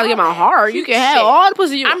 you know about to get my heart. You Shoot can have shit. all the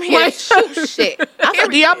pussy you I'm here to like, shoot shit.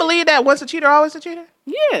 Do y'all believe that once a cheater, always a cheater?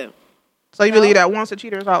 Yeah. So you believe that once a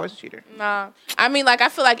cheater is always a cheater? Nah, I mean, like, I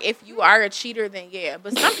feel like if you are a cheater, then yeah.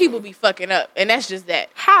 But some people be fucking up, and that's just that.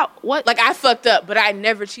 How? What? Like, I fucked up, but I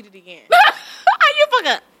never cheated again. How you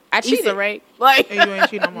fucking? I cheated. Issa Rae. Like, And you ain't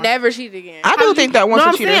cheating no more. Never cheated again. I do think that once no, a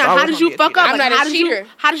I'm cheater saying, is always how did gonna you be a fuck cheater. up? I'm Like, not a how did you? cheater.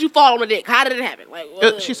 How did you fall on the dick? How did it happen? Like,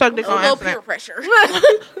 She sucked dick A on little accident. peer pressure.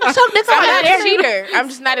 I sucked dick on I'm not a accident. cheater. I'm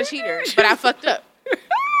just not a cheater, but I fucked up.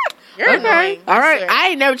 You're annoying. all right. sir. I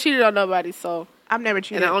ain't never cheated on nobody, so I've never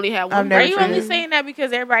cheated. and I only had one. I've never Are you boyfriend. only saying that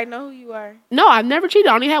because everybody know who you are? No, I've never cheated.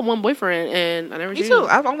 I only had one boyfriend, and I never Me cheated. too.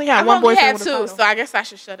 I've only had I've one only boyfriend had with a two, title. so I guess I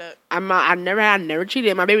should shut up. I never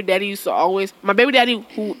cheated. My baby daddy used to always. My baby daddy,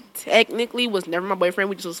 who technically was never my boyfriend,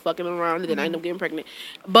 we just was fucking around, and then I ended up getting pregnant.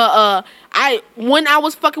 But when I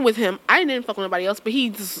was fucking with him, I didn't fuck with nobody else. But he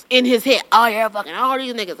just in his head, oh yeah, fucking all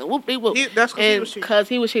these niggas and whoop de whoop. That's 'cause he And was cheating. because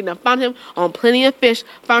he was cheating. I found him on Plenty of Fish.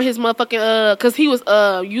 Found his motherfucking because he was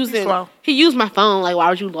using. slow. He used my phone. Like, why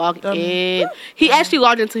would you log Dummy. in? He actually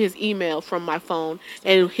logged into his email from my phone,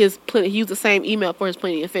 and he used the same email for his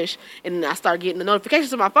Plenty of Fish. And I started getting the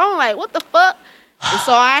notifications on my phone. Like, what the fuck? And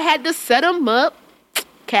so I had to set him up.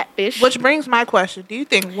 Catfish. Which brings my question. Do you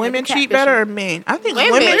think women cheat catfishing. better or men? I think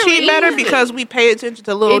Women. women cheat better Easy. because we pay attention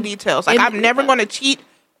to little details. Like, I'm never going to cheat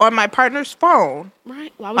on my partner's phone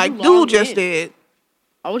right? Why would like you dude log just in? did.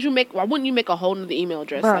 Why wouldn't you make a whole nother email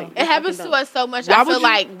address? Bro. Like, It happens to us so much. Why I would feel you-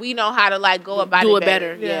 like we know how to like go about do it it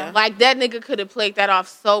better. Yeah. Yeah. Like that nigga could have played that off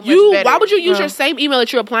so much better. Why would you use Yeah. your same email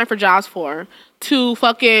that you're applying for jobs for to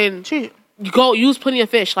fucking Cheat. go use Plenty of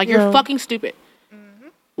Fish? Like, Yeah. you're fucking stupid.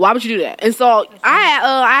 Why would you do that? And so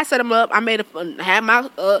I set him up. I made had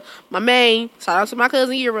my main, shout out to my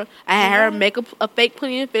cousin Ira. I had her make a fake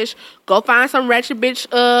Plenty of Fish. Go find some ratchet bitch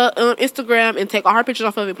Instagram and take all her pictures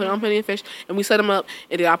off of it. Put it on Plenty of Fish, and we set him up.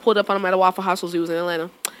 And then I pulled up on him at a Waffle House because he was in Atlanta.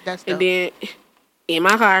 That's And dope. then in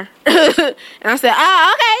my car, and I said,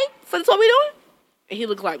 okay, so that's what we doing. And he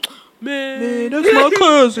looked like, Man, that's my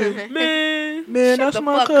cousin. man, Man, that's the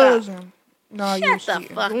my fuck cousin. Nah, you shut the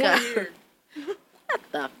cheating. fuck up. Shut the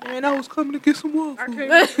fuck. Man, I was coming to get some waffles.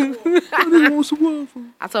 I didn't want some waffles.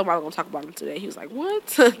 I told him I was gonna talk about him today. He was like, "What?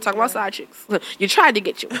 Talk about side chicks? You tried to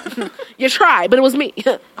get you. You tried, but it was me.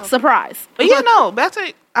 Surprise." But yeah, no, that's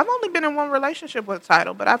it. I've only been in one relationship with a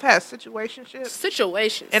title, but I've had situationships.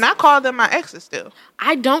 Situations. And I call them my exes still.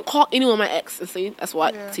 I don't call anyone my ex. And see, that's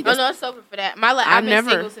what. Yeah. See, Oh that's, no, it's over for that. I've been never-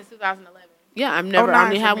 single since 2011. yeah, I've never. 09 I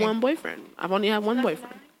only for had me. one boyfriend. I've only had one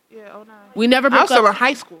boyfriend. Yeah, oh no. We never I broke was still in up.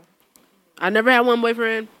 high school. I never had one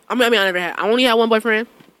boyfriend. I only had one boyfriend. I only had one boyfriend,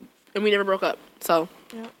 and we never broke up. So,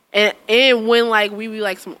 And when like we be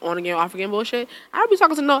like some on again, off again bullshit, I be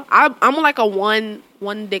talking to no. I'm like a one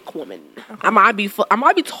dick woman. Okay. I might be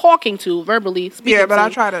talking to verbally. Yeah, but to, I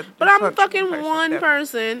try to. But I'm fucking one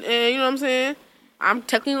person, and you know what I'm saying. I'm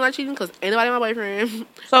technically not cheating because ain't nobody my boyfriend.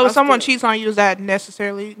 So if someone cheats on you, is that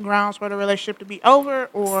necessarily grounds for the relationship to be over,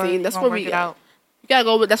 or see, that's where we get out? You gotta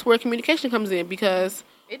go. But that's where communication comes in because.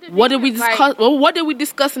 What did we discuss? Like, well, what did we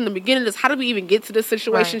discuss in the beginning? Is how did we even get to this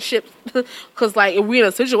situationship? Because like, if we're in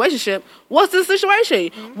a situationship, what's the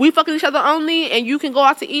situation? Mm-hmm. We fucking each other only, and you can go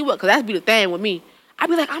out to eat. What? Because that'd be the thing with me. I'd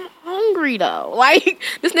be like, I'm hungry though. Like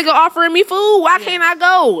this nigga offering me food. Why can't I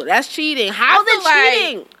go? That's cheating. How's it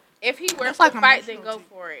cheating? Like, if he worth the fight, then go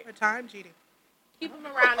for it. For time cheating. Keep him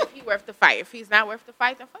around if he worth the fight. If he's not worth the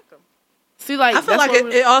fight, then fuck him. See, like I feel like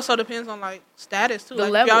it also depends on like status too. Like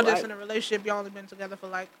level, if y'all just in a relationship, y'all only been together for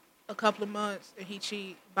like a couple of months, and he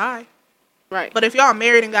cheat, bye. Right. But if y'all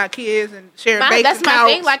married and got kids and share bank that's accounts, my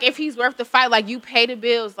thing. Like if he's worth the fight, like you pay the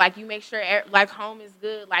bills, like you make sure like home is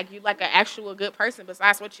good, like you like an actual good person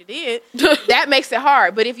besides what you did. That makes it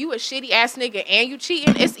hard. But if you a shitty ass nigga and you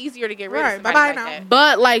cheating, it's easier to get rid of somebody like that.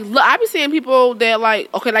 But like, look, I be seeing people that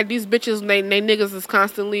like, okay, like these bitches, they niggas is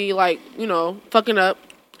constantly like, you know, fucking up.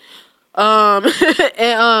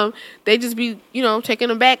 And they just be, you know, taking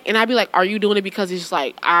them back, and I'd be like, "Are you doing it because it's just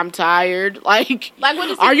like I'm tired? Like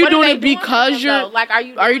are you doing it because you're like, are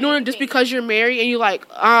you doing it just because you're married and you like,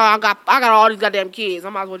 oh, I got all these goddamn kids. I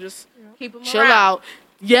might as well just keep them chill around. out,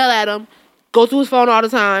 yell at him, go through his phone all the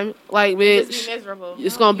time, like bitch. Just be miserable.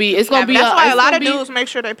 It's gonna be. That's why a lot of dudes make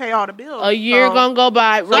sure they pay all the bills. A year gonna go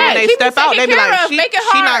by. So when they step out, they be like,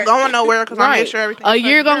 she not going nowhere because I make sure everything. A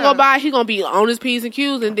year gonna go by. He gonna be on his P's and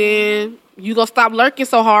Q's, and then you gonna stop lurking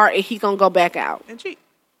so hard, and he gonna go back out and cheat.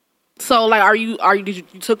 So like, did you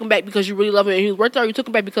took him back because you really love him and he was worth it, or you took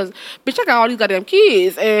him back because bitch, I got all these goddamn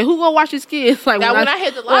kids, and who gonna watch these kids? Like when I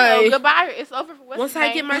hit the lotto, goodbye, it's over for once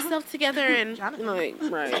I get myself together and like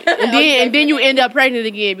right, and then you end up pregnant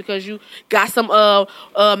again because you got some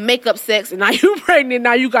makeup sex, and now you pregnant.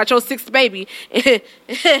 Now you got your sixth baby.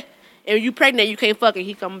 And you pregnant, you can't fuck it.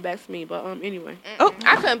 He coming back to me, but anyway.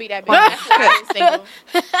 I couldn't be that bitch. That's why I'm single.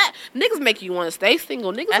 Niggas make you want to stay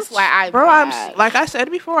single. Niggas. That's why I'm like I said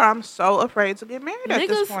before. I'm so afraid to get married at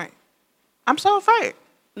this point. I'm so afraid.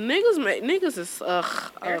 Niggas is.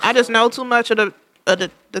 I just know too much of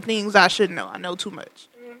the things I should know. I know too much.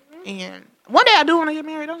 And one day I do want to get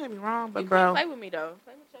married. Don't get me wrong, but bro, play with me though.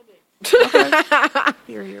 Play with your bitch. Okay.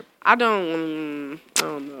 Period. I don't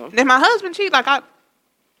know. If my husband cheat, like I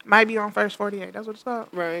might be on First 48. That's what it's called.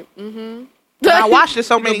 Right. Mm-hmm. I watched it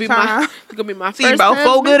so many times. It's gonna be my see about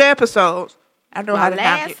 4 good episodes. I know how to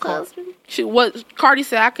not get caught. What Cardi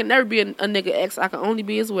said, I can never be a nigga ex. I can only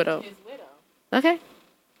be his widow. Okay.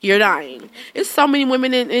 You're dying. It's so many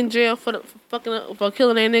women in jail for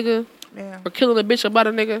killing that nigga. Yeah. For killing a bitch about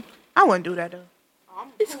a nigga. I wouldn't do that though.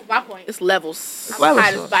 My point. It's levels. I'm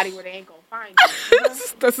hide this body where they ain't gonna find you.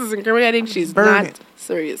 This is incriminating. She's burning. Not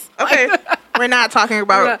serious. Okay. We're not talking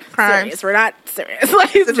about crimes. Serious. We're not serious.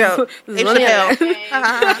 Like, it's a joke. This is hell.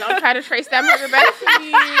 Don't try to trace that murder back to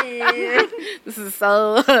me. This is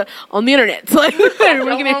so on the internet. Like, don't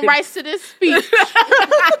own rights to this speech.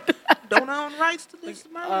 Don't own rights to this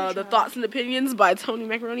murder. The thoughts and opinions by Tony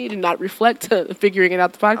Macaroni do not reflect Figuring It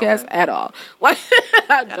Out the podcast at all. Like,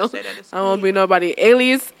 I won't be nobody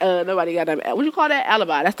alias. Nobody got that. What you call that?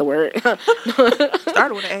 Alibi. That's the word.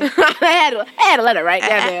 Started with an A. I had to let it right.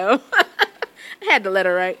 Goddamn. I had to let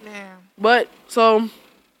her right. Yeah. But so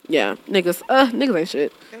yeah, niggas ain't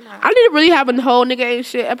shit. I need to really have a whole nigga ain't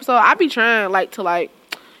shit episode. I be trying like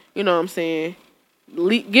you know what I'm saying,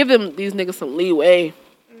 give them these niggas some leeway.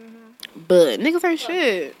 Mm-hmm. But niggas ain't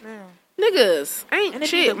shit. Yeah. Niggas ain't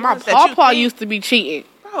shit. My pawpaw used to be cheating.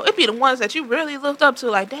 Bro, it be the ones that you really looked up to,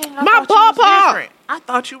 like, dang, my pawpaw. I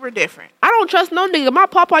thought you were different. I don't trust no nigga. My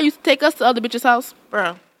pawpaw used to take us to other bitches' house.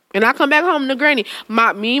 Bro. And I come back home to granny.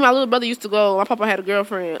 My little brother used to go. My papa had a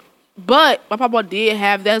girlfriend, but my papa did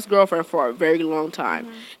have that girlfriend for a very long time.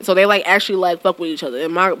 Mm-hmm. So they like actually like fuck with each other.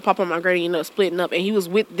 And my papa and my granny ended up splitting up. And he was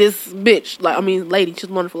with this bitch, lady. She's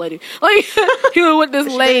a wonderful lady. Like he was with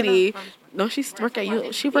this lady. No, she work at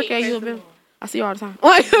you. She work at you. I see her all the time.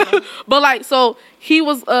 Like, but like, so he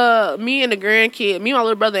was me and the grandkid, me and my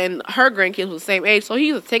little brother and her grandkids was the same age. So he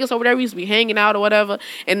used to take us over there. We used to be hanging out or whatever.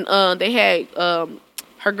 And they had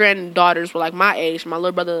her granddaughters were like my age. My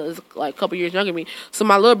little brother is like a couple years younger than me. So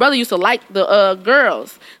my little brother used to like the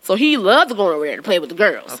girls. So he loved to go over there to play with the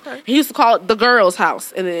girls. Okay. He used to call it the girls'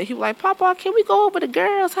 house. And then he was like, Papa, can we go over to the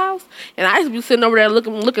girls' house? And I used to be sitting over there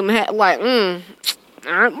looking at like, I'm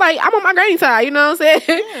on my granny side, you know what I'm saying?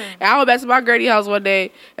 Yeah. And I went back to my granny house one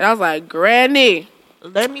day, and I was like, Granny,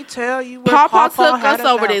 Let me tell you what Papa took had us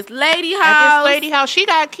over out. this lady At house. this lady house. She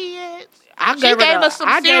got kids. I She gave gave her us some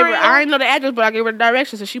I cereal. didn't know the address, but I gave her the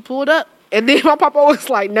directions, so she pulled up. And then my papa was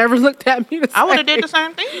like, never looked at me. I would have did the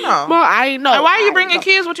same thing though. Well, I ain't know. Like, why are you I bringing know.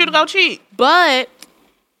 kids with you to go cheat? But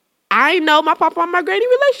I know my papa and my granny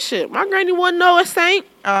relationship. My granny wasn't no saint.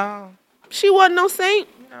 Oh, She wasn't no saint.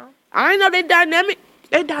 no. I know they dynamic.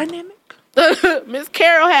 They dynamic. Miss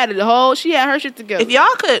Carol had it she had her shit together. If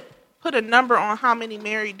y'all could put a number on how many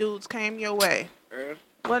married dudes came your way,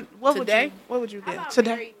 what Today? would you get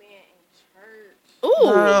today? Ooh,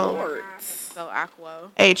 Girl. Lord. So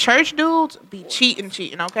aqua. Hey, church dudes be cheating,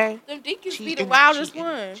 okay? Them deacons be Cheating, the wildest cheating,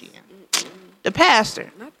 ones. cheating. The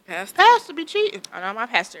pastor. Not the pastor. Pastor be cheating. I know my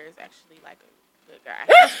pastor is actually like a good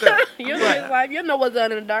guy. You know his life. You know what's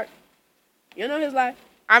done in the dark. You know his life.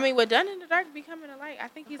 I mean, what done in the dark be coming to light. I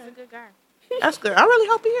think he's a good guy. That's good. I really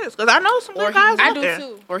hope he is, because I know some good guys I out do there.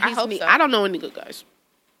 too. Or I he's hope me. so. I don't know any good guys.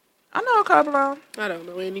 I know a couple of them, I don't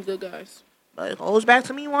know any good guys. but it goes back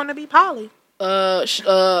to me wanting to be poly.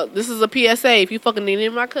 This is a PSA. If you fucking need any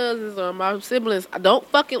of my cousins or my siblings, don't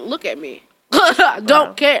fucking look at me. I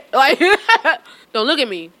don't care. Like, don't look at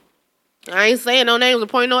me. I ain't saying no names or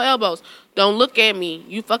pointing no elbows. Don't look at me.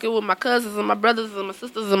 You fucking with my cousins and my brothers and my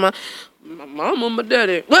sisters and my mom and my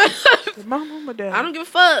daddy. Mama, my dad. I don't give a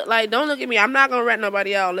fuck. Like, don't look at me. I'm not gonna rat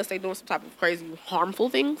nobody out unless they doing some type of crazy, harmful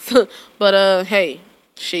things. But hey,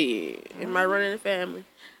 shit, am I running the family?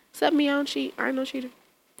 Except me, I don't cheat. I ain't no cheater.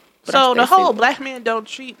 But So I the stay whole single. black men don't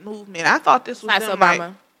cheat movement. I thought this was Besides them,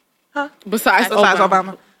 Obama. Besides Besides Obama.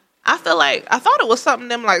 Obama. I thought it was something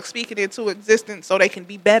them like speaking into existence so they can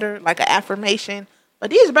be better, like an affirmation.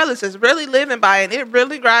 But these brothers is really living by it, and it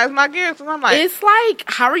really grinds my gears. Cause I'm like, It's like,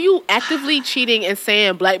 how are you actively cheating and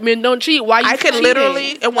saying black men don't cheat? Why you I can cheating?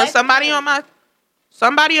 literally, and when somebody on my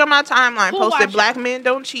timeline Who posted watching? black men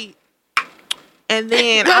don't cheat, and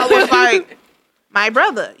then I was like, my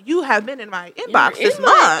brother, you have been in my inbox this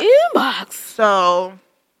month, Inbox. so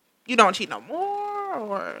you don't cheat no more,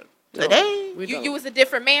 or today, You was a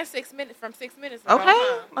different man 6 minutes from 6 minutes ago. okay?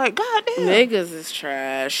 huh? Like, goddamn, Niggas is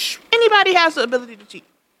trash. anybody has the ability to cheat,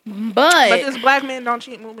 but But this black men don't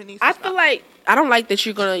cheat movement needs to I stop. feel like I don't like that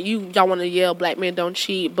y'all want to yell black men don't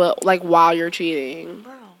cheat, but like while you're cheating,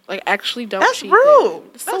 Bro, like actually don't. that's cheat rude. then.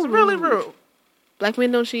 It's That's so really rude. Black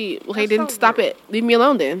men don't cheat. Okay, That's then so stop rude. it. Leave me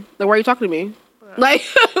alone then. Like, why are you talking to me? Like,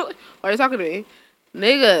 why are you talking to me?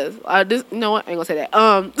 Niggas. You know what? I ain't gonna say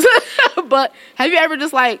that. But have you ever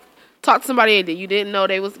just like talked to somebody that you didn't know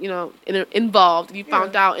they was, involved, and you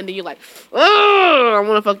found out, and then you're like, oh, I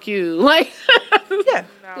want to fuck you. Like, Yeah,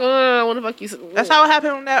 I want to fuck you. that's how it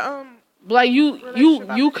happened on that. Like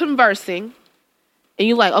relationship you conversing, and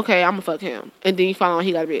you like, okay, I'm gonna fuck him, and then you find out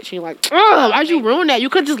he got a bitch, and you're like, oh, why'd you ruin that? You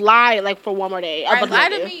could just lie like for one more day. Right, But lie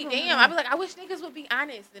like, to me. Damn. I be like, I wish niggas would be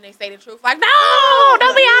honest. Then they say the truth. Like, no,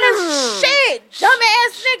 don't be honest. Shit.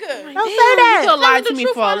 Dumbass nigga. Don't Don't say that. You could lie Tell me to the me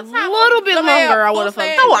truth for a all the time. little bit The longer. man I would have full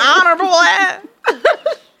fucked fed. you. So honorable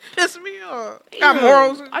ass. Piss me off. Got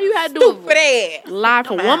morals. All you had to do Stupid was ass. lie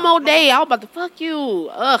for one more day. I was about to fuck you.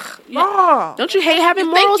 Ugh. Oh, Don't you hate having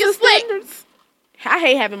You think morals you and slick. standards? I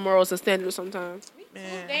hate having morals and standards sometimes.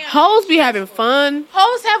 man. Damn. Hoes be having fun.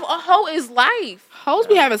 Hoes have a hoe is life. Hoes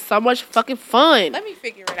be having so much fucking fun. Let me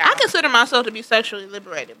figure it I out. consider myself to be sexually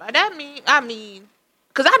liberated. By that I mean,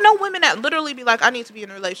 because I know women that literally be like, I need to be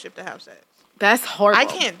in a relationship to have sex. That's horrible. I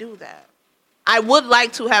can't do that. I would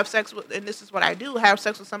like to have sex with, and this is what I do, have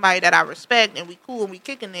sex with somebody that I respect, and we cool and we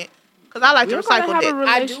kicking it. Because I like to You're gonna recycle have a dick.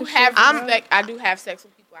 I do have I'm- respect. I do have sex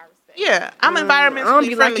with people I respect. Yeah, I'm I don't environmentally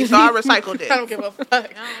be friendly, liking so I these. recycle dick. I don't give a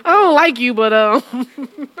fuck. I don't like you, but I mean,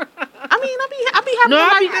 I be having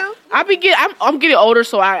no, I be I'm getting older,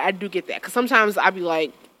 so I do get that. Because sometimes I be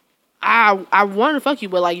like, I want to fuck you,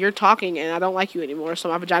 but like you're talking and I don't like you anymore, so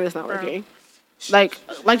my vagina's not working. Like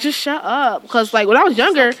just shut up. Because like when I was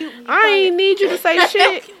younger, I ain't need you to say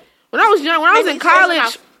shit. When I was young, when I was in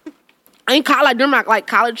college, during my like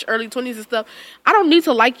college early 20s and stuff, I don't need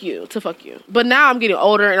to like you to fuck you. But now I'm getting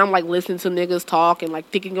older and I'm like listening to niggas talk and like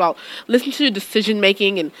thinking about listening to decision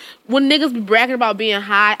making, and when niggas be bragging about being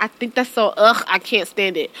high, I think that's so I can't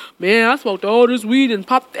stand it. Man, I smoked all this weed and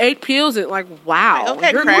popped 8 pills and like wow,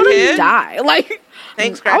 Okay, you're crackhead. gonna die. Like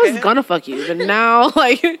Thanks, I was crackhead. gonna fuck you, but now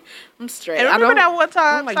like I'm straight. And I remember don't that one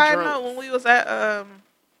time, like side drunks. note, when we was at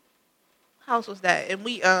house was that, and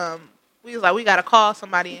we was like, we gotta call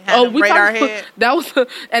somebody and have them braid our head. That was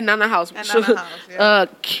at Nana House. At Nana House, yeah.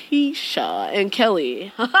 Keisha and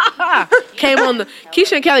Kelly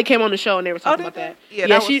Keisha and Kelly came on the show and they were talking did about that. they? Yeah,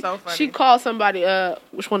 that was she, so funny. She called somebody.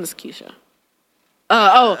 Which one is Keisha?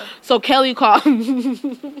 So Kelly called.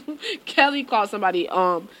 Kelly called somebody.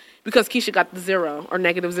 because Keisha got the 0 or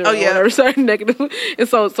 -0. Oh, yeah. Or whatever, sorry, negative. And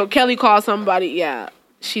so Kelly called somebody. Yeah,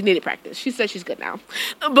 she needed practice. She said she's good now,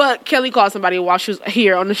 but Kelly called somebody while she was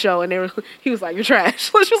here on the show, and he was like, "You're trash."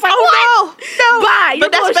 She was like, Oh no, bye.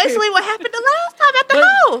 But that's bullshit. basically what happened the last time at the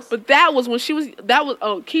house. But that was when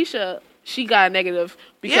Keisha. She got a negative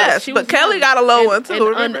because Yes, she but was Kelly young got a low and- one, too,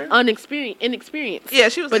 and remember? inexperienced. Yeah,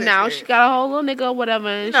 she was. But now she inexperienced. got a whole little nigga or whatever,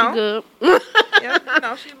 and No. she good.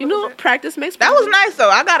 Yeah, she You know, bit. practice makes That was perfect. nice though.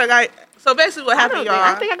 I got a guy. So basically, what I happened, don't y'all?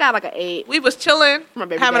 think- I think I got like an 8. We was chilling, My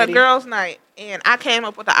baby having daddy. a girls' night, and I came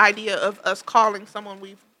up with the idea of us calling someone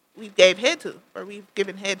we gave head to or we've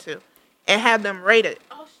given head to, and have them rate it.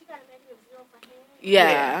 Oh, she got a -0 for him.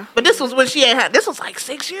 Yeah. But this was when she ain't had. This was like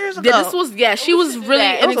 6 years ago. Yeah, this was she We was should do really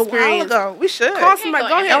that. It was a while inexperienced. ago. We should. Call somebody. Go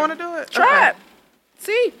Y'all Y'all ahead. want to do it? Try Okay. it.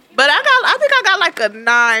 See, But I think I got like a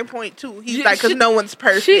 9.2. He's Yeah, like, because she- no one's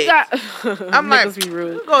perfect. she got. I'm like, niggas be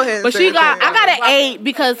rude. go ahead. And But say she it, got. say it. I got an 8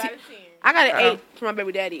 because Got a 10. I got an Oh. 8 for my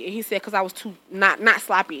baby daddy, and he said because I was too not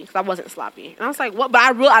sloppy because I wasn't sloppy, and I was like, what? But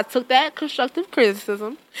I took that constructive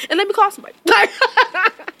criticism and let me call somebody. Like,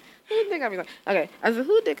 who think I be like? Okay, I said,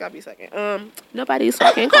 who think I be second? Nobody, so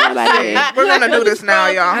I can't call nobody. We're gonna do this now,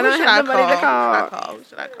 y'all. I Who don't should have I nobody to call? Who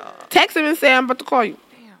should I call? Text him and say I'm about to call you.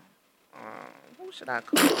 Who should I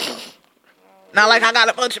call? Not like I got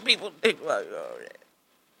a bunch of people. Like, oh, yeah.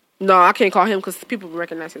 No, I can't call him because people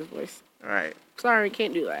recognize his voice. All right. Sorry,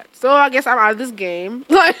 can't do that. So I guess I'm out of this game.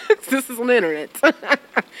 Like this is on the internet,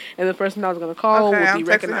 and the person I was gonna call Okay, would I'm be texting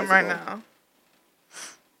recognizable. him right now.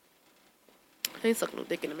 I ain't sucking no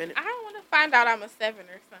dick in a minute. I don't want to find out I'm a 7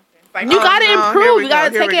 or something. It's like, You Oh, gotta no, here improve. we You go, gotta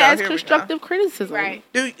here take we it go, as here we go. constructive criticism. right.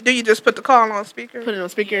 Do you just put the call on speaker? Put it on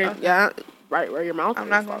speaker. Yeah, right where your mouth. I'm is.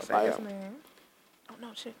 not gonna say Like, his name. Oh no,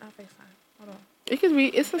 shit, not FaceTime. Hold on. It could be.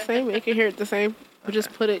 It's the same. It can hear it the same. But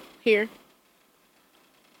just put it here.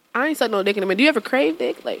 I ain't suck no dick in a minute. Do you ever crave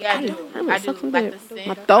dick? Like Yeah, I do. I'm gonna I suck do, some like dick. the scent,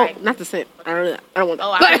 My throat, like- not the scent. I don't want that.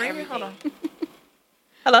 Oh, I Like- want everything. Hold on.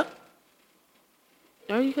 Hello.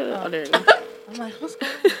 Oh, you could. Oh, there it is. I'm like, what's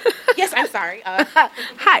going Yes, I'm sorry.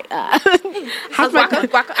 Hi. How's my?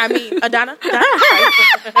 Adana.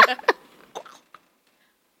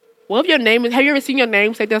 What if your name is? Have you ever seen your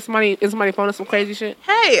name say that somebody is somebody phone or some crazy shit?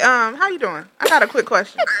 Hey, how you doing? I got a quick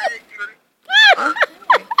question.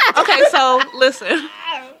 Okay, so listen,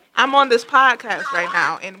 I'm on this podcast right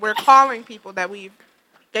now, and we're calling people that we've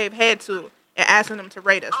gave head to and asking them to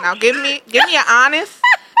rate us. Now, give me an honest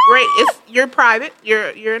rate. You're private.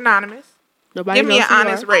 You're anonymous. Nobody Give me knows an who you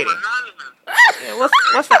honest are. rating. Yeah,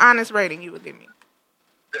 what's the honest rating you would give me?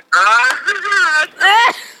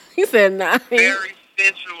 He said nah. Very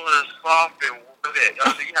sensual and soft and wet.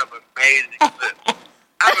 Y'all think you have amazing lips.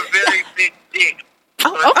 I have a very big dick.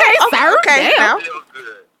 Okay, sir. Okay, Damn. now. Feel good.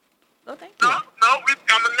 Oh, thank you. No,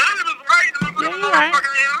 I'm anonymous, right? Yeah, you're right.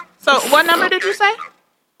 So, what number did you say?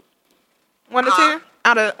 1 to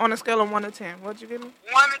 10? On a scale of 1 to 10, what'd you give me?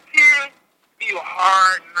 1 to 10, be a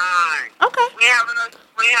hard 9. Okay. We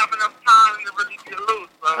ain't have enough time to really get loose.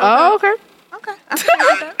 So. Oh, okay. Okay. I feel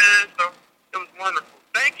like that. And so it was wonderful.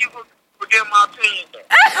 Thank you for getting my opinion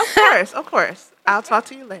though. Of course. I'll talk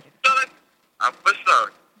to you later. For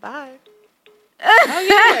sure. Bye.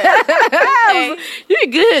 You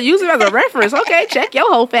good. Use it as a reference. Okay, check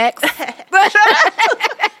your whole facts.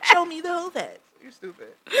 Show me the whole facts. You're stupid.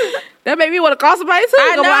 That made me want to call somebody too.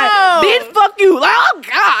 I I'm know. like, bitch, fuck you. Like, oh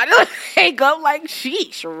God. Hang up like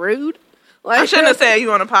sheesh, rude. Like, I shouldn't have said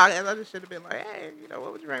you on a podcast. I just should have been like, hey,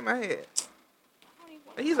 what would you rate my head?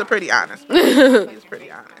 But he's a pretty honest man. He's pretty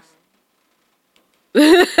honest.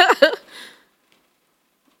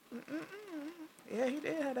 Yeah, he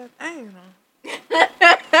did have that thing on.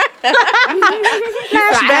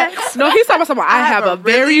 No, he's talking about something. I have a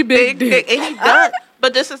very really big dick. And he does.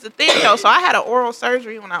 But this is the thing, though. So I had an oral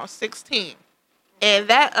surgery when I was 16. And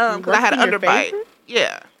that, because I had an Worked in your underbite. favor?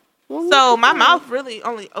 Yeah. Well, So my mouth really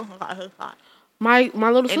only, My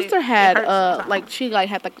little And sister it had hurts sometimes. like she like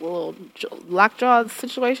had like a little lockjaw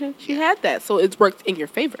situation. She had that, so it's worked in your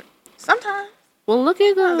favor. sometimes Well, look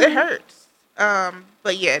at it hurts.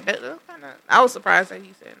 But yeah, that kind of, I was surprised that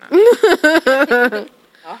he said no.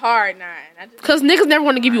 A hard 9. I just, Because niggas never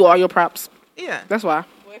want to give you all your props. Yeah. That's why.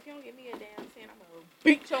 boy, if you don't give me a damn 10, I'm gonna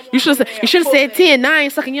beat your You should have said 10. Now I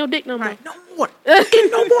ain't sucking your dick no more. Right. No more.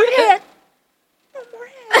 Get no more head. No more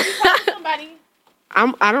head. Somebody.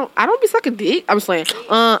 I don't be sucking dick. I'm saying,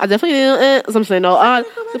 I definitely didn't. So I'm saying no.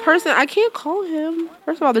 The person I can't call him.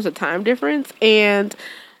 First of all, there's a time difference, and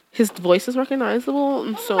his voice is recognizable.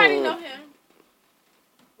 And so Nobody know him.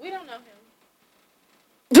 We don't know him.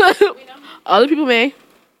 We don't know. other people may.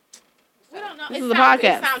 We don't know. This It is a sound-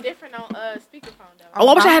 podcast. It sound different on speakerphone though. Oh,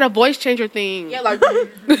 I wish I had a voice changer thing. Yeah, like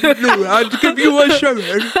I'll give you a shirt.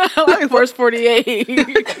 Like verse 48.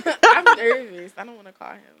 I'm nervous. I don't want to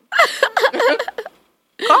call him.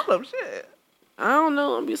 Call him shit. I don't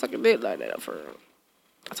know. I'm be sucking dick like that for real.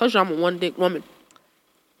 I told you I'm a one dick woman.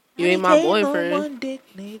 You ain't my boyfriend. One dick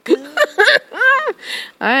nigga.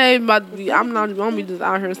 I ain't about to be. I'm not gonna be just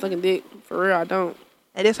out here sucking dick for real. I don't.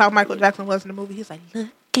 And that's how Michael Jackson was in the movie. He's like,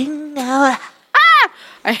 looking out.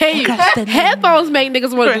 I hate headphones make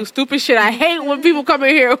niggas want to do stupid shit. I hate when people come in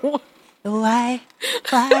here. Why?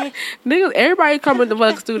 Niggas, everybody come in the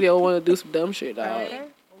fucking studio want to do some dumb shit, dog.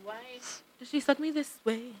 Why does she suck me this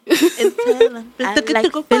way? And tell him, I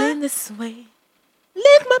like feeling this way.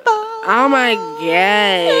 lick my balls. Oh my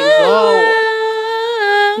god,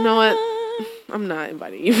 go. You know what? I'm not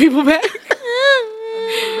inviting you people back.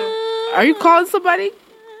 Are you calling somebody?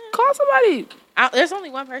 Call somebody. There's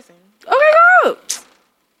only one person. Okay, go.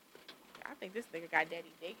 I think this nigga got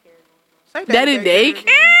daddy daycare Say Daddy daycare.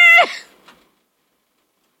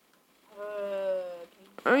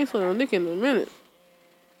 I ain't feeling dick in a minute.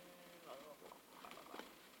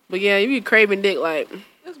 But yeah, you be craving dick like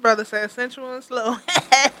This brother said sensual and slow.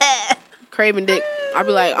 craving dick. I be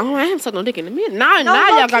like, oh, I haven't sucked no dick in a minute. Now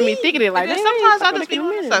y'all got me thinking it like And that. then sometimes I just be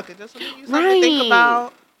want to suck it. Just something you something to think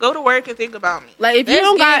about. Go to work and think about me. Like if you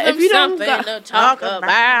don't got, if you don't got, to talk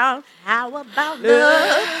about. How about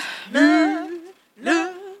love? Love.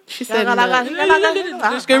 she said, no.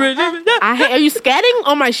 I hate. Are you scatting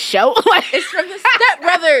on my show? Like, It's from the Step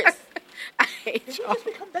Brothers. I hate y'all.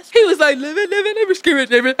 He was like, living, never screaming,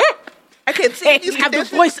 never. I can't see these Have the conditions.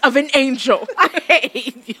 voice of an angel. I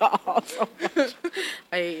hate y'all so much.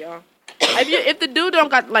 I hate y'all. If the dude don't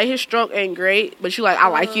got like his stroke ain't great, but you like I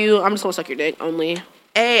like you, I'm just gonna suck your dick only.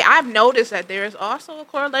 Hey, I've noticed that there is also a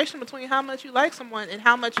correlation between how much you like someone and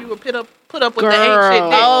how much you will put up with the ain't shit.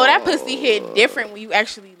 Oh, that pussy hit different when you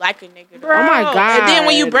actually like a nigga. though. Oh my god! And then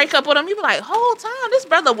when you break up with him, you be like, whole time this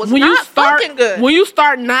brother was when not you start fucking good. when you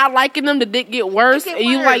start not liking them, the dick get worse, Get and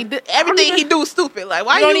you worse. like everything he do is stupid. Like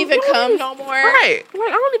why You don't even come no more. Right? Like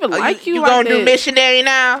I don't even like you. You like gonna do that. missionary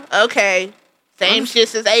now? Okay. Same shit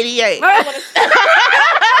since '88.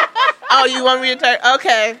 Oh, you want me to turn?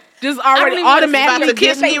 Okay. Just I don't already even want automatically to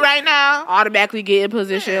kiss get me right now. automatically get in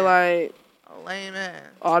position, like Oh, lame man.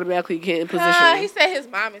 automatically get in position. He said his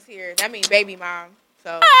mom is here. That means baby mom.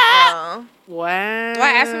 So Oh. Wow. do I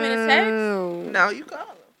ask him in a text? No, you call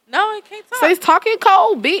him. No, he can't talk. Say talking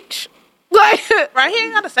cold, bitch. Like Right, he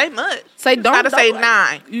ain't gotta say much. say don't. Gotta say don't-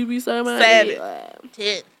 9. You be so mad.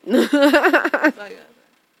 7. 10.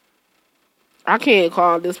 I can't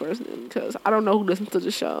call this person because I don't know who listens to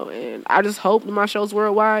the show, and I just hope that my show's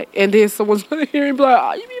worldwide, and then someone's gonna hear and be like,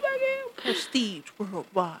 "Oh, you be back in Prestige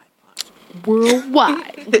worldwide.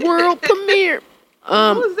 worldwide, world premiere."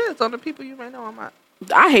 Who is this? On the people you may know, I'm not.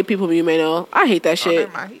 I hate people you may know. I hate that shit.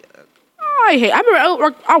 Never mind. I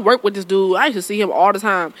remember I work with this dude. I used to see him all the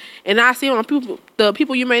time, and I see him on the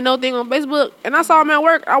people you may know thing on Facebook, and I saw him at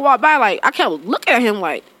work. I walked by like I kept looking at him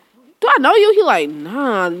like, do I know you? He like,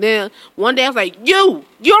 nah. And then one day I was like, you're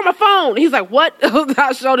on my phone. He's like, what?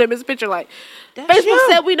 I showed him his picture like, Facebook you.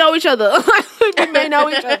 said we know each other. We may know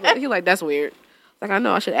each other. He like, that's weird. Like I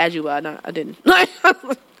know I should add you, but I didn't. Like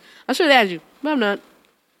I should add you, but I'm not.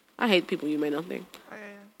 I hate people you may know thing.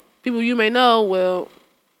 People you may know will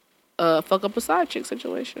fuck up a side chick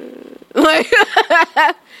situation. Like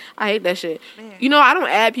I hate that shit. Man. You know, I don't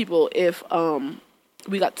add people if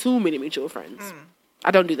we got too many mutual friends. I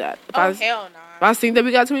don't do that. If hell no. If I think that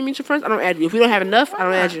we got too many mutual friends, I don't add you. If we don't have enough, I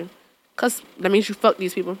don't add you. Cause that means you fuck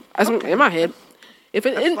these people. That's in my head. If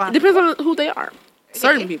it depends on who they are.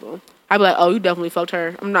 Certain people, I'd be like, oh, you definitely fucked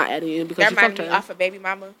her. I'm not adding you because That you fucked reminded me her. off of Baby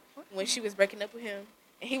Mama when she was breaking up with him.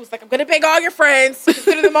 And he was like, I'm going to bang all your friends.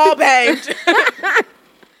 Consider them all banged.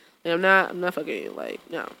 And I'm not fucking you. Like,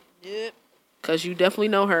 no. Yep. Cause you definitely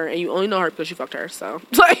know her, and you only know her because you fucked her. So,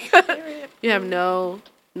 like, you have no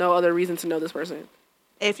other reason to know this person.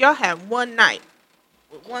 If y'all had one night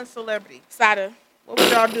with one celebrity, Sada. what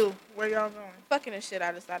would y'all do? Where y'all going? Fucking the shit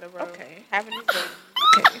out of Sada, bro. Okay. Having this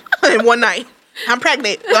baby. In one night. I'm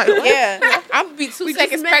pregnant. Like, what? Yeah. I'm going to be 2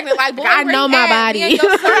 seconds pregnant. Like, boy, I know my body. Me and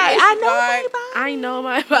your son I miss know you, my dog. body. I know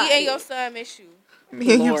my body. Me and your son miss you.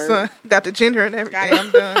 Me and your Lord. son got the gender and everything. Got it.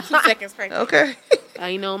 I'm done. 2 seconds pregnant. Okay.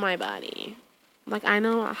 I know my body. Like I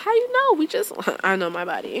know how you know. We just I know my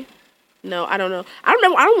body. No, I don't know. I don't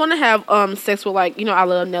know. I don't want to have sex with like I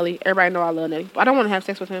love Nelly. Everybody know I love Nelly, but I don't want to have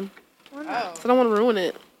sex with him. Oh. So I don't want to ruin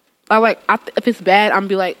it. If it's bad, I'm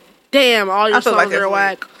be like, damn, all your I feel songs like are it's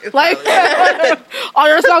whack. weak. Like all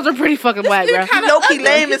your songs are pretty fucking whack, bro. Low-key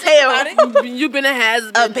lame as hell. You've been a has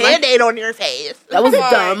A Band-Aid on your face. That was Boy,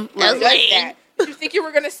 dumb. That's Like, like that. You think you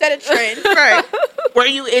were gonna set a trend? Right. Were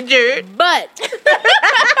you injured?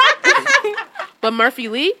 But Murphy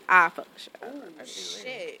Lee, I fuck the shit.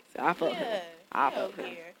 Shit. I fuck Yeah. her. I Hell fuck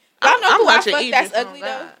her. yeah. Y'all know who I watching fuck Idris that's ugly on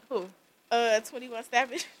that. though? Who? 21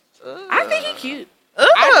 Savage. I think he cute.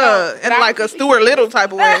 know, In but like a Stuart Little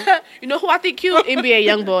type of way. You know who I think cute? NBA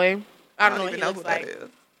young boy. I don't know what even he know looks who that like. is.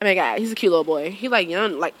 I mean, God, he's a cute little boy. He like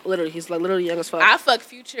young, like literally, he's like literally young as fuck. I fuck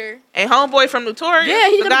Future. And homeboy from Notorious. Yeah,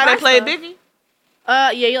 he the gonna guy buy that played stuff. Biggie.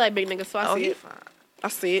 Yeah, you like big niggas, so I Oh, see he it. fine. I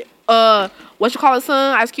see it. What you call his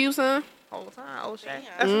son? Ice Cube son? Whole time. O'Shea. Damn.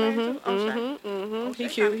 That's his name too. O'Shea. He O'Shea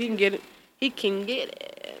cute. He can get it. He can get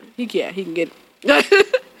it. He can get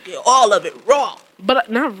it. Yeah, all of it raw. But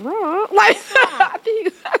not wrong. Like I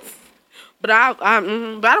think that's. But I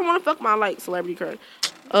don't want to fuck my like celebrity crush.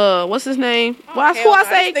 What's his name? What's who I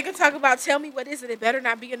say? They can talk about. Tell me what is it? It better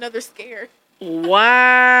not be another scare.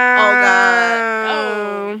 Wow. Oh, God.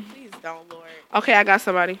 Oh, please don't, Lord. Okay, I got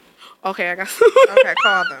somebody. Okay, I got. Okay,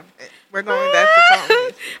 call them. We're going back to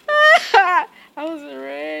phone. I wasn't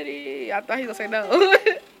ready. I thought he was gonna say no.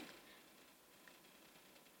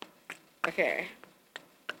 Okay.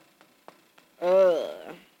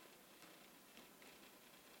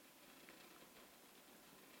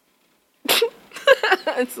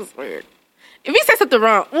 This is weird. If he says something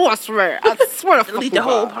wrong, I swear to Delete the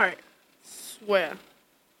whole part. Swear.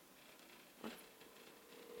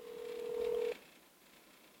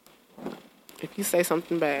 If you say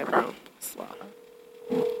something bad, bro, slap.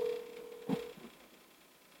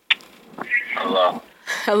 Hello.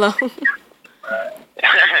 Hello.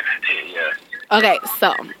 Yeah. Okay,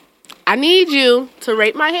 so I need you to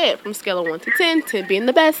rate my head from scale of 1 to 10, 10 being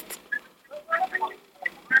the best.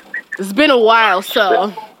 It's been a while,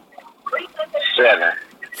 so 7.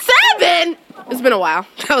 7. It's been a while.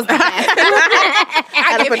 That was bad.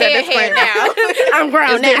 I Gotta give put that head disclaimer. now. I'm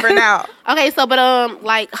grown It's now. different now. Okay, so but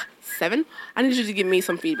like 7. I need you to give me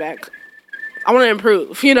some feedback. I want to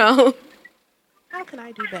improve. You know, How can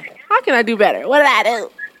I do better? how can I do better? What did I do?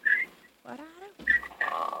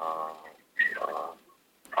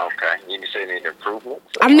 Okay. You say need improvement?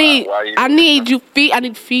 So I need why you- I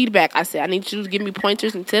need feedback. I said I need you to give me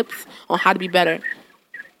pointers and tips on how to be better.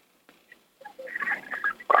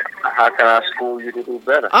 How can I school you to do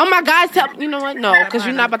better? Oh my God! You know what? No, because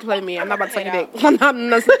you're not about to play me. I'm not about to suck your dick.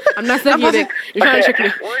 I'm not sucking your dick. You're trying to trick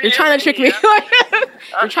me. You're trying to trick me.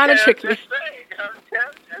 You're trying to trick me. Just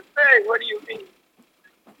say, what do you mean?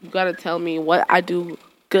 You gotta tell me what I do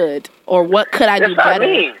good or what could I do That's what I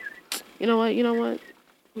better. mean. You know what?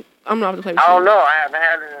 I'm not about to play with I you. don't know. I haven't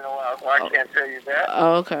had it in a while, so I can't tell you that.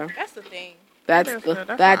 Oh, okay. That's the thing. That's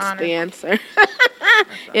That's the answer.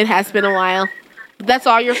 It has been a while. But that's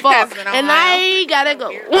all your fault. been a And while. I gotta go.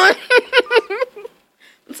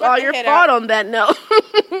 It's all the your head fault out. on that note.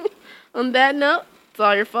 On that note, it's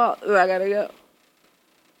all your fault. I gotta go.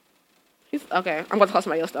 Okay, I'm going to call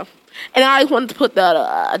somebody else though. And I wanted to put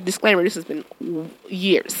the disclaimer. This has been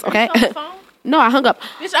years. Okay. On the phone? No, I hung up.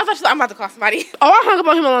 Bitch, I thought you said I'm about to call somebody. Oh, I hung up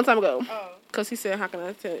on him a long time ago. Oh. Cause he said, "How can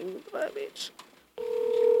I tell you, bitch?"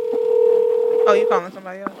 Oh, you calling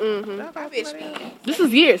somebody else? Mm-hmm. My bitch be. This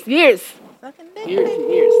is years. Sucking dick. Years.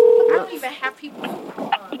 I don't even have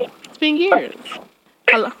people. It's been years.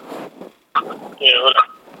 Hello. Yeah, what up?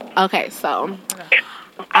 Okay, so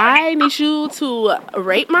I need you to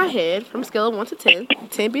rate my head from a scale of 1 to 10.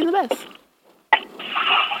 10 being the best.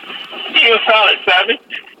 You a solid 7.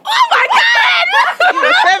 Oh my God! You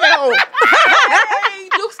a 7-0. Hey,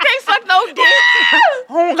 Dukes can't suck no dick.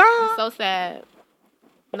 Oh, God. So sad.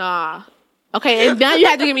 Nah. Okay, and now you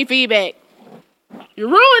have to give me feedback. You're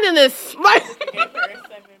ruining this. Like,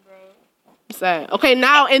 sad. Okay,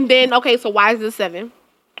 now and then. Okay, so why is it 7?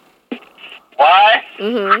 Why?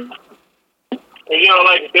 Mm-hmm. You don't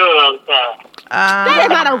like to do it all the time. That is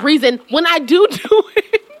not a reason. When I do it,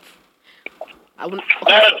 when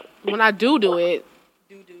I do it,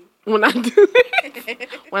 when I do it,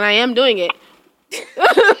 when I am doing it.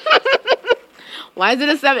 Why is it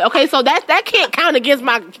a 7? Okay, so that can't count against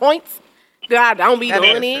my points. I don't be That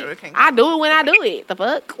doing is true. it. It can't I do it when I do it. The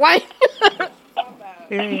fuck? Like,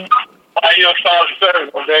 Period. Why you a solid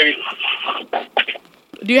 7, baby?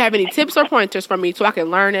 do you have any tips or pointers for me so I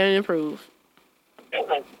can learn and improve?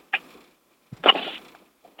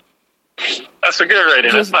 That's a good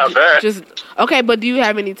rating. That's not bad. Just okay, but do you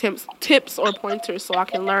have any tips or pointers so I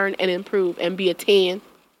can learn and improve and be a 10?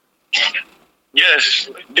 Yes,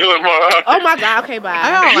 do it more often. Oh my God. Okay, bye.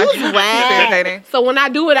 I don't like You you. swag. It's irritating. So when I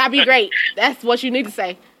do it, I be great. That's what you need to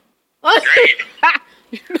say. I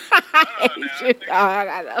hate you. Oh, I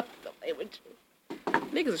gotta play with you.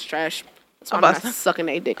 Niggas is trash. That's why I'm not sucking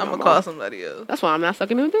their dick. I'm no gonna more. call somebody else. That's why I'm not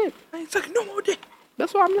sucking their dick. I ain't sucking no more dick.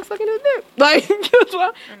 That's why I'm not sucking their dick. Like, that's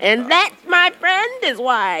why. And that, my friend, is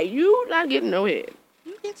why you not getting no head.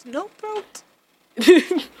 You get no throat.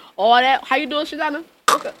 All that. How you doing, Shazana?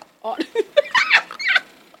 Okay.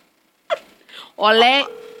 All that.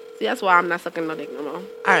 See, that's why I'm not sucking no dick no more. All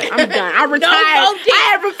right. I'm done. I retired. I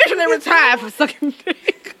have officially retired from sucking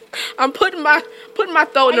dick. I'm putting my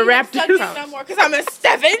throat in the Suck raptors. it no more because I'm a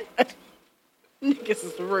 7. Niggas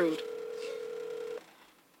is rude.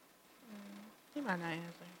 He might not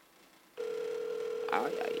answer. Oh,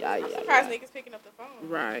 yeah. I'm surprised niggas picking up the phone.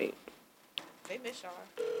 Right. They miss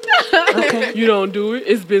y'all. You don't do it.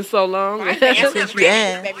 It's been so long. I answer Since you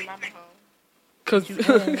asked. baby mama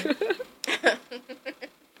home.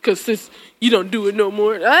 Cause since you don't do it no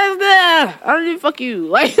more, I don't even fuck you.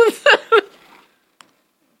 Like,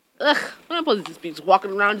 ugh, I'm supposed to just be just walking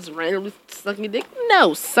around just randomly sucking your dick?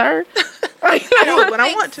 No, sir. I do it when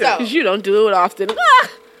I want to. so. Cause you don't do it often.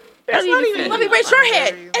 That's not even. Let me raise your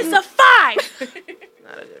head. It's a 5.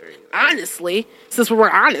 Not a good reason. Honestly, since we're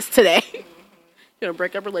honest today, you know,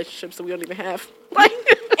 break up relationships that we don't even have. Like,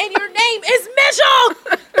 And your name is Mitchell.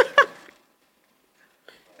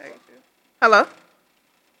 Hello.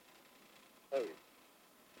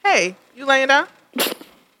 Hey, you laying down?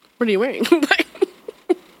 what are you wearing? Like,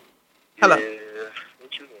 Hello. Yeah.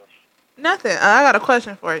 What you doing? Nothing. I got a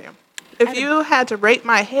question for you. If you had to rate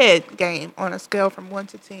my head game on a scale from 1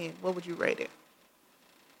 to 10, what would you rate it?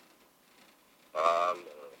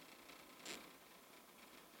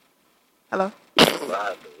 Hello. I have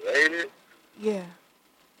to rate it. Yeah.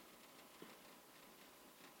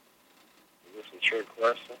 Is this a trick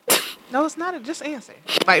question? No, it's not. Just answer.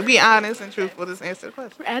 Like, be honest and truthful. Just answer the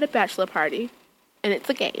question. we're at a bachelor party, and it's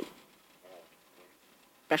a game.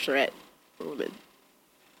 Bachelorette for women.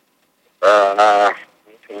 I'm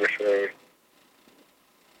gonna say.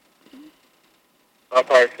 I'll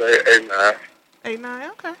probably say 8, 9. 8, 9.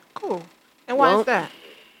 Okay, cool. And why Well- is that?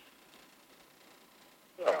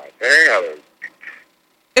 Oh, dang,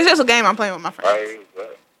 It's just a game I'm playing with my friends. I use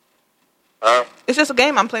that. Huh? It's just a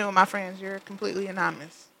game I'm playing with my friends. You're completely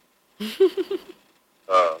anonymous.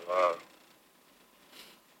 Oh,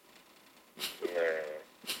 yeah.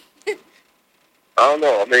 I don't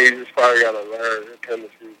know. I mean, you just probably gotta learn the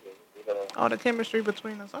chemistry, you know. Oh, the chemistry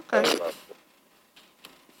between us. Okay.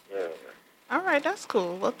 Yeah. All right, that's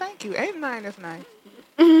cool. Well, thank you. 8, 9 is nice.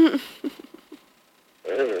 Yeah.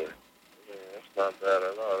 Yeah, that's not bad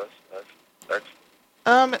at all. That's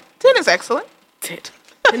 10 is excellent. 10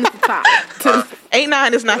 is the top. 8,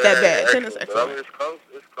 9 is not that bad. 10 is excellent. But I mean, excellent.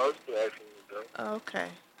 it's close to excellent, though. Okay.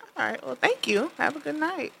 All right. Well, thank you. Have a good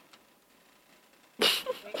night.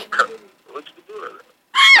 What you doing?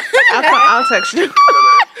 I'll text you.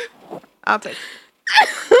 I'll text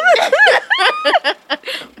you.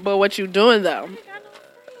 But what you doing though?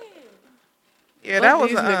 Yeah, that was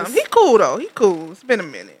these niggas. he cool though. He cool. It's been a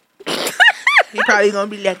minute. He probably gonna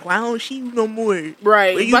be like, why don't she no more?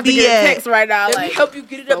 Right. Where You you about to be get a at? text right now. Let me Like, help you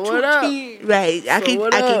get it so up what to up? a 10. Right. I So can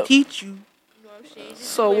what I can up? teach you. You know what I'm saying? Just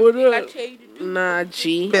So do what everything up? I tell you to do. nah,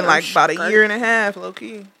 G. Been like I'm about a straight. year and a half, low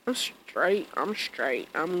key. I'm straight.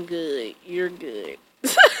 I'm good. You're good.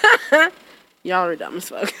 Y'all are dumb as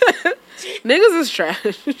fuck. Niggas is trash.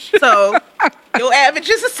 So your average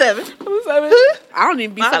is a 7. I don't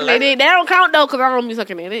even be My sucking that dick. That don't count though, cause I don't be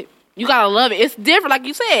sucking that dick. You gotta love it. It's different, like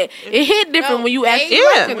you said. It hit different No, when you they- actually Yeah.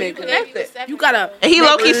 like a when you nigga. connect it. You gotta And he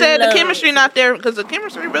low key said the love. chemistry not there because the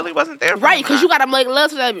chemistry really wasn't there. for Right, him. because you gotta make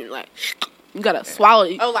love to that. Like, you gotta swallow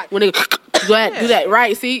it. Oh, like- when nigga do that.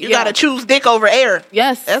 Right, see, You gotta choose dick over air.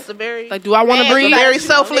 Yes, That's a very like, do I want to Man, breathe? you gotta very choose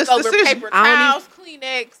selfless dick over decision. Paper I don't towels,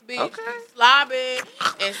 Kleenex, bitch. Okay. Slobbing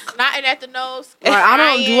and snotting at the nose. Like, I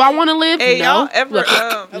don't. Do I want to live? Hey, no. y'all ever Look,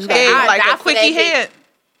 Okay, gave I like die a for quickie that dick. head?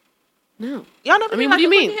 no. Y'all never I mean, did, what do you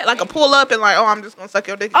like, a mean? quickie head? Like a pull up and like, oh, I'm just gonna suck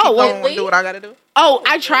your dick. Oh, Keep well, going and do what I gotta do. Oh,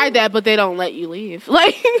 I tried that, but they don't let you leave.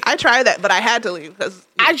 Like, I tried that, but I had to leave because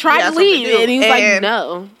I tried to leave, and he was like,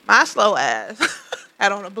 no. My slow ass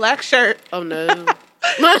had on a black shirt, Oh no. and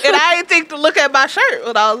I didn't think to look at my shirt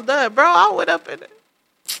when I was done, bro. I went up in it,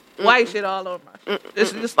 white shit all over my shirt.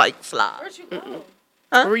 This is just like slide. Where'd you go?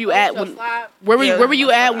 Where were you at Your when? slide. Where were Yeah. where were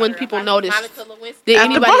you at when people Like noticed? Monica Lewinsky. Did At the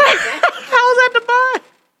anybody? bar. I was at the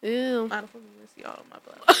bar. Ew. Monica Lewinsky all on my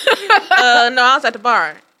blood. No, I was at the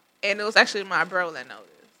bar, and it was actually my bro that noticed.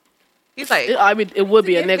 He's like, I mean, it would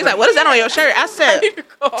be a nigga. he's like, what is that on your shirt? I said,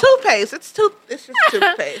 toothpaste. It's just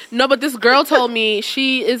toothpaste. No, but this girl told me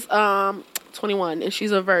she is 21 and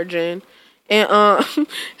she's a virgin, and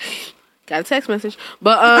got a text message.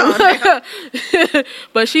 But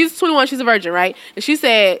but she's 21. She's a virgin, right? And she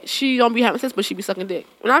said she don't be having sex, but she be sucking dick.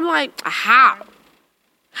 And I'm like, how?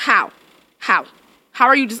 How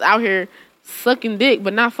are you just out here sucking dick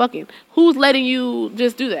but not fucking? Who's letting you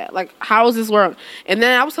just do that? Like, how is this work? And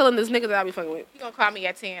then I was telling this nigga that I be fucking with. You gonna call me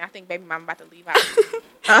at 10? I think baby mama about to leave out.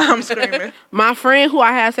 I'm screaming. My friend who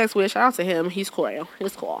I had sex with, shout out to him. He's cool.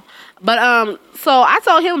 He's cool. But so I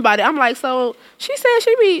told him about it. I'm like, so she said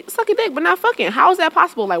she be sucking dick but not fucking. How is that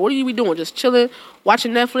possible? Like, what do you be doing? Just chilling,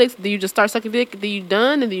 watching Netflix? Do you just start sucking dick? Then you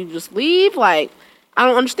done and then you just leave? Like, I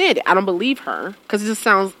don't understand it. I don't believe her because it just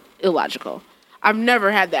sounds illogical. I've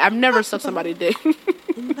never had that. I've never sucked somebody's dick.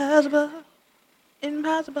 Impossible.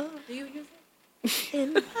 Impossible. Do you use it?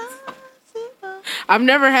 Impossible. I've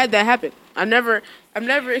never had that happen. I've never.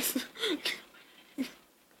 It's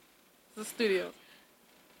a studio.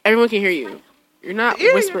 Everyone can hear you. You're not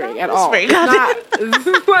Yeah, whispering you're at not all. whispering. It's not.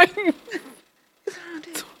 It's like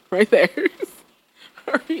it's right there.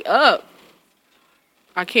 Hurry up.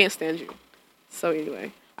 I can't stand you. So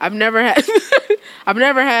anyway, I've never had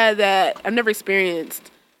that. I've never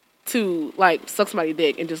experienced to like suck somebody's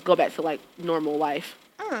dick and just go back to like normal life.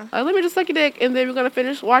 Like, let me just suck your dick and then we're gonna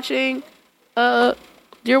finish watching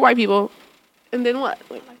Dear White People, and then what?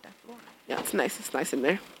 Like, I like that floor. yeah, it's nice. It's nice in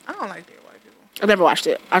there. I don't like Dear White People. I've never watched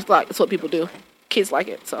it. I thought it's what people do. Kids like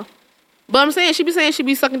it, so. But I'm saying she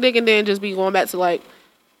be sucking dick and then just be going back to like.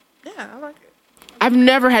 Yeah, I like it. I've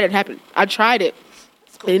never had it happen. I tried it.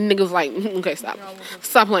 And niggas like, okay, stop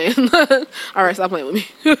playing. All right, stop playing with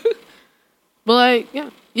me. But like, yeah,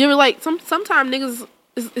 you ever like sometimes niggas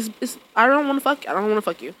is I don't want to fuck. I don't want to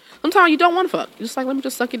fuck you. Sometimes you don't want to fuck. You just like, let me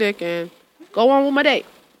just suck your dick and go on with my day.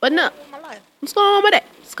 But no, My life. what's going on with my day?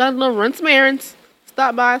 Just gotta go run some errands,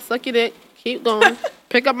 stop by, suck your dick, keep going,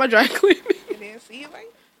 pick up my dry cleaning. And then see you later.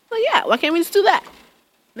 Like, yeah, why can't we just do that?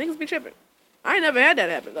 Niggas be tripping. I ain't never had that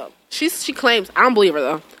happen though. She claims. I don't believe her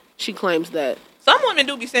though. She claims that. Some women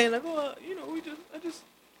do be saying like, oh, you know,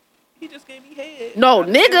 he just gave me head. No, I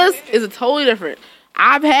just gave niggas me head. is a totally different.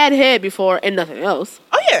 I've had head before and nothing else.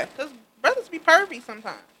 Oh yeah, because brothers be pervy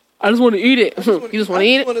sometimes. I just want to eat it. You just want to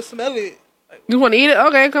eat I it? want to smell it. Like, You want to eat it?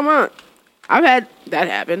 Okay, come on. I've had that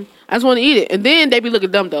happen. I just want to eat it, and then they be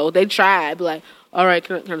looking dumb though. They try, be like, "All right,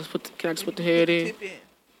 can I just put the head in?" tip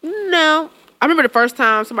in. No. I remember the first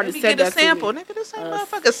time somebody Maybe said get a that sample. to me. Nigga, this ain't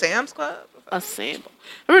motherfucker Sam's Club. A sample.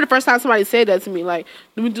 I remember the first time somebody said that to me, like,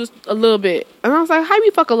 let me just a little bit. And I was like, how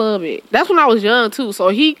you fuck a little bit? That's when I was young, too. So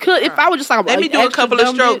he could, if I was just like, Let me do a extra couple of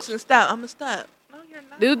dumb strokes bitch. and stop. I'm gonna stop. No, you're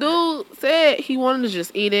not. This dude said he wanted to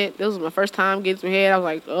just eat it. This was my first time getting some head. I was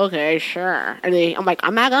like, okay, sure. And then I'm like,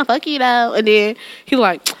 I'm not gonna fuck you though. And then he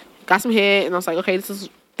like, got some head. And I was like, okay, this is,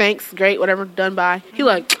 thanks, great, whatever, done by. He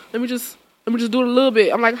like, let me just do it a little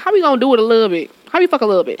bit. I'm like, how we gonna do it a little bit? How you fuck a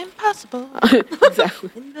little bit? Impossible. Exactly.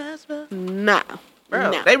 Impossible. Nah.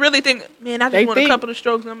 Bro, Nah. they really think, man, I They just want a think- couple of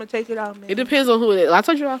strokes and I'm gonna take it out, man. It depends on who it is. I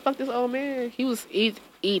told you I fucked this old man. He was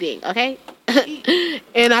eating, okay?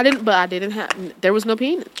 And I didn't have, there was no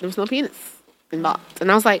penis. There was no penis involved.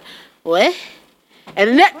 And I was like, what?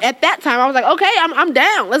 And at that time, I was like, okay, I'm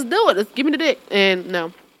down. Let's do it. Let's give me the dick. And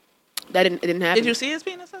no, it didn't happen. Did you see his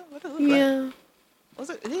penis? What did it look like? Yeah. Was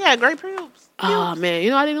it? He had great pubes. Oh, man. You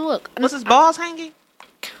know, I didn't look. Was his balls hanging?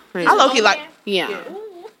 Crazy. I low key like. Yeah.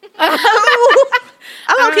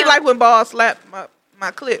 I low key like when balls slap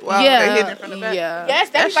my clit while they hitting it from the back. Yeah. Yes,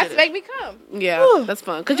 That that's about shit to make me come. Yeah. That's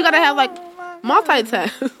fun. Because you got to have, like,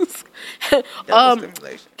 multitask. Double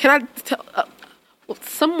stimulation. Can I tell? Well,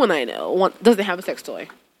 someone I know doesn't have a sex toy.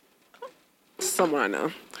 Someone I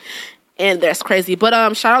know, and that's crazy. But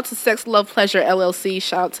shout out to Sex Love Pleasure LLC.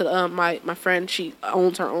 Shout out to my friend. She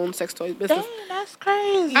owns her own sex toy business. Dang, that's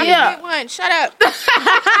crazy. I'm Yeah. gonna get one. Shut up.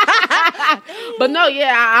 But no,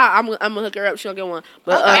 yeah, I'm gonna hook her up. She'll get one.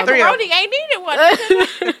 But Okay, three of them. Brody ain't needed one.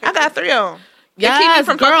 I got 3 of them. yes, it keeps me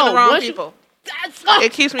from girl, fucking the wrong once you- people. That's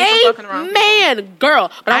It keeps me from fucking around. Man,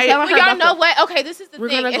 girl. But I'm telling her Y'all about know the- what? Okay, this is the We're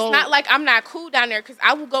thing. gonna It's go- not like I'm not cool down there because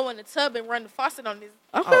I will go in the tub and run the faucet on this.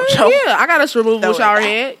 Okay, Oh, yeah, I got a removable Throw it shower back.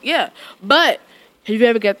 head. Yeah, but have you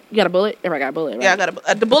ever you got a bullet? Everybody got a bullet, right? Yeah, I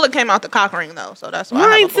got the bullet came out the cock ring though, so that's why. I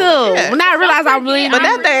Mine have a too. bullet. Yeah. When I realized I really, But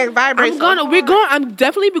that thing vibrates.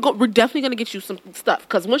 we're definitely gonna get you some stuff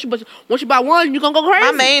because once you buy one, you're gonna go crazy.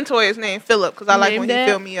 My main toy is named Philip because I like Name when that?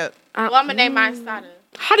 he fill me up. Well, I'm gonna name mine Sada.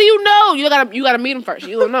 How do you know? You gotta meet him first.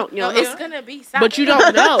 You don't know. You know, It's gonna be Sada. but you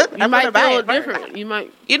don't know. You I'm might gonna buy feel it first. different. You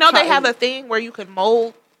might. You know they try- have a thing where you can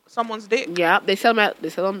mold someone's dick. Yeah, they sell them. They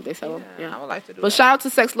sell them. Yeah. I would like to do But that. shout out to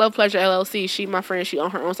Sex Love Pleasure LLC. She my friend. She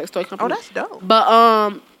own her own sex toy Oh, company. that's dope.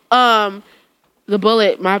 But the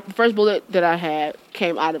bullet, my first bullet that I had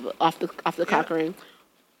came off the cock ring.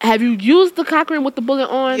 Have you used the cock ring with the bullet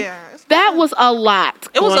on? Yeah. That was a lot.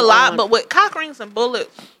 It was a going lot, on. but with cock rings and bullets,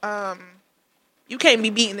 you can't be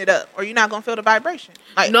beating it up, or you're not gonna feel the vibration.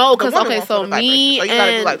 Like, No, the 'cause, woman okay, won't feel so the vibration, me so you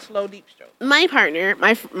gotta do and- like slow, deep strokes. my partner,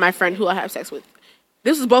 my friend who I have sex with,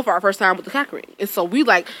 this was both our first time with the cock ring. And so we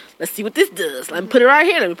like, let's see what this does. Let me put it right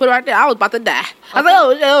here. Let me put it right there. I was about to die. I was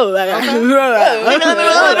like, oh.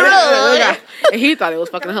 And he thought it was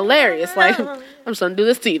fucking hilarious. Like, I'm just going to do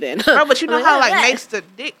this to you then. Bro, but you know I'm how like, like makes the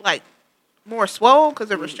dick like more swole because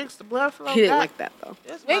it restricts the blood flow. he didn't like that though.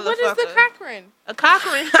 This Wait, what is the motherfucker- cock ring? A cock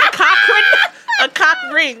ring. A cock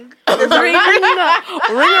ring. It's a Ring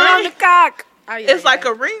around the cock. It's like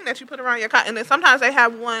a ring that you put around your cock, and then sometimes they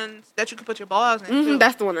have ones that you can put your balls in. too.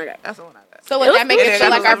 That's the one I got. That's the one I got. So It would was that make good. it feel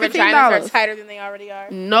like our $15. vaginas are tighter than they already are?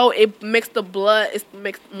 No, it makes the blood. It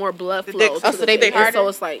makes more blood The flow. dick- to oh, the so they be dick. And harder? So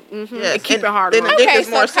it's like, Yes, it keep and it harder. then the dick is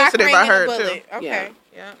more cock sensitive, ring I and a heard, bullet. too. Okay. Yeah.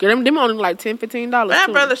 Yeah. Get them only like $10-15. That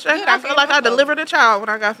too. brother Shrek, Good, I I feel gave like I him both. delivered a child when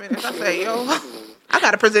I got finished. I said, yo, I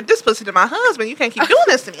gotta present this pussy to my husband. You can't keep doing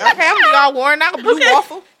this to me. Okay, I'm gonna be all worn out. Blue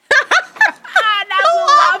waffle.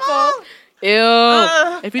 Ew.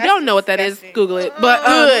 If you That's don't know what that is, disgusting. Google it. But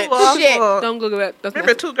Good. Shit. don't Google it. That's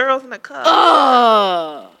Remember nasty. 2 girls in a cup?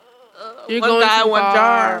 You're one going guy, too one far.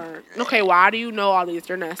 jar. Okay, why do you know all these?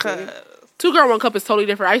 They're nasty. 'Cause- 2 girl, 1 cup is totally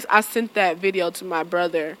different. I sent that video to my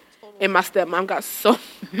brother, and my stepmom got so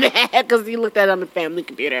mad because he looked at it on the family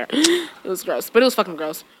computer. It was gross, but it was fucking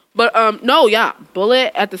gross. But no, yeah,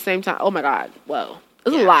 bullet at the same time. Oh my god, whoa,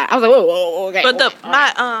 it's a lot. I was like, whoa, okay. But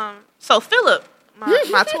okay. so Philip,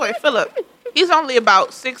 my toy Philip, he's only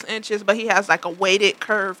about 6 inches, but he has like a weighted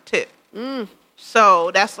curved tip. So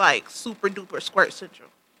that's like super duper squirt central.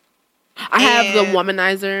 I have the and-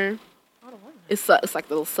 womanizer. It's like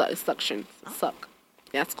little suction, suck.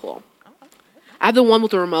 That's cool. I have the one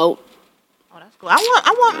with the remote. Oh, that's cool.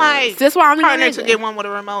 I want my That's why I'm partner to get one with a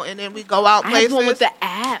remote, and then we go out I places. have one with the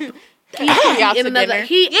app. out In to another,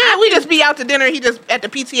 dinner. Yeah, we just be out to dinner. He just at the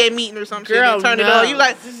PTA meeting or some Girl, shit. And turn it no. on. You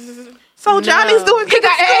like, so Johnny's No. doing good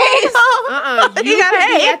at school. You He got could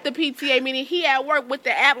be A's. at the PTA meeting. He at work with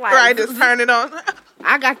the app like Right, just turn it on.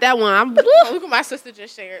 I got that one. I'm Look what my sister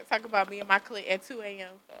just shared. Talk about me and my clit at 2 a.m.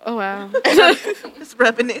 oh wow. Just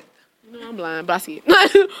rubbing it. No, I'm blind, but I see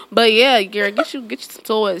it. But yeah, girl, get you some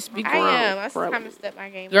toys. Be grown. I am. It's bro. time to step my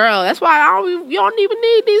game up. Girl, that's why you don't even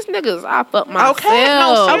need these niggas. I fuck myself. Okay,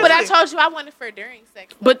 no, Oh, but I seriously. told you I wanted for during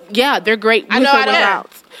sex. But yeah, they're great. I know, with or I know.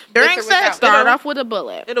 without. During With or sex, without. Start off with a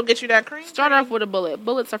bullet. it'll get you that cream. Start off with a bullet.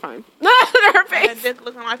 Bullets are fine. Her That face. dick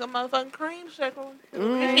looking like a motherfucking creamsicle.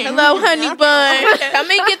 Hello, honey bun.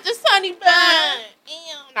 Come and get this honey bun. Ew,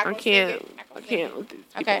 not I gonna sing can't. it. Not I gonna sing can't. it. With these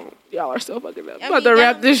Okay. people. Y'all are so fucking up. I I'm about to mean,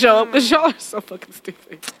 wrap yeah. this show up because y'all are so fucking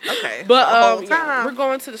stupid. Okay. But the whole yeah, time. we're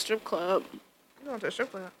going to the strip club. You going to a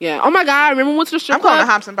strip club? Yeah. Oh my god! Remember we went to the strip I'm going to club?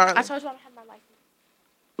 Hobson Barley. I told you I don't have my license.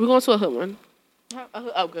 We're going to a hood one.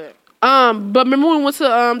 Oh, good. But remember when we went to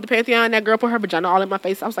the Pantheon and that girl put her vagina all in my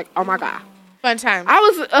face? I was like, oh my god. Fun time. I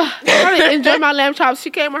was trying to enjoy my lamb chops. She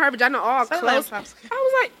came with her vagina all Say lamb close. chops. I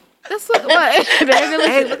was like, that's what?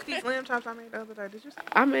 Hey, look at these lamb chops I made the other day. Did you see?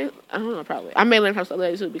 I don't know, probably. I made lamb chops the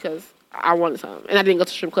other day too because I wanted some. And I didn't go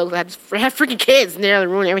to strip clubs because I had freaking kids and they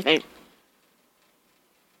ruined everything.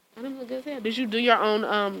 I didn't look good as hell. Did you do your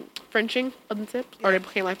own Frenching of the tips? Or they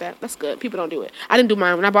came like that? That's good. People don't do it. I didn't do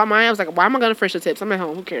mine. When I bought mine, I was like, why am I going to French the tips? I'm at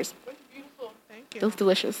home. Who cares? Beautiful. Thank you. It was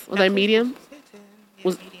delicious. Was they medium? Yeah,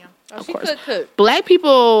 Was- medium. Of she course. could. Black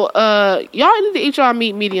people, y'all need to eat y'all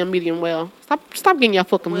meat medium well. Stop getting y'all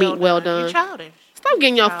fucking meat well You done. childish. Stop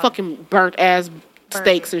getting y'all Child. fucking burnt ass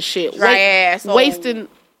steaks and shit. Dry ass. Wasting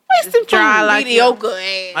dry food. like mediocre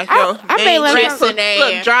ass. Like I- your I made main lamb chick chops. foot.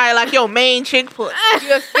 Look dry like your main chick foot.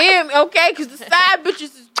 You feel me? Okay, because the side bitches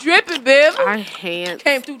is dripping, baby. I can't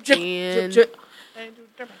Came through drip, stand- drip,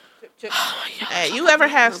 drip. Hey, you ever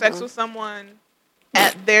have sex with someone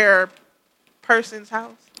at their person's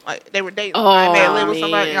house? Like they were dating. Oh, somebody, they lived with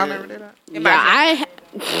somebody. Y'all man. never did that. Yeah,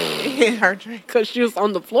 In her drink. because she was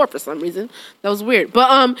on the floor for some reason. That was weird.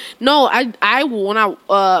 But no, I when I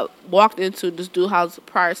walked into this dude's house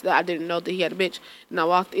prior to that, I didn't know that he had a bitch, and I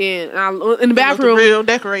walked in and I in the bathroom. Real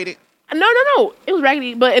decorated. No, it was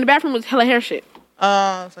raggedy, but in the bathroom was hella hair shit,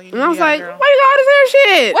 So you and I was like, girl. why you got all this hair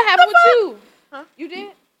shit? What happened with you? Huh? You did?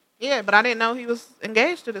 Yeah, but I didn't know he was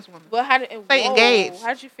engaged to this woman. Well, how did Say engaged.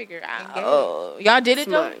 How did you figure it out? Engaged. Oh, y'all did it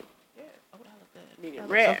though? Smart. Medium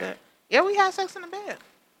So rare. good. Yeah, we had sex in the bed.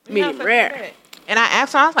 We Medium had sex in rare. the bed. And I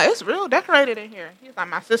asked him, I was like, it's real decorated in here. He was like,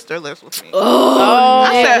 my sister lives with me. Oh,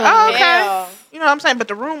 I said, oh, okay. hell. You know what I'm saying? But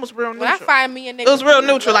the room was real When I neutral. find me a nigga, It was real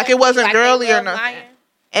neutral, like it wasn't they girly or love nothing. lying.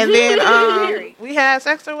 And then we had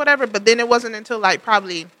sex or whatever, but then it wasn't until like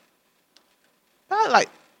probably like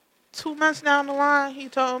 2 months down the line, he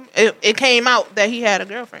told me it came out that he had a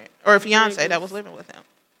girlfriend or a fiance that was living with him.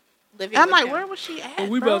 I'm like, where was she at?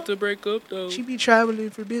 We bro? about to break up though. She be traveling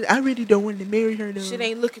for business. I really don't want to marry her though. Shit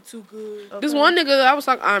ain't looking too good. This one nigga, I was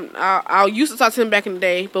like, I used to talk to him back in the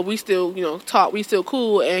day, but we still, talk. We still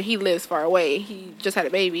cool, and he lives far away. He just had a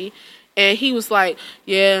baby, and he was like,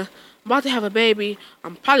 yeah, I'm about to have a baby.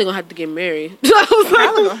 I'm probably gonna have to get married. I was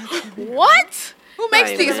like, what? Who makes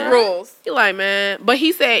Like, these man. rules? He like, man, but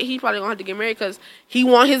he said he probably gonna have to get married because he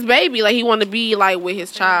want his baby, like he want to be like with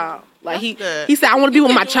his child. Like That's good. he said, I want to be with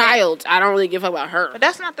my can do that. child. I don't really give a fuck about her. But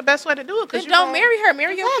that's not the best way to do it. Then Because don't marry her.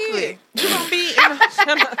 Marry your kid. You're gonna be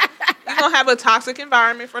you're gonna have a toxic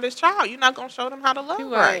environment for this child. You're not gonna show them how to love. He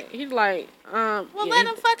Right. Well, yeah, let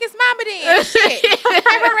him fuck his mama then. Shit. Have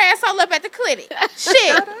her ass all up at the clinic.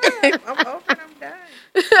 Shit. I'm hoping I'm dying.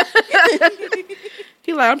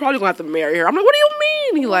 he like, I'm probably gonna have to marry her. I'm like, what do you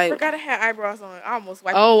mean? He I like, forgot I had eyebrows on. I almost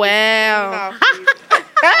wiped oh the wow,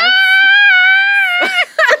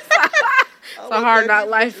 it's a hard knock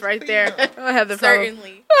life right there. I have the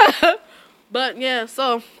Certainly. But yeah,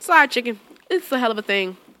 so side chicken, it's a hell of a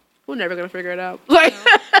thing. We're never gonna figure it out. Like,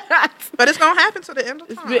 But it's gonna happen to the end of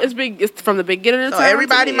it's, time. it's big. It's from the beginning of So time. to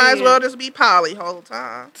everybody the might as end. well just be poly whole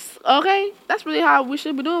time. Okay, that's really how we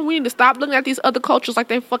should be doing. We need to stop looking at these other cultures like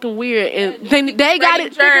they're fucking weird, and they got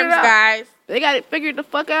it figured germs, out. guys. They got it figured the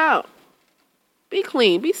fuck out. Be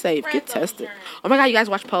clean, be safe, get tested. Oh my god, you guys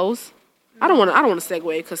watch Pose? I don't want to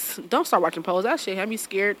segue because don't start watching Pose. That shit had me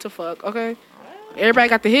scared to fuck. Okay, everybody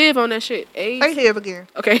got the HIV on that shit. AIDS. Say Hiv again.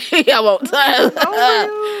 Okay, I won't.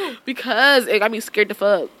 Because it got me scared to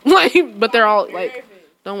fuck. Like, but they're all like,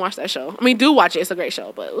 don't watch that show. I mean, do watch it. It's a great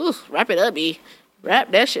show. But wrap it up, B.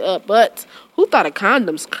 Wrap that shit up. But who thought of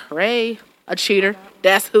condoms? Cray. A cheater.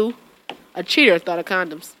 That's who. A cheater thought of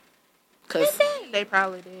condoms. Because They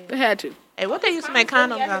probably did. they had to. Hey, what they used to make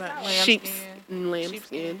condoms out of? Sheep's and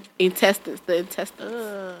lambskin. Intestines. The intestines.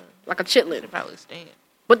 Ugh, Like a chitlin. they probably stink.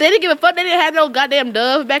 But they didn't give a fuck. They didn't have no goddamn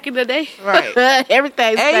dove back in the day. Right.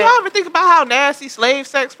 Everything. Hey, y'all ever think about how nasty slave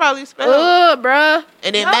sex probably smells? Ugh, bruh.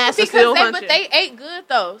 And then No, master because still they, hunching. but they ate good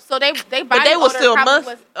though, so they body But they was odor still probably must.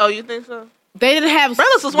 was- Oh, you think so? They didn't have.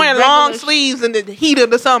 Brothers was wearing regular long sh- sleeves in the heat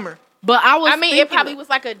of the summer. But I was. I mean, it thinking- probably was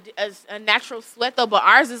like a natural sweat though, but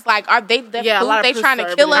ours is like, are they the Yeah, a lot food of they trying to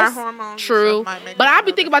kill preservatives. us? Our hormones and True. stuff might make But it I be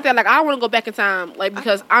smell thinking about that. Like, I want to go back in time. Like,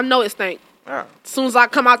 because I know it stink. better. As soon as I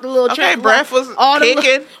come out the little Okay, trap, breath was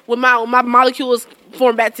kicking. With my molecules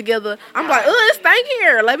form back together. I'm like, it stink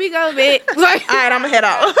here. Let me go, bitch. Like, All right, I'm gonna head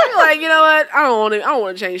out. I'm like, you know what? I don't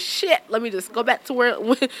want to change shit. Let me just go back to where.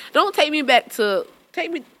 Don't take me back to.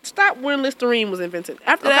 Stop when Listerine was invented.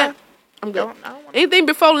 After that, I'm good. I don't want Anything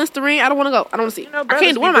before Listerine, I don't want to go. I don't want to see. you know, I brothers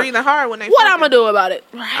can't do be it. breathing hard when they. What I'm fucking. gonna do about it?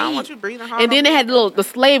 I don't want you breathing hard. And then they had the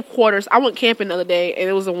slave quarters. I went camping the other day, and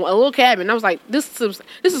it was a little cabin. I was like, this is cool,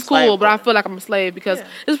 Slave but I quarters. feel like I'm a slave because Yeah.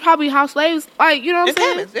 this is probably how slaves, like, you know what It's I'm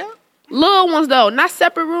saying? cabins, yeah. Little ones though, not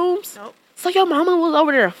separate rooms. Nope. So your mama was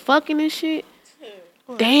over there fucking and shit.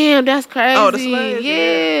 Damn, that's crazy. Oh, the slaves,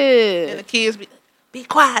 yeah. And the kids be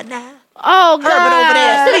quiet now. Oh god, Herbert over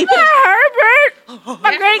there sleeping. Herbert,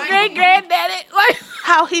 my great granddaddy. Like,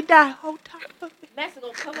 How he died whole time. Master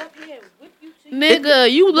gonna come up here and whip you.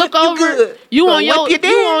 nigga, you look Whip you over, good. you Gonna on your, whip you you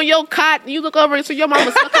dead. on your cot, and you look over and so your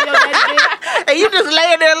mama sucking your daddy dick. And you just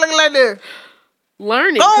laying there looking like this.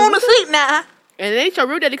 Learning. Go on to sleep now. And it ain't your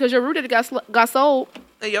real daddy because your real daddy got sold.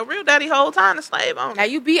 And your real daddy whole time the slave owner. Now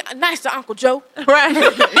you be nice to Uncle Joe. Right.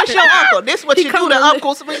 This your uncle. This what you do come to to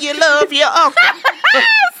uncles when you love your uncle.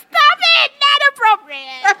 Stop it! Not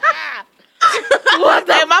appropriate. What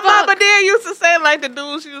the And my fuck? mama dad used to say like the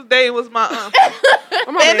dude she was dating was my uncle. My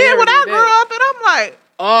mama And then when I never did grew that. up and I'm like,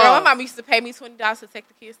 Girl, my Oh, mom used to pay me $20 to take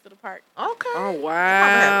the kids to the park. okay. oh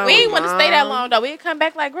wow. We ain't want to stay that Mom. long though. We'd come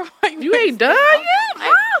back like, girl, You ain't done yet?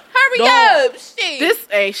 Like, hurry Dog.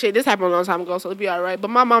 up, shit. This happened a long time ago, so it'll be all right. But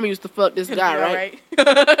my mama used to fuck this guy, All right?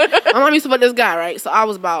 My mom used to fuck this guy, right? So I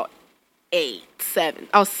was about 7.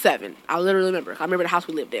 I was 7. I literally remember. I remember the house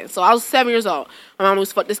we lived in. So I was 7 years old. My mom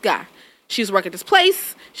used to fuck this guy. She was working at this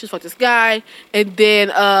place. She was fuck this guy, and then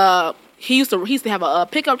he used to have a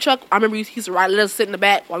pickup truck. I remember he used to let us sit in the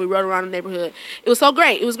back while we rode around the neighborhood. It was so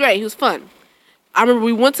great. It was great. It was fun. I remember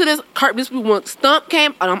we went to when Stump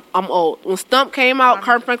came. I'm old. When Stump came out,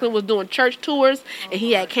 Kurt Franklin was doing church tours, and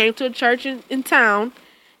he had came to a church in town.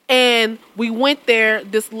 And we went there.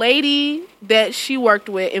 This lady that she worked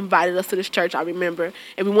with invited us to this church. I remember,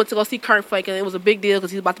 and we went to go see Kurt Franklin. It was a big deal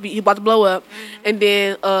because he was about to blow up. And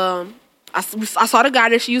then I saw the guy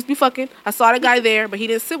that she used to be fucking. I saw the guy there, but he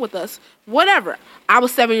didn't sit with us. Whatever. I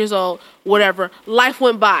was 7 years old. Whatever. Life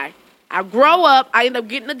went by. I grow up. I end up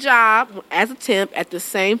getting a job as a temp at the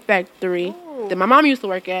same factory that my mom used to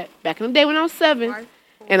work at back in the day when I was 7.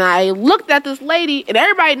 And I looked at this lady, and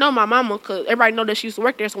everybody know my mama because everybody know that she used to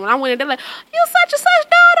work there. So when I went in, they're like, "You such and such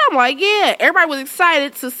daughter." I'm like, "Yeah." Everybody was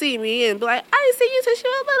excited to see me and be like, "I didn't see you since you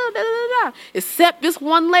were little." Da, da, da, da. Except this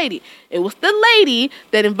one lady. It was the lady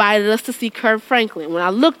that invited us to see Kirk Franklin. When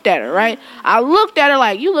I looked at her, right, I looked at her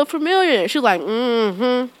like, "You look familiar." She was like,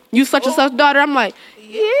 "Mm-hmm. You such and such daughter." I'm like,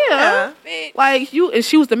 "Yeah." Like you, and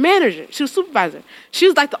she was the manager. She was supervisor. She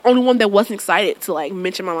was like the only one that wasn't excited to like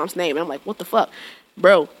mention my mom's name. And I'm like, "What the fuck?"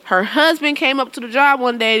 Bro, her husband came up to the job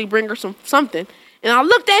one day to bring her something. And I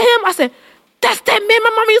looked at him. I said, "That's that man my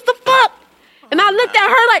mama used to fuck." And I looked at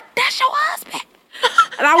her like, "That's your husband."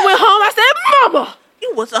 And I went home. I said, "Mama,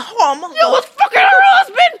 You was a whore, you was fucking her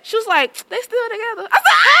husband." She was like, "They still together." I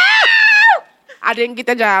said, "Ah!" I didn't get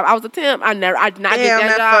that job. I was a temp. I did not get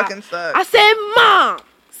that job. Fucking sucks. I said, "Mom."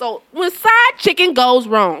 So when side chicken goes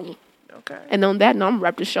wrong, Okay. and on that note, I'm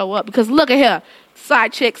wrap the show up because look at here,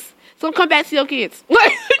 side chicks. So come back to your kids.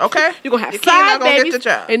 Okay. You're gonna have Your kid side not gonna babies. get the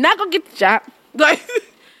job. They're not gonna get the job. Like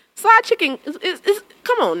side chicken is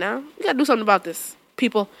come on now. You gotta do something about this,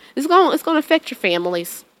 people. It's gonna affect your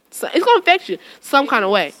families. So it's gonna affect you some kind of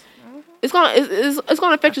way. It's gonna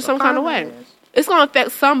affect you some kind of way. It's gonna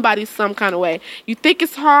affect somebody some kind of way. You think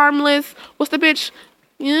it's harmless? What's the bitch?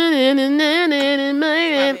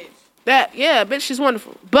 That bitch, she's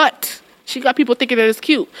wonderful, but she got people thinking that it's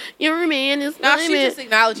cute. Your man is No, she's just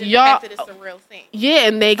acknowledging the fact that it's a real thing. Yeah,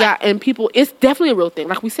 and people, it's definitely a real thing.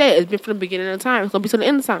 Like we said, it's been from the beginning of the time. It's gonna be to the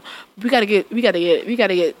end of the time. We gotta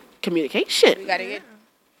get communication. We gotta get.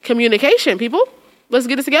 Communication, people. Let's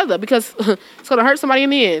get it together because it's gonna hurt somebody in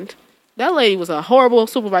the end. That lady was a horrible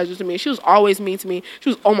supervisor to me. She was always mean to me. She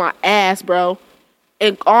was on my ass, bro.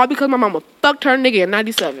 And all because my mama fucked her nigga in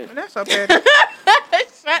 97. That's okay. Shut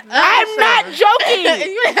up. I'm not joking.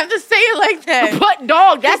 You didn't have to say it like that. But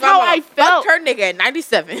dog, that's how I felt. Fucked her nigga at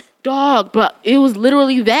 97. Dog, but it was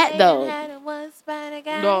literally that though.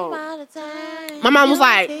 No. My mom was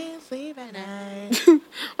like,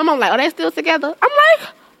 my mom like, "Are they still together?" I'm like,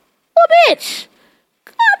 "Well, bitch,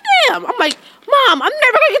 goddamn." I'm like, "Mom, I'm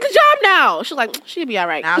never gonna get the job now." She's like, "She'll be all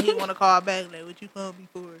right." Now he want to call back. Like, what you called me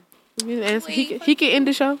for? You can answer. He can end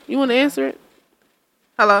the show. You want to answer it?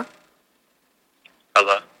 Hello.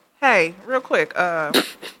 Hello. Hey, real quick.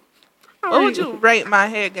 What would you rate my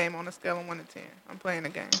head game on a scale of 1 to 10? I'm playing a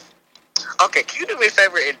game. Okay, can you do me a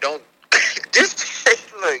favor and don't just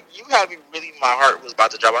look? You had me really. My heart was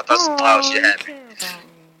about to drop. I thought some wild shit happened.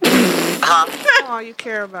 Huh? Oh, you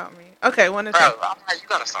care about me. Okay, 1 to Bro, 10. I'm like, you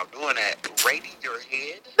gotta stop doing that. Rating your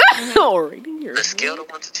head. Already. The scale of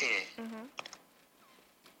 1 to 10.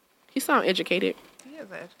 You sound educated. He is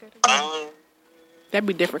an educated. That'd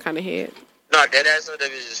be different kind of head. No, that is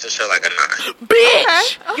just to show like a 9.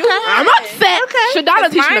 Bitch, Okay. I'm upset.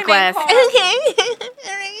 Shadana teaching the class. Okay.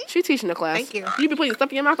 She teaching the class. Thank you. You be putting stuff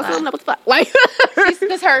in your mouth or something? What the fuck? Like,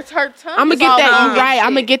 Because her tongue. I'm gonna is get all that. wrong You right. and I'm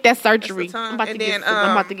gonna shit. get that surgery. That's the tongue. I'm about to And get. then,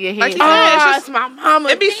 I'm about to get like head. you said, it's Oh, just it's my mama.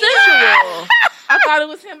 it be Damn. sensual. I thought it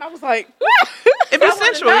was him. I was like, It be I wanna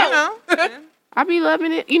sensual, you know. I be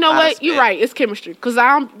loving it. You know Out of what? You're spit. right. It's chemistry. Cause the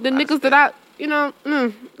niggas that I,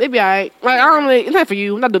 they be alright. Like I don't really. It's not for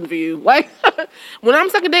you. I'm not doing it for you. Like when I'm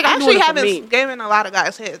sucking dick, I I'm actually doing it for me. haven't given a lot of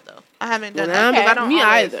guys heads though. I haven't done Well, that because I don't me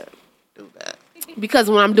always either. do that. Because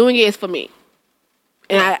when I'm doing it, it's for me.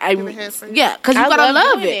 And Give it head for you? yeah, because you I gotta love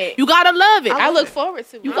love doing it. it. You gotta love it. I look forward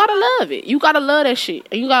to it. You gotta love it. You gotta love that shit,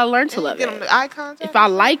 and you gotta learn to love Get them it. the eye contact. If I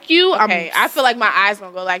like you, Okay, I feel like my eyes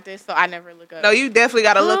gonna go like this, so I never look up. No, you definitely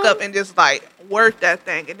got to look up and just like work that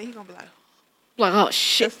thing, and then he gonna be like, like, oh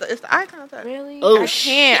shit. it's the eye contact. Really? Oh I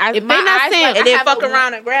shit. can't. If they not saying, And then have fuck a-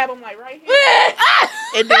 around and grab him like right here,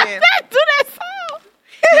 and then do that sound.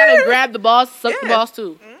 You gotta grab the balls, suck the Yeah. balls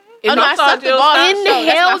too. Oh, no, I suck the ball. in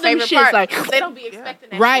the hell them shits like they don't be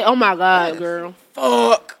expecting that. right. Oh my god, girl.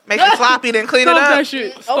 fuck, make it sloppy, then clean it Stop up. that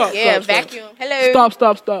shit. Oh Stop, yeah, stop, stop. vacuum. Hello.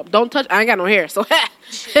 Stop. Don't touch. I ain't got no hair, so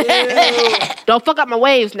don't fuck up my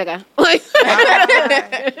waves, nigga. Like,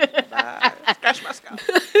 Bye. Scratch my scalp.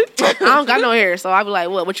 I don't got no hair, so I be like,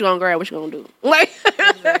 what you gonna grab? What you gonna do? Like,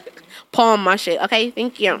 palm my shit. Okay,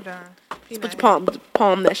 thank you. Done. Put your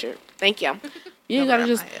palm that shit. Thank you. You Don't gotta wrap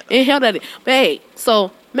just my head up. inhale at it. But hey,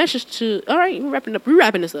 so message to all right, we're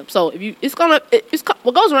wrapping this up. So if you,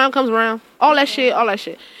 what goes around comes around. All that shit.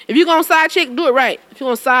 If you gonna side chick, do it right. If you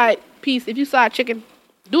gonna side piece, if you side chicken,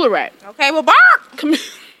 do it right. Okay, well, bark.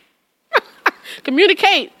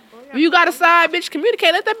 Communicate. If you got a side bitch,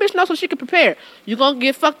 communicate. Let that bitch know so she can prepare. You gonna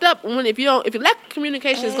get fucked up if you lack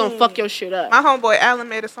communication, it's gonna fuck your shit up. My homeboy Alan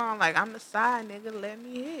made a song like, "I'm the side nigga, let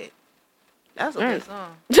me hit." That's a Right. good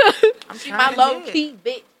song. I'm She trying my to low get it. key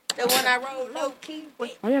bitch. The one I wrote low key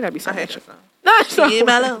bitch. Oh, y'all gotta be I so hate much. that song. Nah, so- She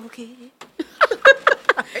my low key.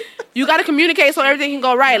 You gotta communicate so everything can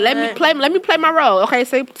go right. Let me play my role. Okay,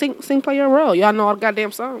 sing, play your role. Y'all know all the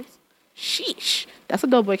goddamn songs. Sheesh. That's a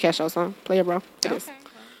Doughboy Cash Out song. Play your role. It is.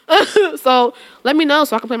 So let me know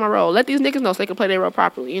so I can play my role. Let these niggas know so they can play their role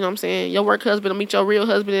properly. You know what I'm saying? Your work husband will meet your real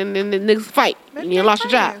husband and then the niggas fight. And you lost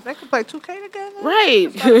your job. They could play 2K together.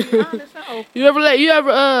 Right. You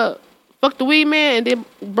ever fuck the weed man and then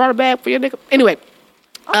brought it back for your nigga? Anyway,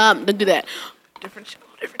 don't do that. Different show.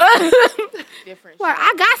 Different. Like,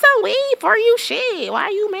 I got some weed for you, shit. Why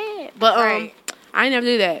are you mad? But Right. I ain't never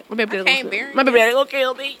do that. My baby daddy can't gonna bear kill. My baby daddy gonna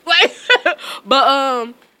kill me. Like,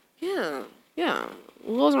 but yeah.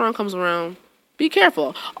 What goes around comes around. Be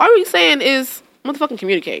careful. All we saying is motherfucking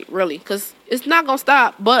communicate, really, because it's not gonna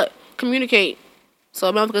stop. But communicate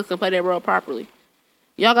so motherfuckers can play their role properly.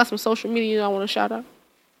 Y'all got some social media y'all want to shout out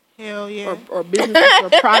Hell yeah. or business or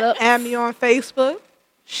product? Add me on Facebook.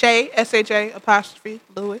 Shay,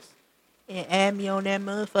 SHA_Lewis. And add me on that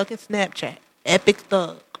motherfucking Snapchat. Epic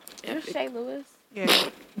Thug. Shay Lewis. Yeah.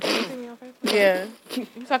 You see me on Facebook? Yeah.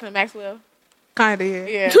 You talking to Maxwell? Kinda, yeah.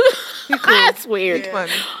 Yeah. That's weird. It's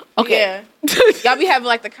funny. Okay. Yeah. Y'all be having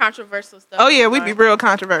like the controversial stuff. Oh yeah, we be real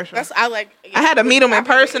controversial. That's I like. Yeah. I had to meet him in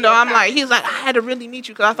person though. I'm like, he's he's like, I had to really meet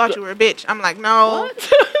you because I thought you were a bitch. I'm like, no,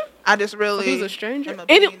 What? I just really. He's a stranger? am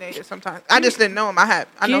opinionated sometimes. I just didn't know him. I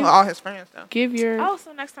know Give- all his friends though. Give your Oh,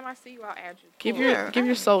 so next time I see you, I'll add you. give Cool.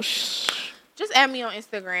 your soul. Just add me on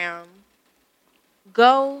Instagram.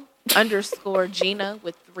 Go_Gina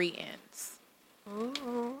with 3 N's.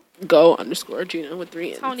 Go_Gina with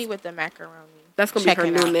 3 N's. Tony with the macaroni. That's gonna Check be her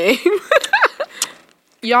it new out. name.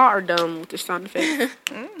 Y'all are dumb with the sound effects.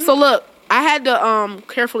 So look, I had to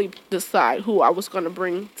carefully decide who I was gonna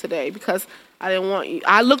bring today because I didn't want you.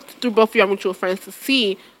 I looked through both of y'all mutual friends to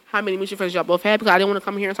see how many mutual friends y'all both had because I didn't want to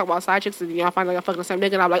come here and talk about side chicks and y'all find like I'm fucking the same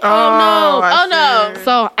nigga and I'm like, oh no. I Oh no. see.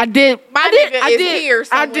 So I did. My I did. nigga I is did. here I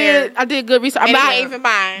somewhere. did. I did good research. And I'm it not ain't even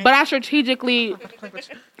mine. But I strategically.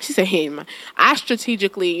 She said he ain't mine. I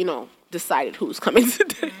strategically, decided who's coming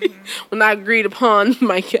today when I agreed upon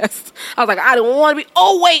my guest. I was like, I don't want to be.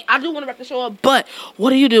 Oh wait, I do want to wrap the show up. But what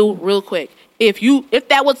do you do, real quick? If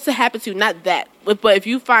that was to happen to you, not that, but if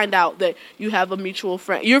you find out that you have a mutual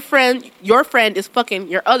friend, your friend is fucking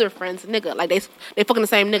your other friend's nigga, like they fucking the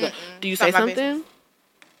same nigga. Do you say It's not my something?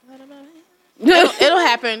 It'll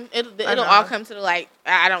happen. It'll all come to the light.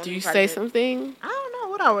 I don't. Do you part say of it. something? I don't know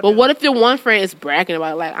what I would But do. what if your one friend is bragging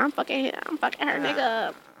about it, like I'm fucking her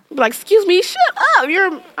nigga? Be like, excuse me, shut up.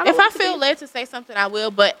 If I feel led to say something, I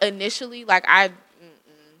will. But initially, like I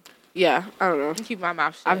yeah, I don't know. keep my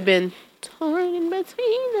mouth shut. I've been torn in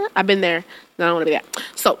between. I've been there. No, I don't want to be that.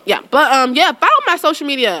 So yeah, but yeah, follow my social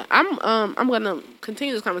media. I'm gonna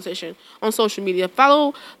continue this conversation on social media.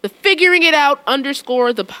 Follow the Figuring It Out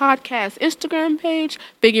 _ the podcast Instagram page.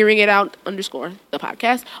 Figuring It Out _ the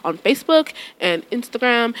podcast on Facebook and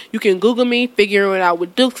Instagram. You can Google me, Figuring It Out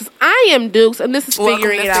with Dukes, because I am Dukes, and this is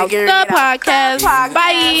Figuring It Out, the podcast.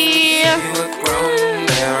 Bye. You were grown,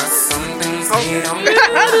 there are some things we don't know.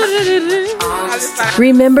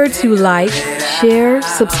 Remember to like, share,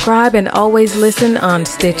 subscribe, and always listen on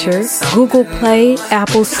Stitcher, Google Play,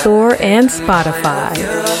 Apple Store, and Spotify.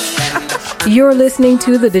 You're listening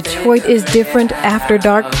to the Detroit is Different After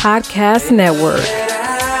Dark Podcast Network.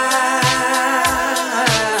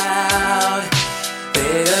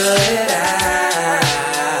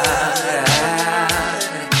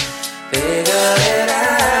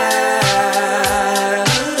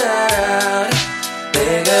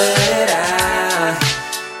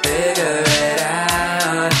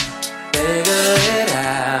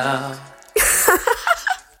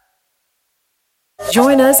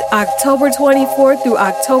 Join us October 24th through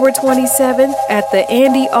October 27th at the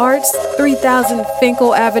Andy Arts, 3000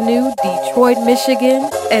 Finkel Avenue, Detroit, Michigan,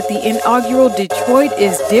 at the inaugural Detroit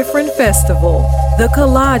is Different Festival. The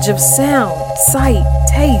collage of sound, sight,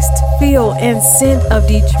 taste, feel, and scent of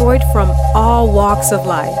Detroit from all walks of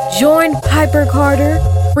life. Join Piper Carter,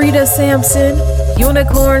 Frida Sampson,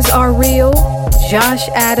 Unicorns Are Real, Josh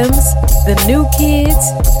Adams, The New Kids,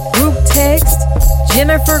 Group Text,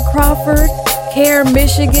 Jennifer Crawford, Care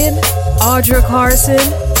Michigan, Audra Carson,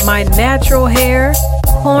 My Natural Hair,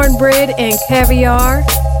 Cornbread and Caviar,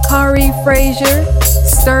 Kari Frazier,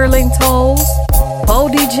 Sterling Tolles,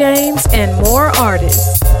 Bodie James, and more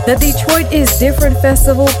artists. The Detroit is Different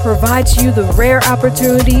Festival provides you the rare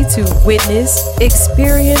opportunity to witness,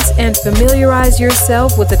 experience, and familiarize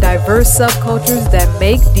yourself with the diverse subcultures that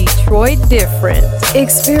make Detroit different.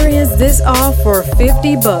 Experience this all for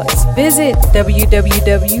 $50. Visit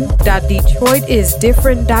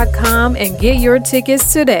www.detroitisdifferent.com and get your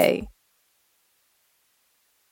tickets today.